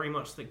not very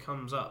much that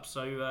comes up.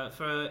 So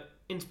for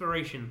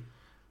inspiration,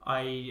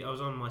 I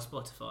was on my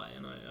Spotify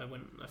and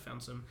I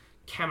found some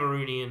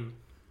Cameroonian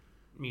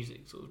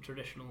music, sort of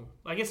traditional.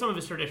 I guess some of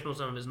it's traditional,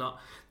 some of it's not.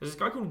 There's this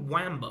guy called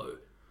Wambo,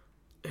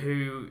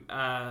 who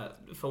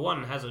for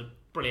one has a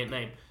brilliant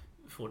name,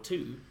 for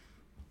two,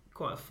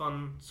 quite a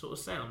fun sort of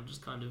sound,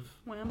 just kind of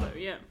Wambo,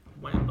 yeah,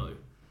 Wambo.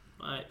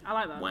 Right. I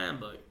like that.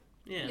 Wambo.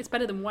 Yeah. It's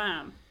better than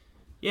Wham.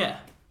 Yeah.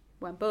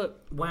 Wambo.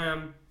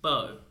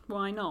 Wambo.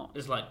 Why not?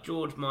 It's like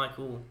George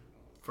Michael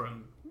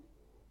from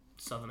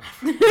Southern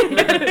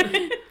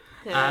Africa.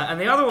 And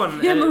the other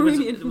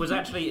one was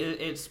actually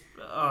it's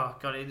oh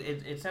god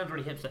it sounds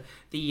really hipster.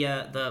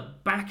 The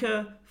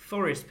Baka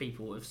Forest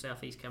people of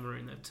Southeast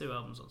Cameroon. They have 2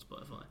 albums on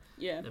Spotify.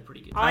 Yeah, They're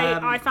pretty good.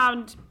 I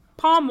found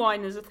palm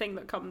wine is a thing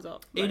that comes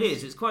up. It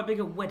is. It's quite big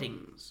at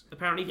weddings.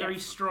 Apparently, very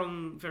Yes.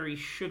 strong, very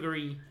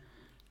sugary.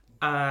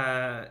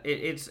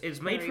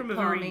 It's made Very from a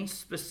very palmy.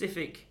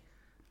 specific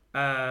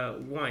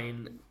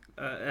wine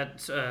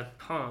at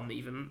palm.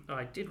 Even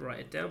I did write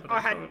it down, but I,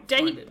 I had can't date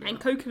find it now. and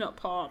coconut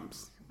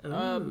palms.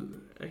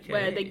 Ooh, okay.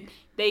 Where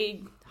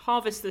they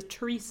harvest the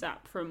tree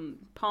sap from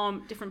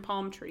different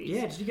palm trees.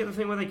 Yeah, did you get the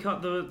thing where they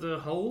cut the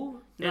hole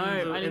No, in the,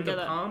 I didn't in the get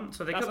that. palm?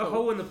 So they That's cut the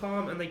cool. hole in the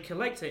palm and they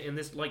collect it in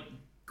this like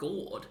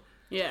gourd,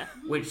 Yeah.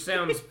 which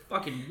sounds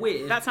fucking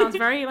weird. That sounds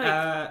very like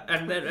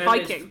and then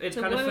Viking. it's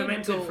The kind of word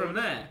fermented gourd. from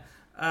there.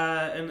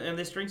 And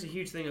this drink's a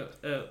huge thing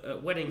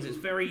at weddings. It's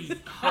very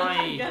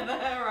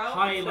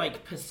high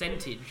like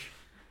percentage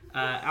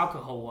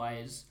alcohol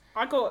wise.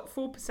 I got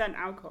 4%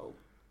 alcohol.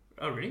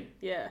 Oh really?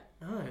 Yeah.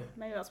 Oh.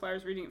 Maybe that's where I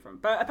was reading it from.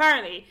 But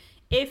apparently,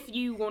 if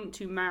you want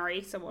to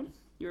marry someone,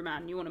 you're a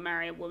man, you want to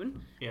marry a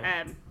woman,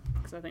 Yeah.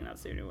 because I think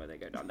that's the only way they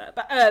go down there.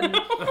 But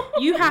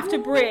you have to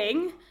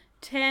bring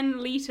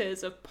 10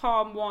 litres of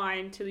palm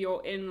wine to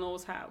your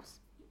in-laws'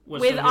 house.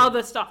 Well, With so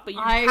other stuff, but you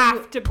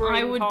have to bring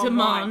I would palm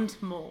demand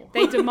wine. more.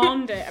 They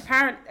demand it.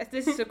 Apparently,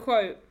 this is a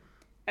quote.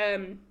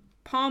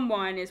 Palm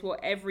wine is what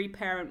every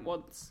parent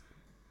wants.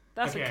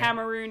 That's Okay. a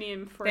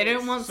Cameroonian phrase. They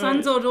don't want So-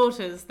 sons or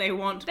daughters. They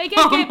want. They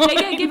palm get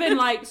oil. given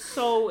like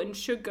salt and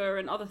sugar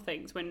and other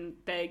things when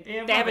they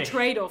have a rubbish.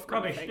 trade-off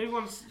kind Rubbish. of thing.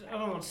 I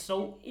don't want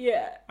salt.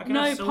 Yeah. I can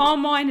No, have salt.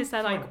 palm wine is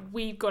that Fine. like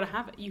we've got to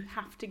have it. You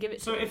have to give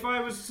it. So to if them. I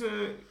was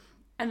to...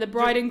 And the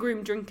bride and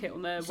groom drink it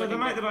on their So the wedding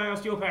night day. that I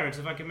asked your parents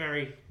if I could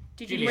marry...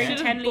 Did you Juliet. bring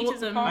Should've 10 bought litres of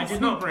them. palm I wine?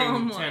 did not bring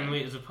Palm 10 wine.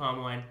 litres of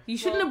palm wine. You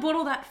shouldn't have bought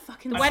all that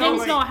fucking. I salt. feel Wedding's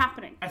like- not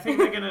happening. I think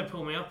they're going to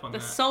pull me up on The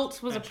that.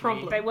 salt was a actually.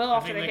 problem. They will I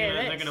after think they hear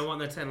they're this. going to want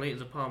their 10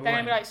 litres of palm They're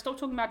wine. going to be like, stop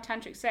talking about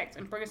tantric sex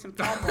and bring us some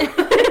palm wine.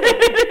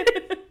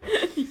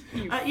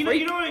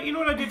 You know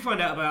what I did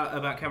find out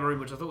about Cameroon,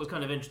 which I thought was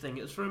kind of interesting.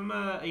 It's from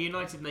a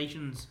United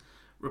Nations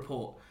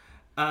report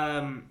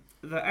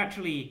that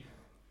actually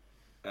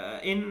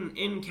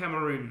in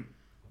Cameroon,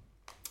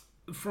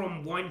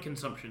 from wine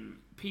consumption,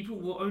 people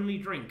will only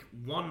drink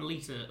 1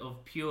 litre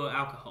of pure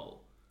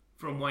alcohol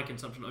from wine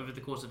consumption over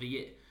the course of a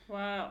year,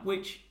 Wow.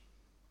 which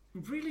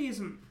really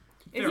isn't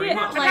Is very it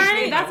much. like-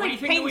 When you that's think like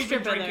that paint we've been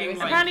stripper though, drinking, isn't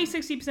like- it? Apparently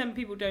 60% of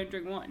people don't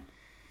drink wine.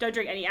 Don't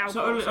drink any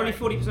alcohol. So only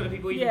sorry. 40% of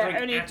people even Yeah,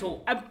 drink only at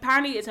all.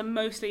 apparently it's a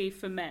mostly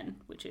for men,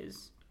 which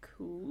is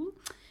cool.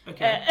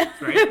 Okay,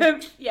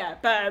 great. Yeah,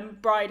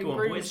 but bride and Go on,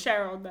 groom boys.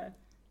 share on their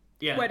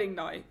Yeah, wedding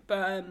night.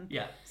 But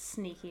yeah.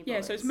 Sneaky.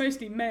 yeah, so it's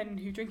mostly men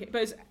who drink it.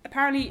 But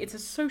apparently it's a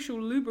social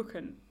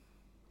lubricant,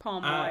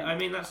 palm wine. I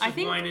mean, that's I just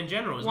think wine in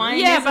general, isn't Wine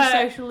it? Yeah, is but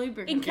a social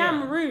lubricant. In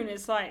Cameroon,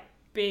 it's like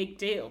big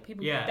deal.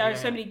 People, Yeah, there are yeah,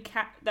 so yeah. many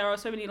there are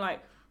so many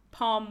like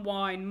palm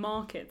wine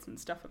markets and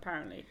stuff.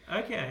 Apparently,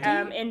 Okay.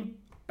 in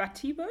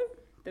Batibo,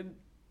 the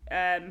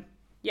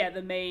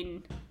the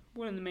main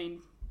one of the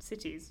main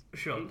cities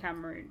Sure. in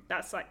Cameroon.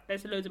 That's like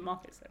there's loads of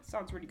markets there.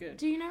 Sounds really good.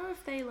 Do you know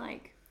if they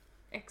like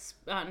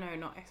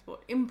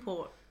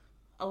import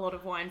a lot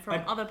of wine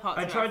from other parts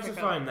I of tried Africa?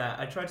 to find that.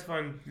 I tried to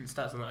find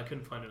stats on that. I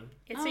couldn't find them.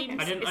 It Oh, seems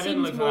okay. it I didn't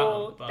seems look for that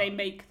more one, but- they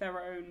make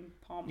their own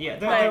palm Yeah, wine.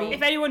 there- But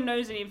if anyone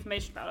knows any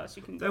information about us,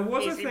 you can. There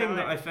was a please thing email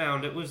that it. I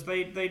found. It was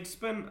they'd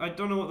spent. I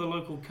don't know what the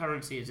local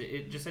currency is.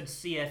 It just said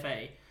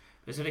CFA.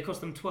 They said it cost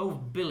them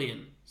 12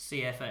 billion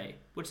CFA,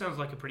 which sounds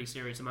like a pretty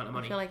serious amount of I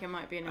money. feel like it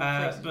might be an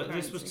But inflated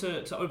this was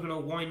currency. to open a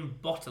wine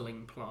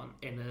bottling plant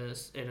in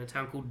a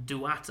town called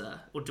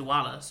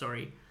Douala,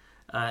 sorry,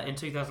 in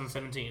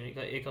 2017.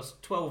 It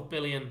cost 12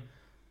 billion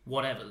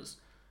whatevers.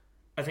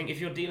 I think if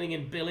you're dealing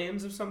in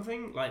billions of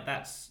something, like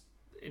that's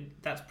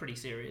pretty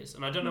serious.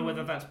 And I don't know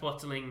whether that's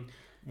bottling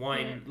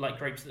wine like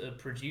grapes that are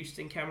produced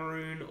in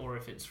Cameroon, or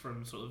if it's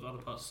from sort of other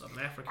parts of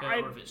Southern Africa,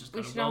 or if it's just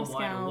we kind of should ask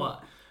worldwide or our-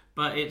 what.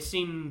 But it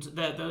seemed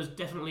that there was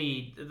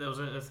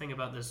a thing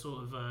about this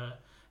sort of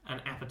an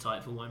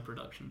appetite for wine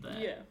production there.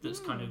 Yeah. That's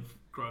kind of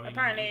growing.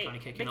 Apparently, and kind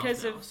of kicking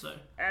because off now, of so.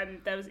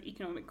 there was an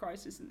economic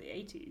crisis in the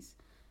 80s.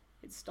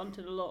 It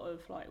stunted a lot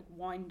of like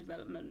wine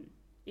development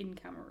in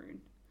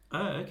Cameroon.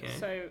 Oh, okay.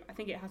 So I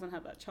think it hasn't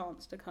had that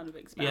chance to kind of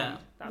expand.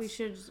 Yeah. We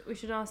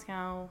should ask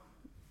our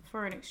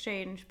foreign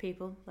exchange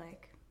people,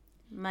 like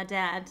my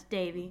dad,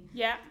 Davey,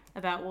 Yeah,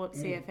 about what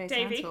CFA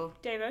Davey, stands for.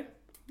 Davo,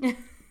 if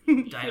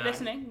you're Davo.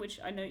 listening, which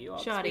I know you are.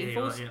 'cause Shardy. We Yeah,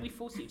 force, you are, yeah. we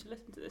force you to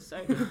listen to this.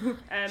 So,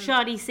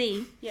 Shardy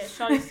C. yeah,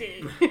 Shardy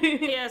C.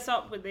 Hit us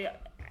up with the.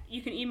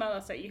 You can email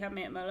us at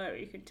youhaveme@merlot, or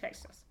you can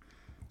text us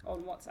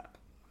on WhatsApp.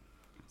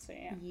 So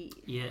yeah.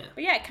 Yeah.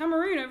 But yeah,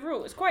 Cameroon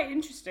overall, it's quite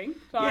interesting.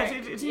 Like, Yeah,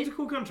 it's a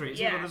cool country.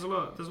 yeah. There's a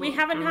lot. we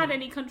haven't had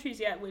any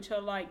countries yet which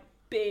are like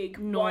big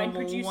wine Normal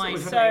producers. wine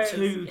We've so had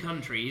two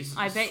countries.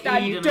 I bet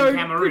Sweden you and don't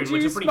Cameroon, which are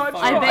produce pretty much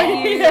far. I wine.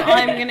 bet you Yeah.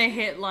 I'm gonna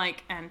hit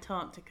like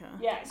Antarctica.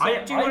 yeah. So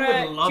I do you want would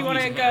to love do you want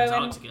you to to go hit and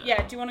Antarctica.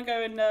 yeah? Do you want to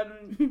go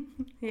and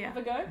Yeah. have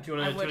a go? Do you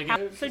I want would to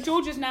have- So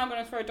George is now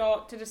going to throw a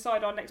dart to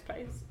decide our next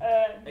place.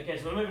 Okay,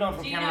 so we're moving on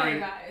from Do you Cameroon.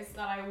 know, guys,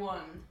 that I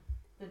won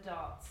the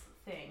darts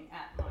thing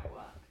at my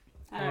work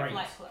Great. at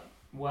Flight Club?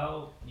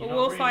 Well, you're Well,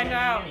 not we'll really find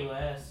getting out.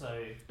 anywhere,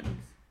 so.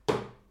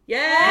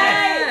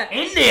 Yeah!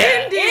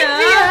 India!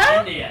 India!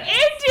 India!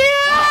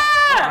 India!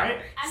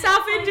 Alright. And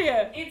South it's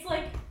India. It's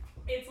like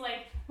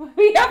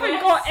We haven't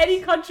West. got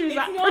any countries it's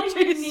that not even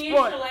produce near Sri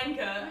wine.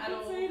 Lanka at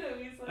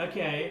all.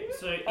 Okay,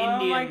 so Indian.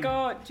 Oh my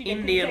god! Do you get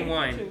Indian to take a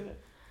wine. picture of it?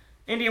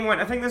 Indian wine.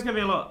 I think there's going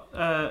to be a lot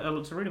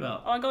to read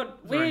about. Oh my god,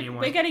 For Indian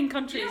wine. we're getting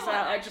countries You know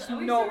that what, are just actually, are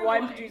we not still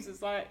wine recording?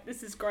 producers. Like,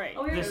 this is great.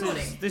 Oh, we're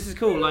recording. This is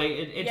cool. Like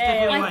it's Yeah,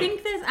 definitely I like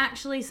think there's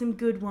actually some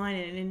good wine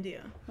in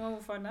India. Well, we'll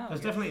find out.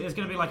 there's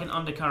going to be like an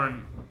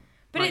undercurrent,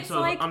 But it's sort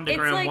of like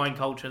underground it's like wine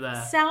culture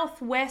there.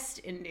 Southwest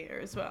India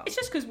as well. It's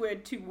just because we're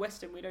too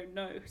Western, we don't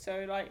know.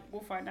 So, like,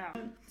 we'll find out.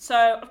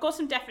 So, I've got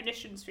some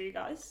definitions for you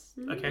guys.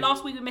 Okay.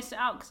 Last week we missed it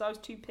out because I was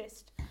too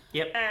pissed.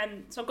 Yep.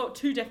 So, I've got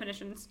two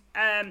definitions.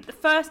 The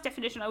first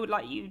definition I would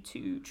like you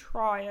to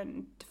try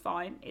and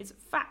define is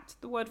fat.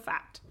 The word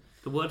fat.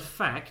 The word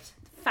fact,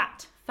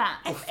 Fat. Fat.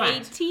 fat.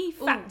 F-A-T,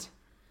 fat.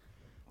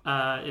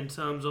 in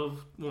terms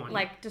of wine.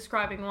 Like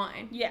describing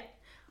wine. Yeah.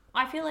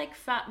 I feel like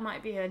fat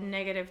might be a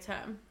negative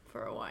term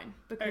for a wine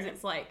because Okay.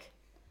 it's like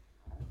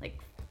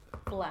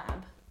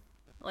blab.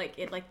 Like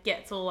it like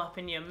gets all up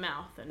in your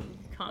mouth and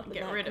you can't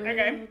get rid of it.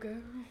 Okay.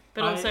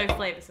 But I- also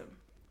flavoursome.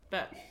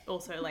 But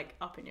also like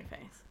up in your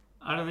face.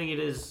 I don't think it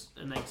is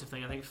a negative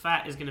thing. I think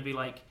fat is going to be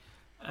like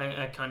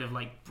a kind of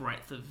like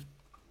breadth of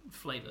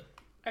flavour.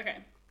 Okay,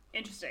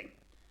 interesting.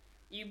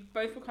 You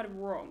both were kind of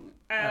wrong.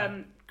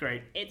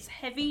 Great. It's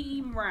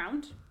heavy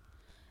round,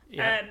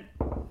 Yeah.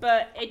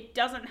 but it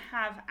doesn't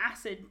have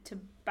acid to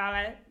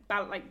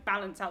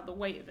balance out the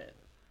weight of it.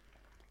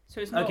 So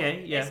it's not.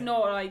 Okay, yeah. It's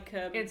not like.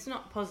 It's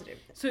not positive.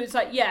 So it's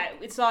like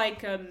it's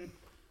like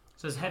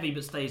So it's heavy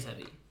but stays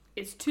heavy.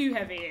 it's too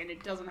heavy and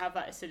it doesn't have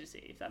that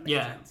acidity. If that makes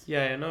Yeah. sense.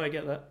 Yeah. No, I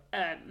get that.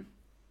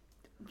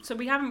 So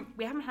we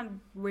haven't had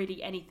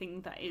really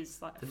anything that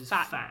is like a That is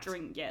fat, fat.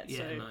 drink yet. Yeah.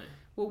 so No.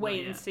 we'll wait Not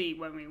and yet. see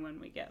when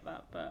we get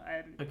that. But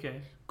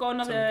Okay. got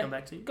Something to another come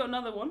back to. got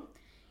another one,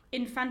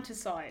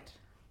 infanticide,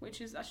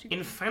 which is actually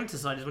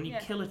Infanticide is when you Yeah.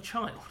 kill a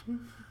child.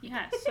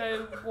 yeah.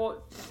 So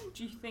what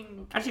do you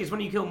think? Actually, it's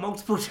when you kill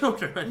multiple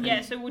children. I think.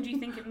 Yeah. So what do you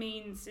think it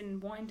means in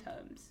wine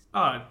terms?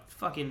 Oh,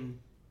 fucking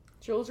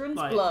Children's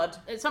Like- blood.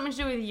 It's something to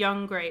do with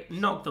young grapes.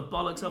 knock the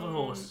bollocks off a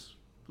horse.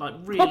 Like,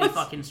 really What?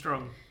 fucking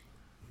strong.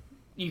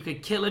 You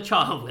could kill a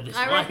child with this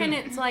I wine. reckon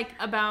it's like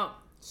about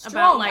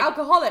Strong, like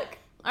alcoholic.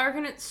 I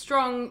reckon it's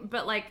strong,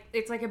 but like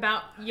it's like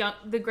about young.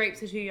 The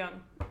grapes are too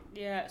young.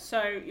 Yeah.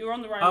 So you're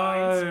on the right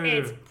Oh.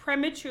 lines. It's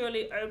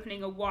prematurely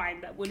opening a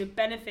wine that would have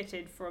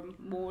benefited from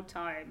more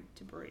time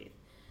to breathe.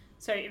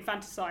 So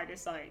infanticide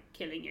is like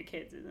killing your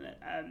kids, isn't it?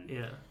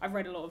 Yeah. I've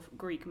read a lot of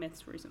Greek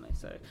myths recently,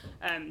 so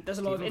there's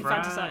a lot of Stephen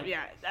infanticide. Fry.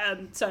 Yeah,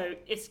 so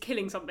it's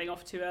killing something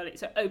off too early.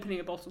 So opening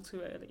a bottle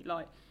too early,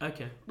 like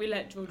Okay. we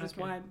let George's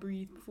Okay. wine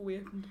breathe before we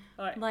opened.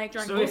 Like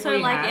drank So it. if also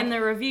we like had- in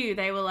the review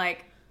they were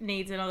like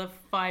needs another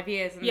 5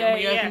 years, and Yeah, then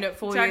we yeah, opened it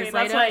 4 exactly. years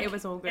That's later. like It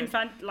was all good.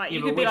 Yeah, you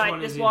but could be which like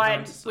one this is the wine.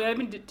 infanticide? We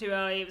opened it too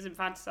early. It was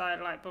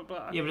infanticide. Like blah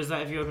blah. Yeah, but is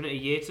that if you open it a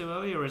year too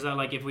early, or is that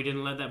like if we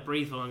didn't let that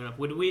breathe for long enough?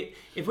 Would we,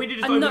 if we did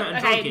just I'm open not, it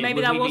and drunk okay, it, maybe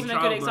would that we wasn't be a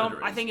good child example.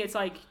 murderers? I think it's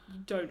like you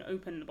don't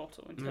open the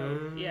bottle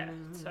until yeah.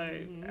 So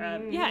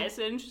yeah, it's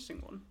an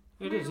interesting one.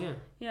 It is, yeah.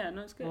 Yeah,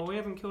 no, it's good. Well, we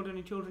haven't killed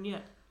any children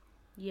yet.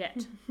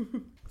 Yet.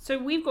 So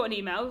we've got an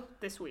email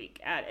this week,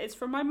 and it's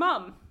from my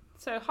mum.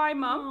 So hi,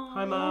 mum.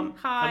 Hi, Mum.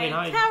 Hi. I mean,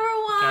 hi.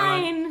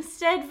 Caroline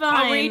Steadvine.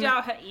 I'll read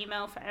out her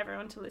email for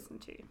everyone to listen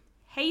to.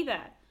 Hey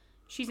there.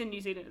 She's in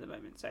New Zealand at the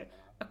moment. So,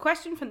 a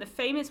question from the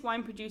famous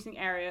wine producing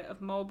area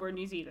of Marlborough,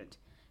 New Zealand.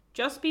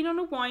 Just been on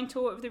a wine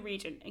tour of the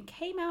region and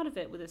came out of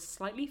it with a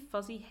slightly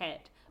fuzzy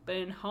head, but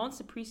an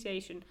enhanced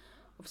appreciation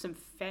of some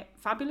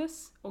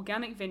fabulous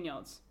organic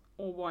vineyards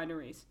or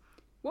wineries.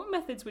 What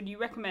methods would you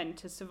recommend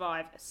to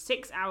survive a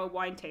 6-hour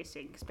wine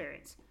tasting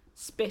experience?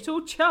 Spit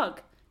or chug?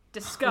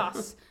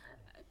 Discuss.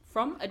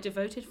 From a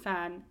devoted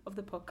fan of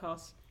the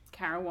podcast,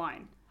 Cara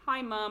Wine.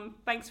 Hi, Mum.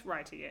 Thanks for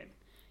writing in.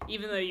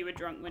 Even though you were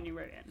drunk when you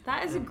wrote in.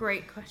 That is a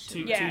great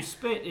question. Yeah. To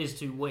spit is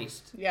to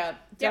waste, Yeah,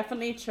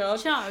 definitely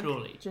chug. Chug.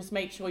 surely. Just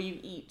make sure you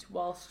eat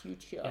whilst you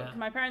chug. Yeah.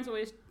 My parents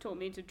always taught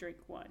me to drink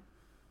wine.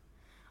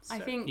 I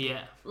So, think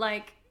Yeah.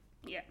 like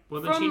Yeah.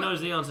 Well, then she From-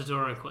 knows the answer to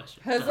her own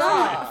question.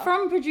 Huzzah!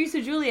 from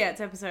producer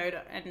Juliet's episode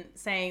and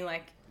saying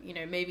like, you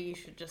know, maybe you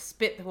should just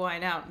spit the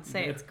wine out and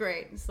say Yeah. it's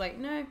great. It's like,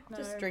 no, No.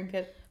 just drink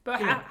it. But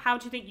Yeah. how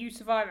do you think you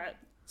survive it?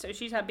 So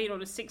she's been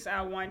on a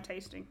 6-hour wine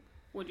tasting.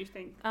 What do you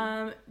think?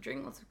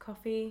 Drink lots of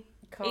coffee,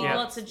 eat Carbs,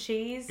 lots of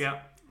cheese.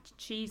 Yeah.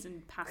 Cheese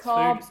and pasta.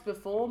 carbs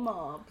before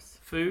marbs.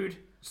 Food,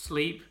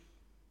 sleep.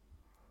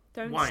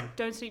 Wine.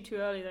 Don't sleep too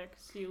early though,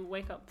 because you'll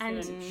wake up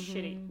And- feeling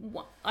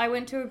shitty. I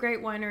went to a great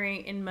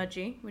winery in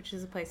Mudgee, which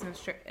is a place in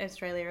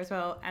Australia as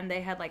well, and they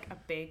had like a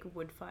big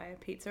wood fire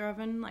pizza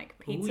oven. Like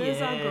Ooh,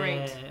 pizzas are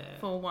great yeah.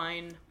 for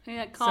wine.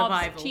 Yeah, carbs,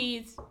 Survival.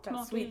 cheese, That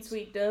tomatoes. sweet,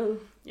 sweet dough.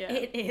 Yeah.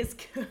 It is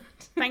good.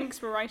 Thanks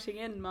for writing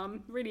in,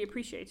 Mum. Really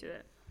appreciated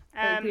it.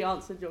 Hope we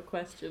answered your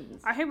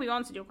questions. I hope we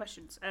answered your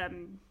questions.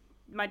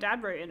 My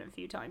dad wrote in a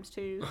few times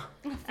too.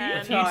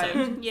 A few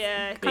times.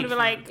 Yeah, Big kind of fan.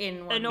 like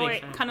In one. annoying,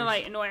 fan, kind of Chris.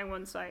 like annoying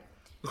ones like,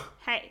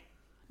 "Hey,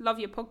 love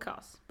your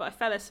podcast, but I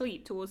fell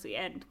asleep towards the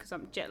end because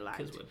I'm jet Because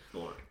lagged." we're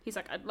boring. He's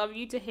like, I'd love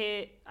to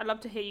hear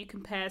you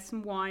compare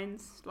some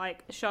wines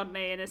like a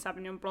Chardonnay and a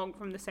Sauvignon Blanc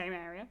from the same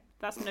area.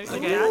 That's noted,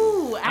 Okay. Dad.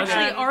 Ooh, actually,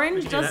 Okay. We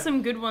Orange can do does that.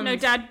 some good ones. No,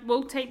 Dad,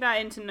 we'll take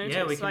that into notice.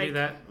 Yeah, we can like, do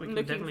that. We I'm can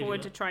looking definitely forward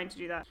do to that. trying to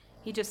do that.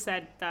 He just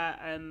said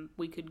that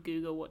we could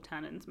Google what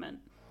tannins meant.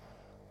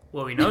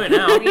 Well, we know it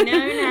now. We know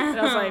now. And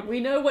I was like, We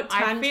know what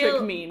I tantric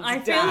feel, means. I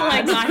feel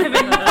Dad. like I have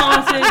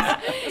imparted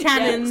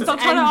tannins. Stop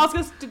trying to and- ask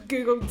us to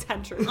Google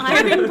tantric. I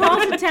have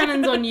imparted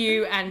tannins on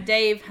you, and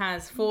Dave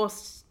has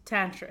forced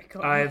tantric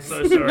on I'm us.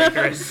 so sorry,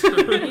 Chris.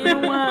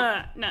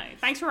 No,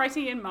 thanks for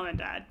writing in, Mum and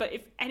Dad. But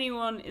if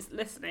anyone is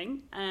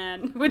listening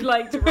and would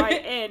like to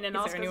write in and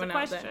Is ask there us a anyone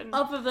out there? question,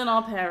 Other than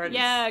our parents.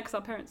 yeah, because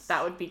our parents.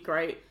 That would be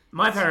great.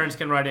 My parents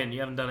can write in. You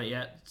haven't done it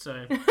yet,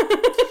 so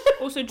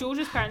Also,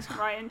 George's parents can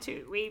write in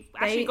too. We've They,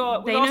 actually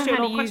got. they We know asked you a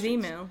how lot to of use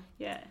questions. email.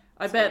 Yeah.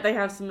 I bet they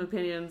have some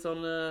opinions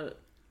on the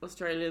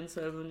Australian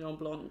Sauvignon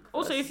Blanc.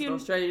 Also, if versus you-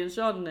 Australian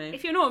Chardonnay.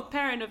 If you're not a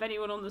parent of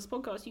anyone on this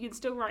podcast, you can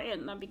still write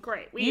in. That'd be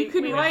great. you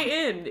can write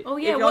in. Oh,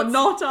 yeah, if you're what's-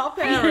 not our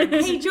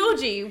parents. Hey,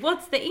 Georgie,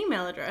 what's the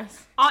email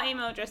address? Our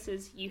email address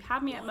is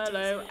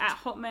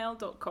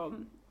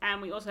youhavmeatmerlot@hotmail.com,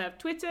 and we also have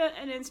Twitter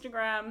and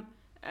Instagram.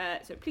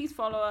 So please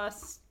follow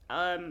us.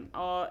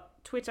 Our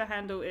Twitter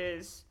handle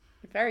is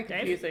Very Dave?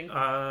 confusing.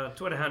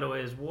 Twitter handle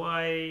is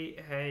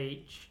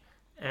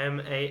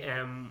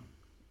YHMAM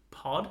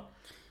pod.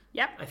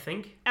 Yep. I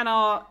think. And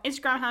our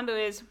Instagram handle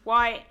is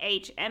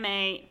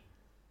YHMAM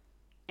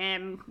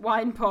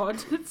Wine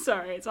Pod.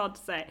 Sorry, it's hard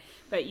to say.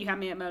 But you have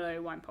me at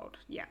Merlot Wine Pod.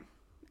 Yeah.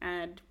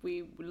 And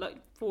we would look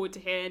forward to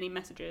hear any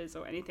messages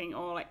or anything,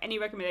 or like any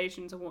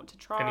recommendations or what to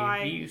try.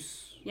 Any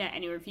abuse? Yeah,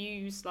 any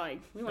reviews. Like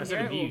we I want to said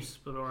hear it all. abuse,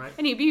 but alright.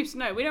 Any abuse?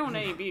 No, we don't want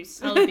any abuse.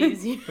 I'll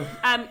abuse you.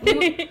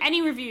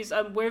 Any reviews?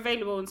 We're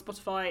available on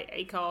Spotify,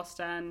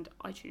 Acast, and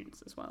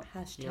iTunes as well.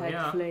 Yeah, we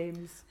are.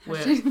 flames.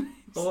 We're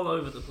all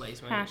over the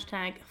place, man.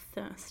 Hashtag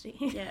thirsty.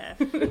 Yeah.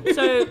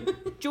 So,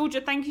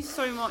 Georgia, thank you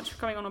so much for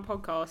coming on our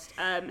podcast.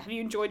 Have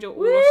you enjoyed your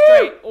Woo!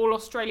 all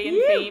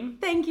Australian theme?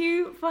 Thank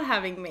you for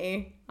having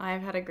me.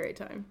 I've had a great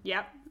time.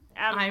 Yep.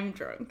 I'm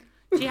drunk.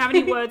 Do you have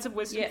any words of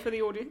wisdom Yeah. for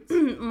the audience?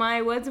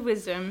 My words of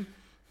wisdom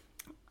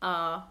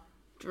are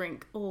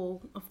drink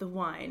all of the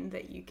wine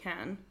that you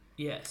can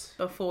Yes.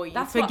 before you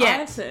That's what I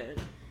forget.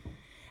 said.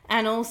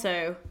 And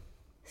also,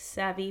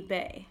 Savvy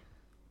Bay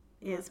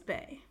is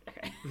Bay.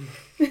 Okay.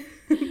 That's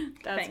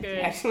Thank good.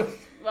 you. Excellent.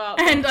 Well,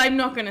 And I'm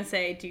not going to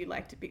say, do you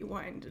like to be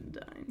wined and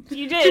dined?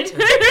 you did.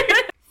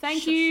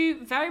 Thank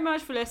you very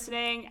much for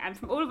listening. And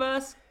from all of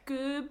us,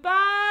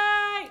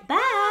 goodbye. Bye!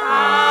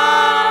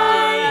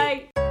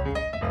 Bye.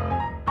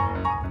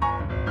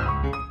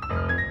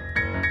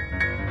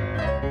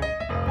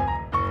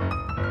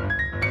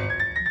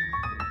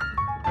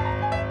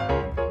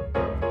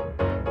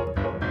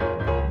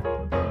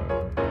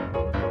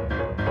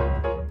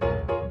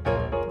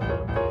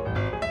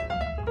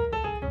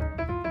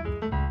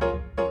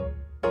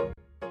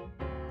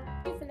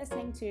 Thank you for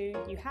listening to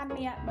You Had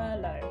Me at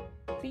Merlot.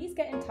 Please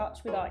get in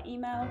touch with our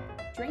email,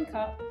 drink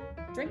up,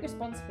 drink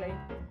responsibly,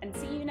 and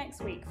see you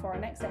next week for our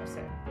next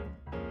episode.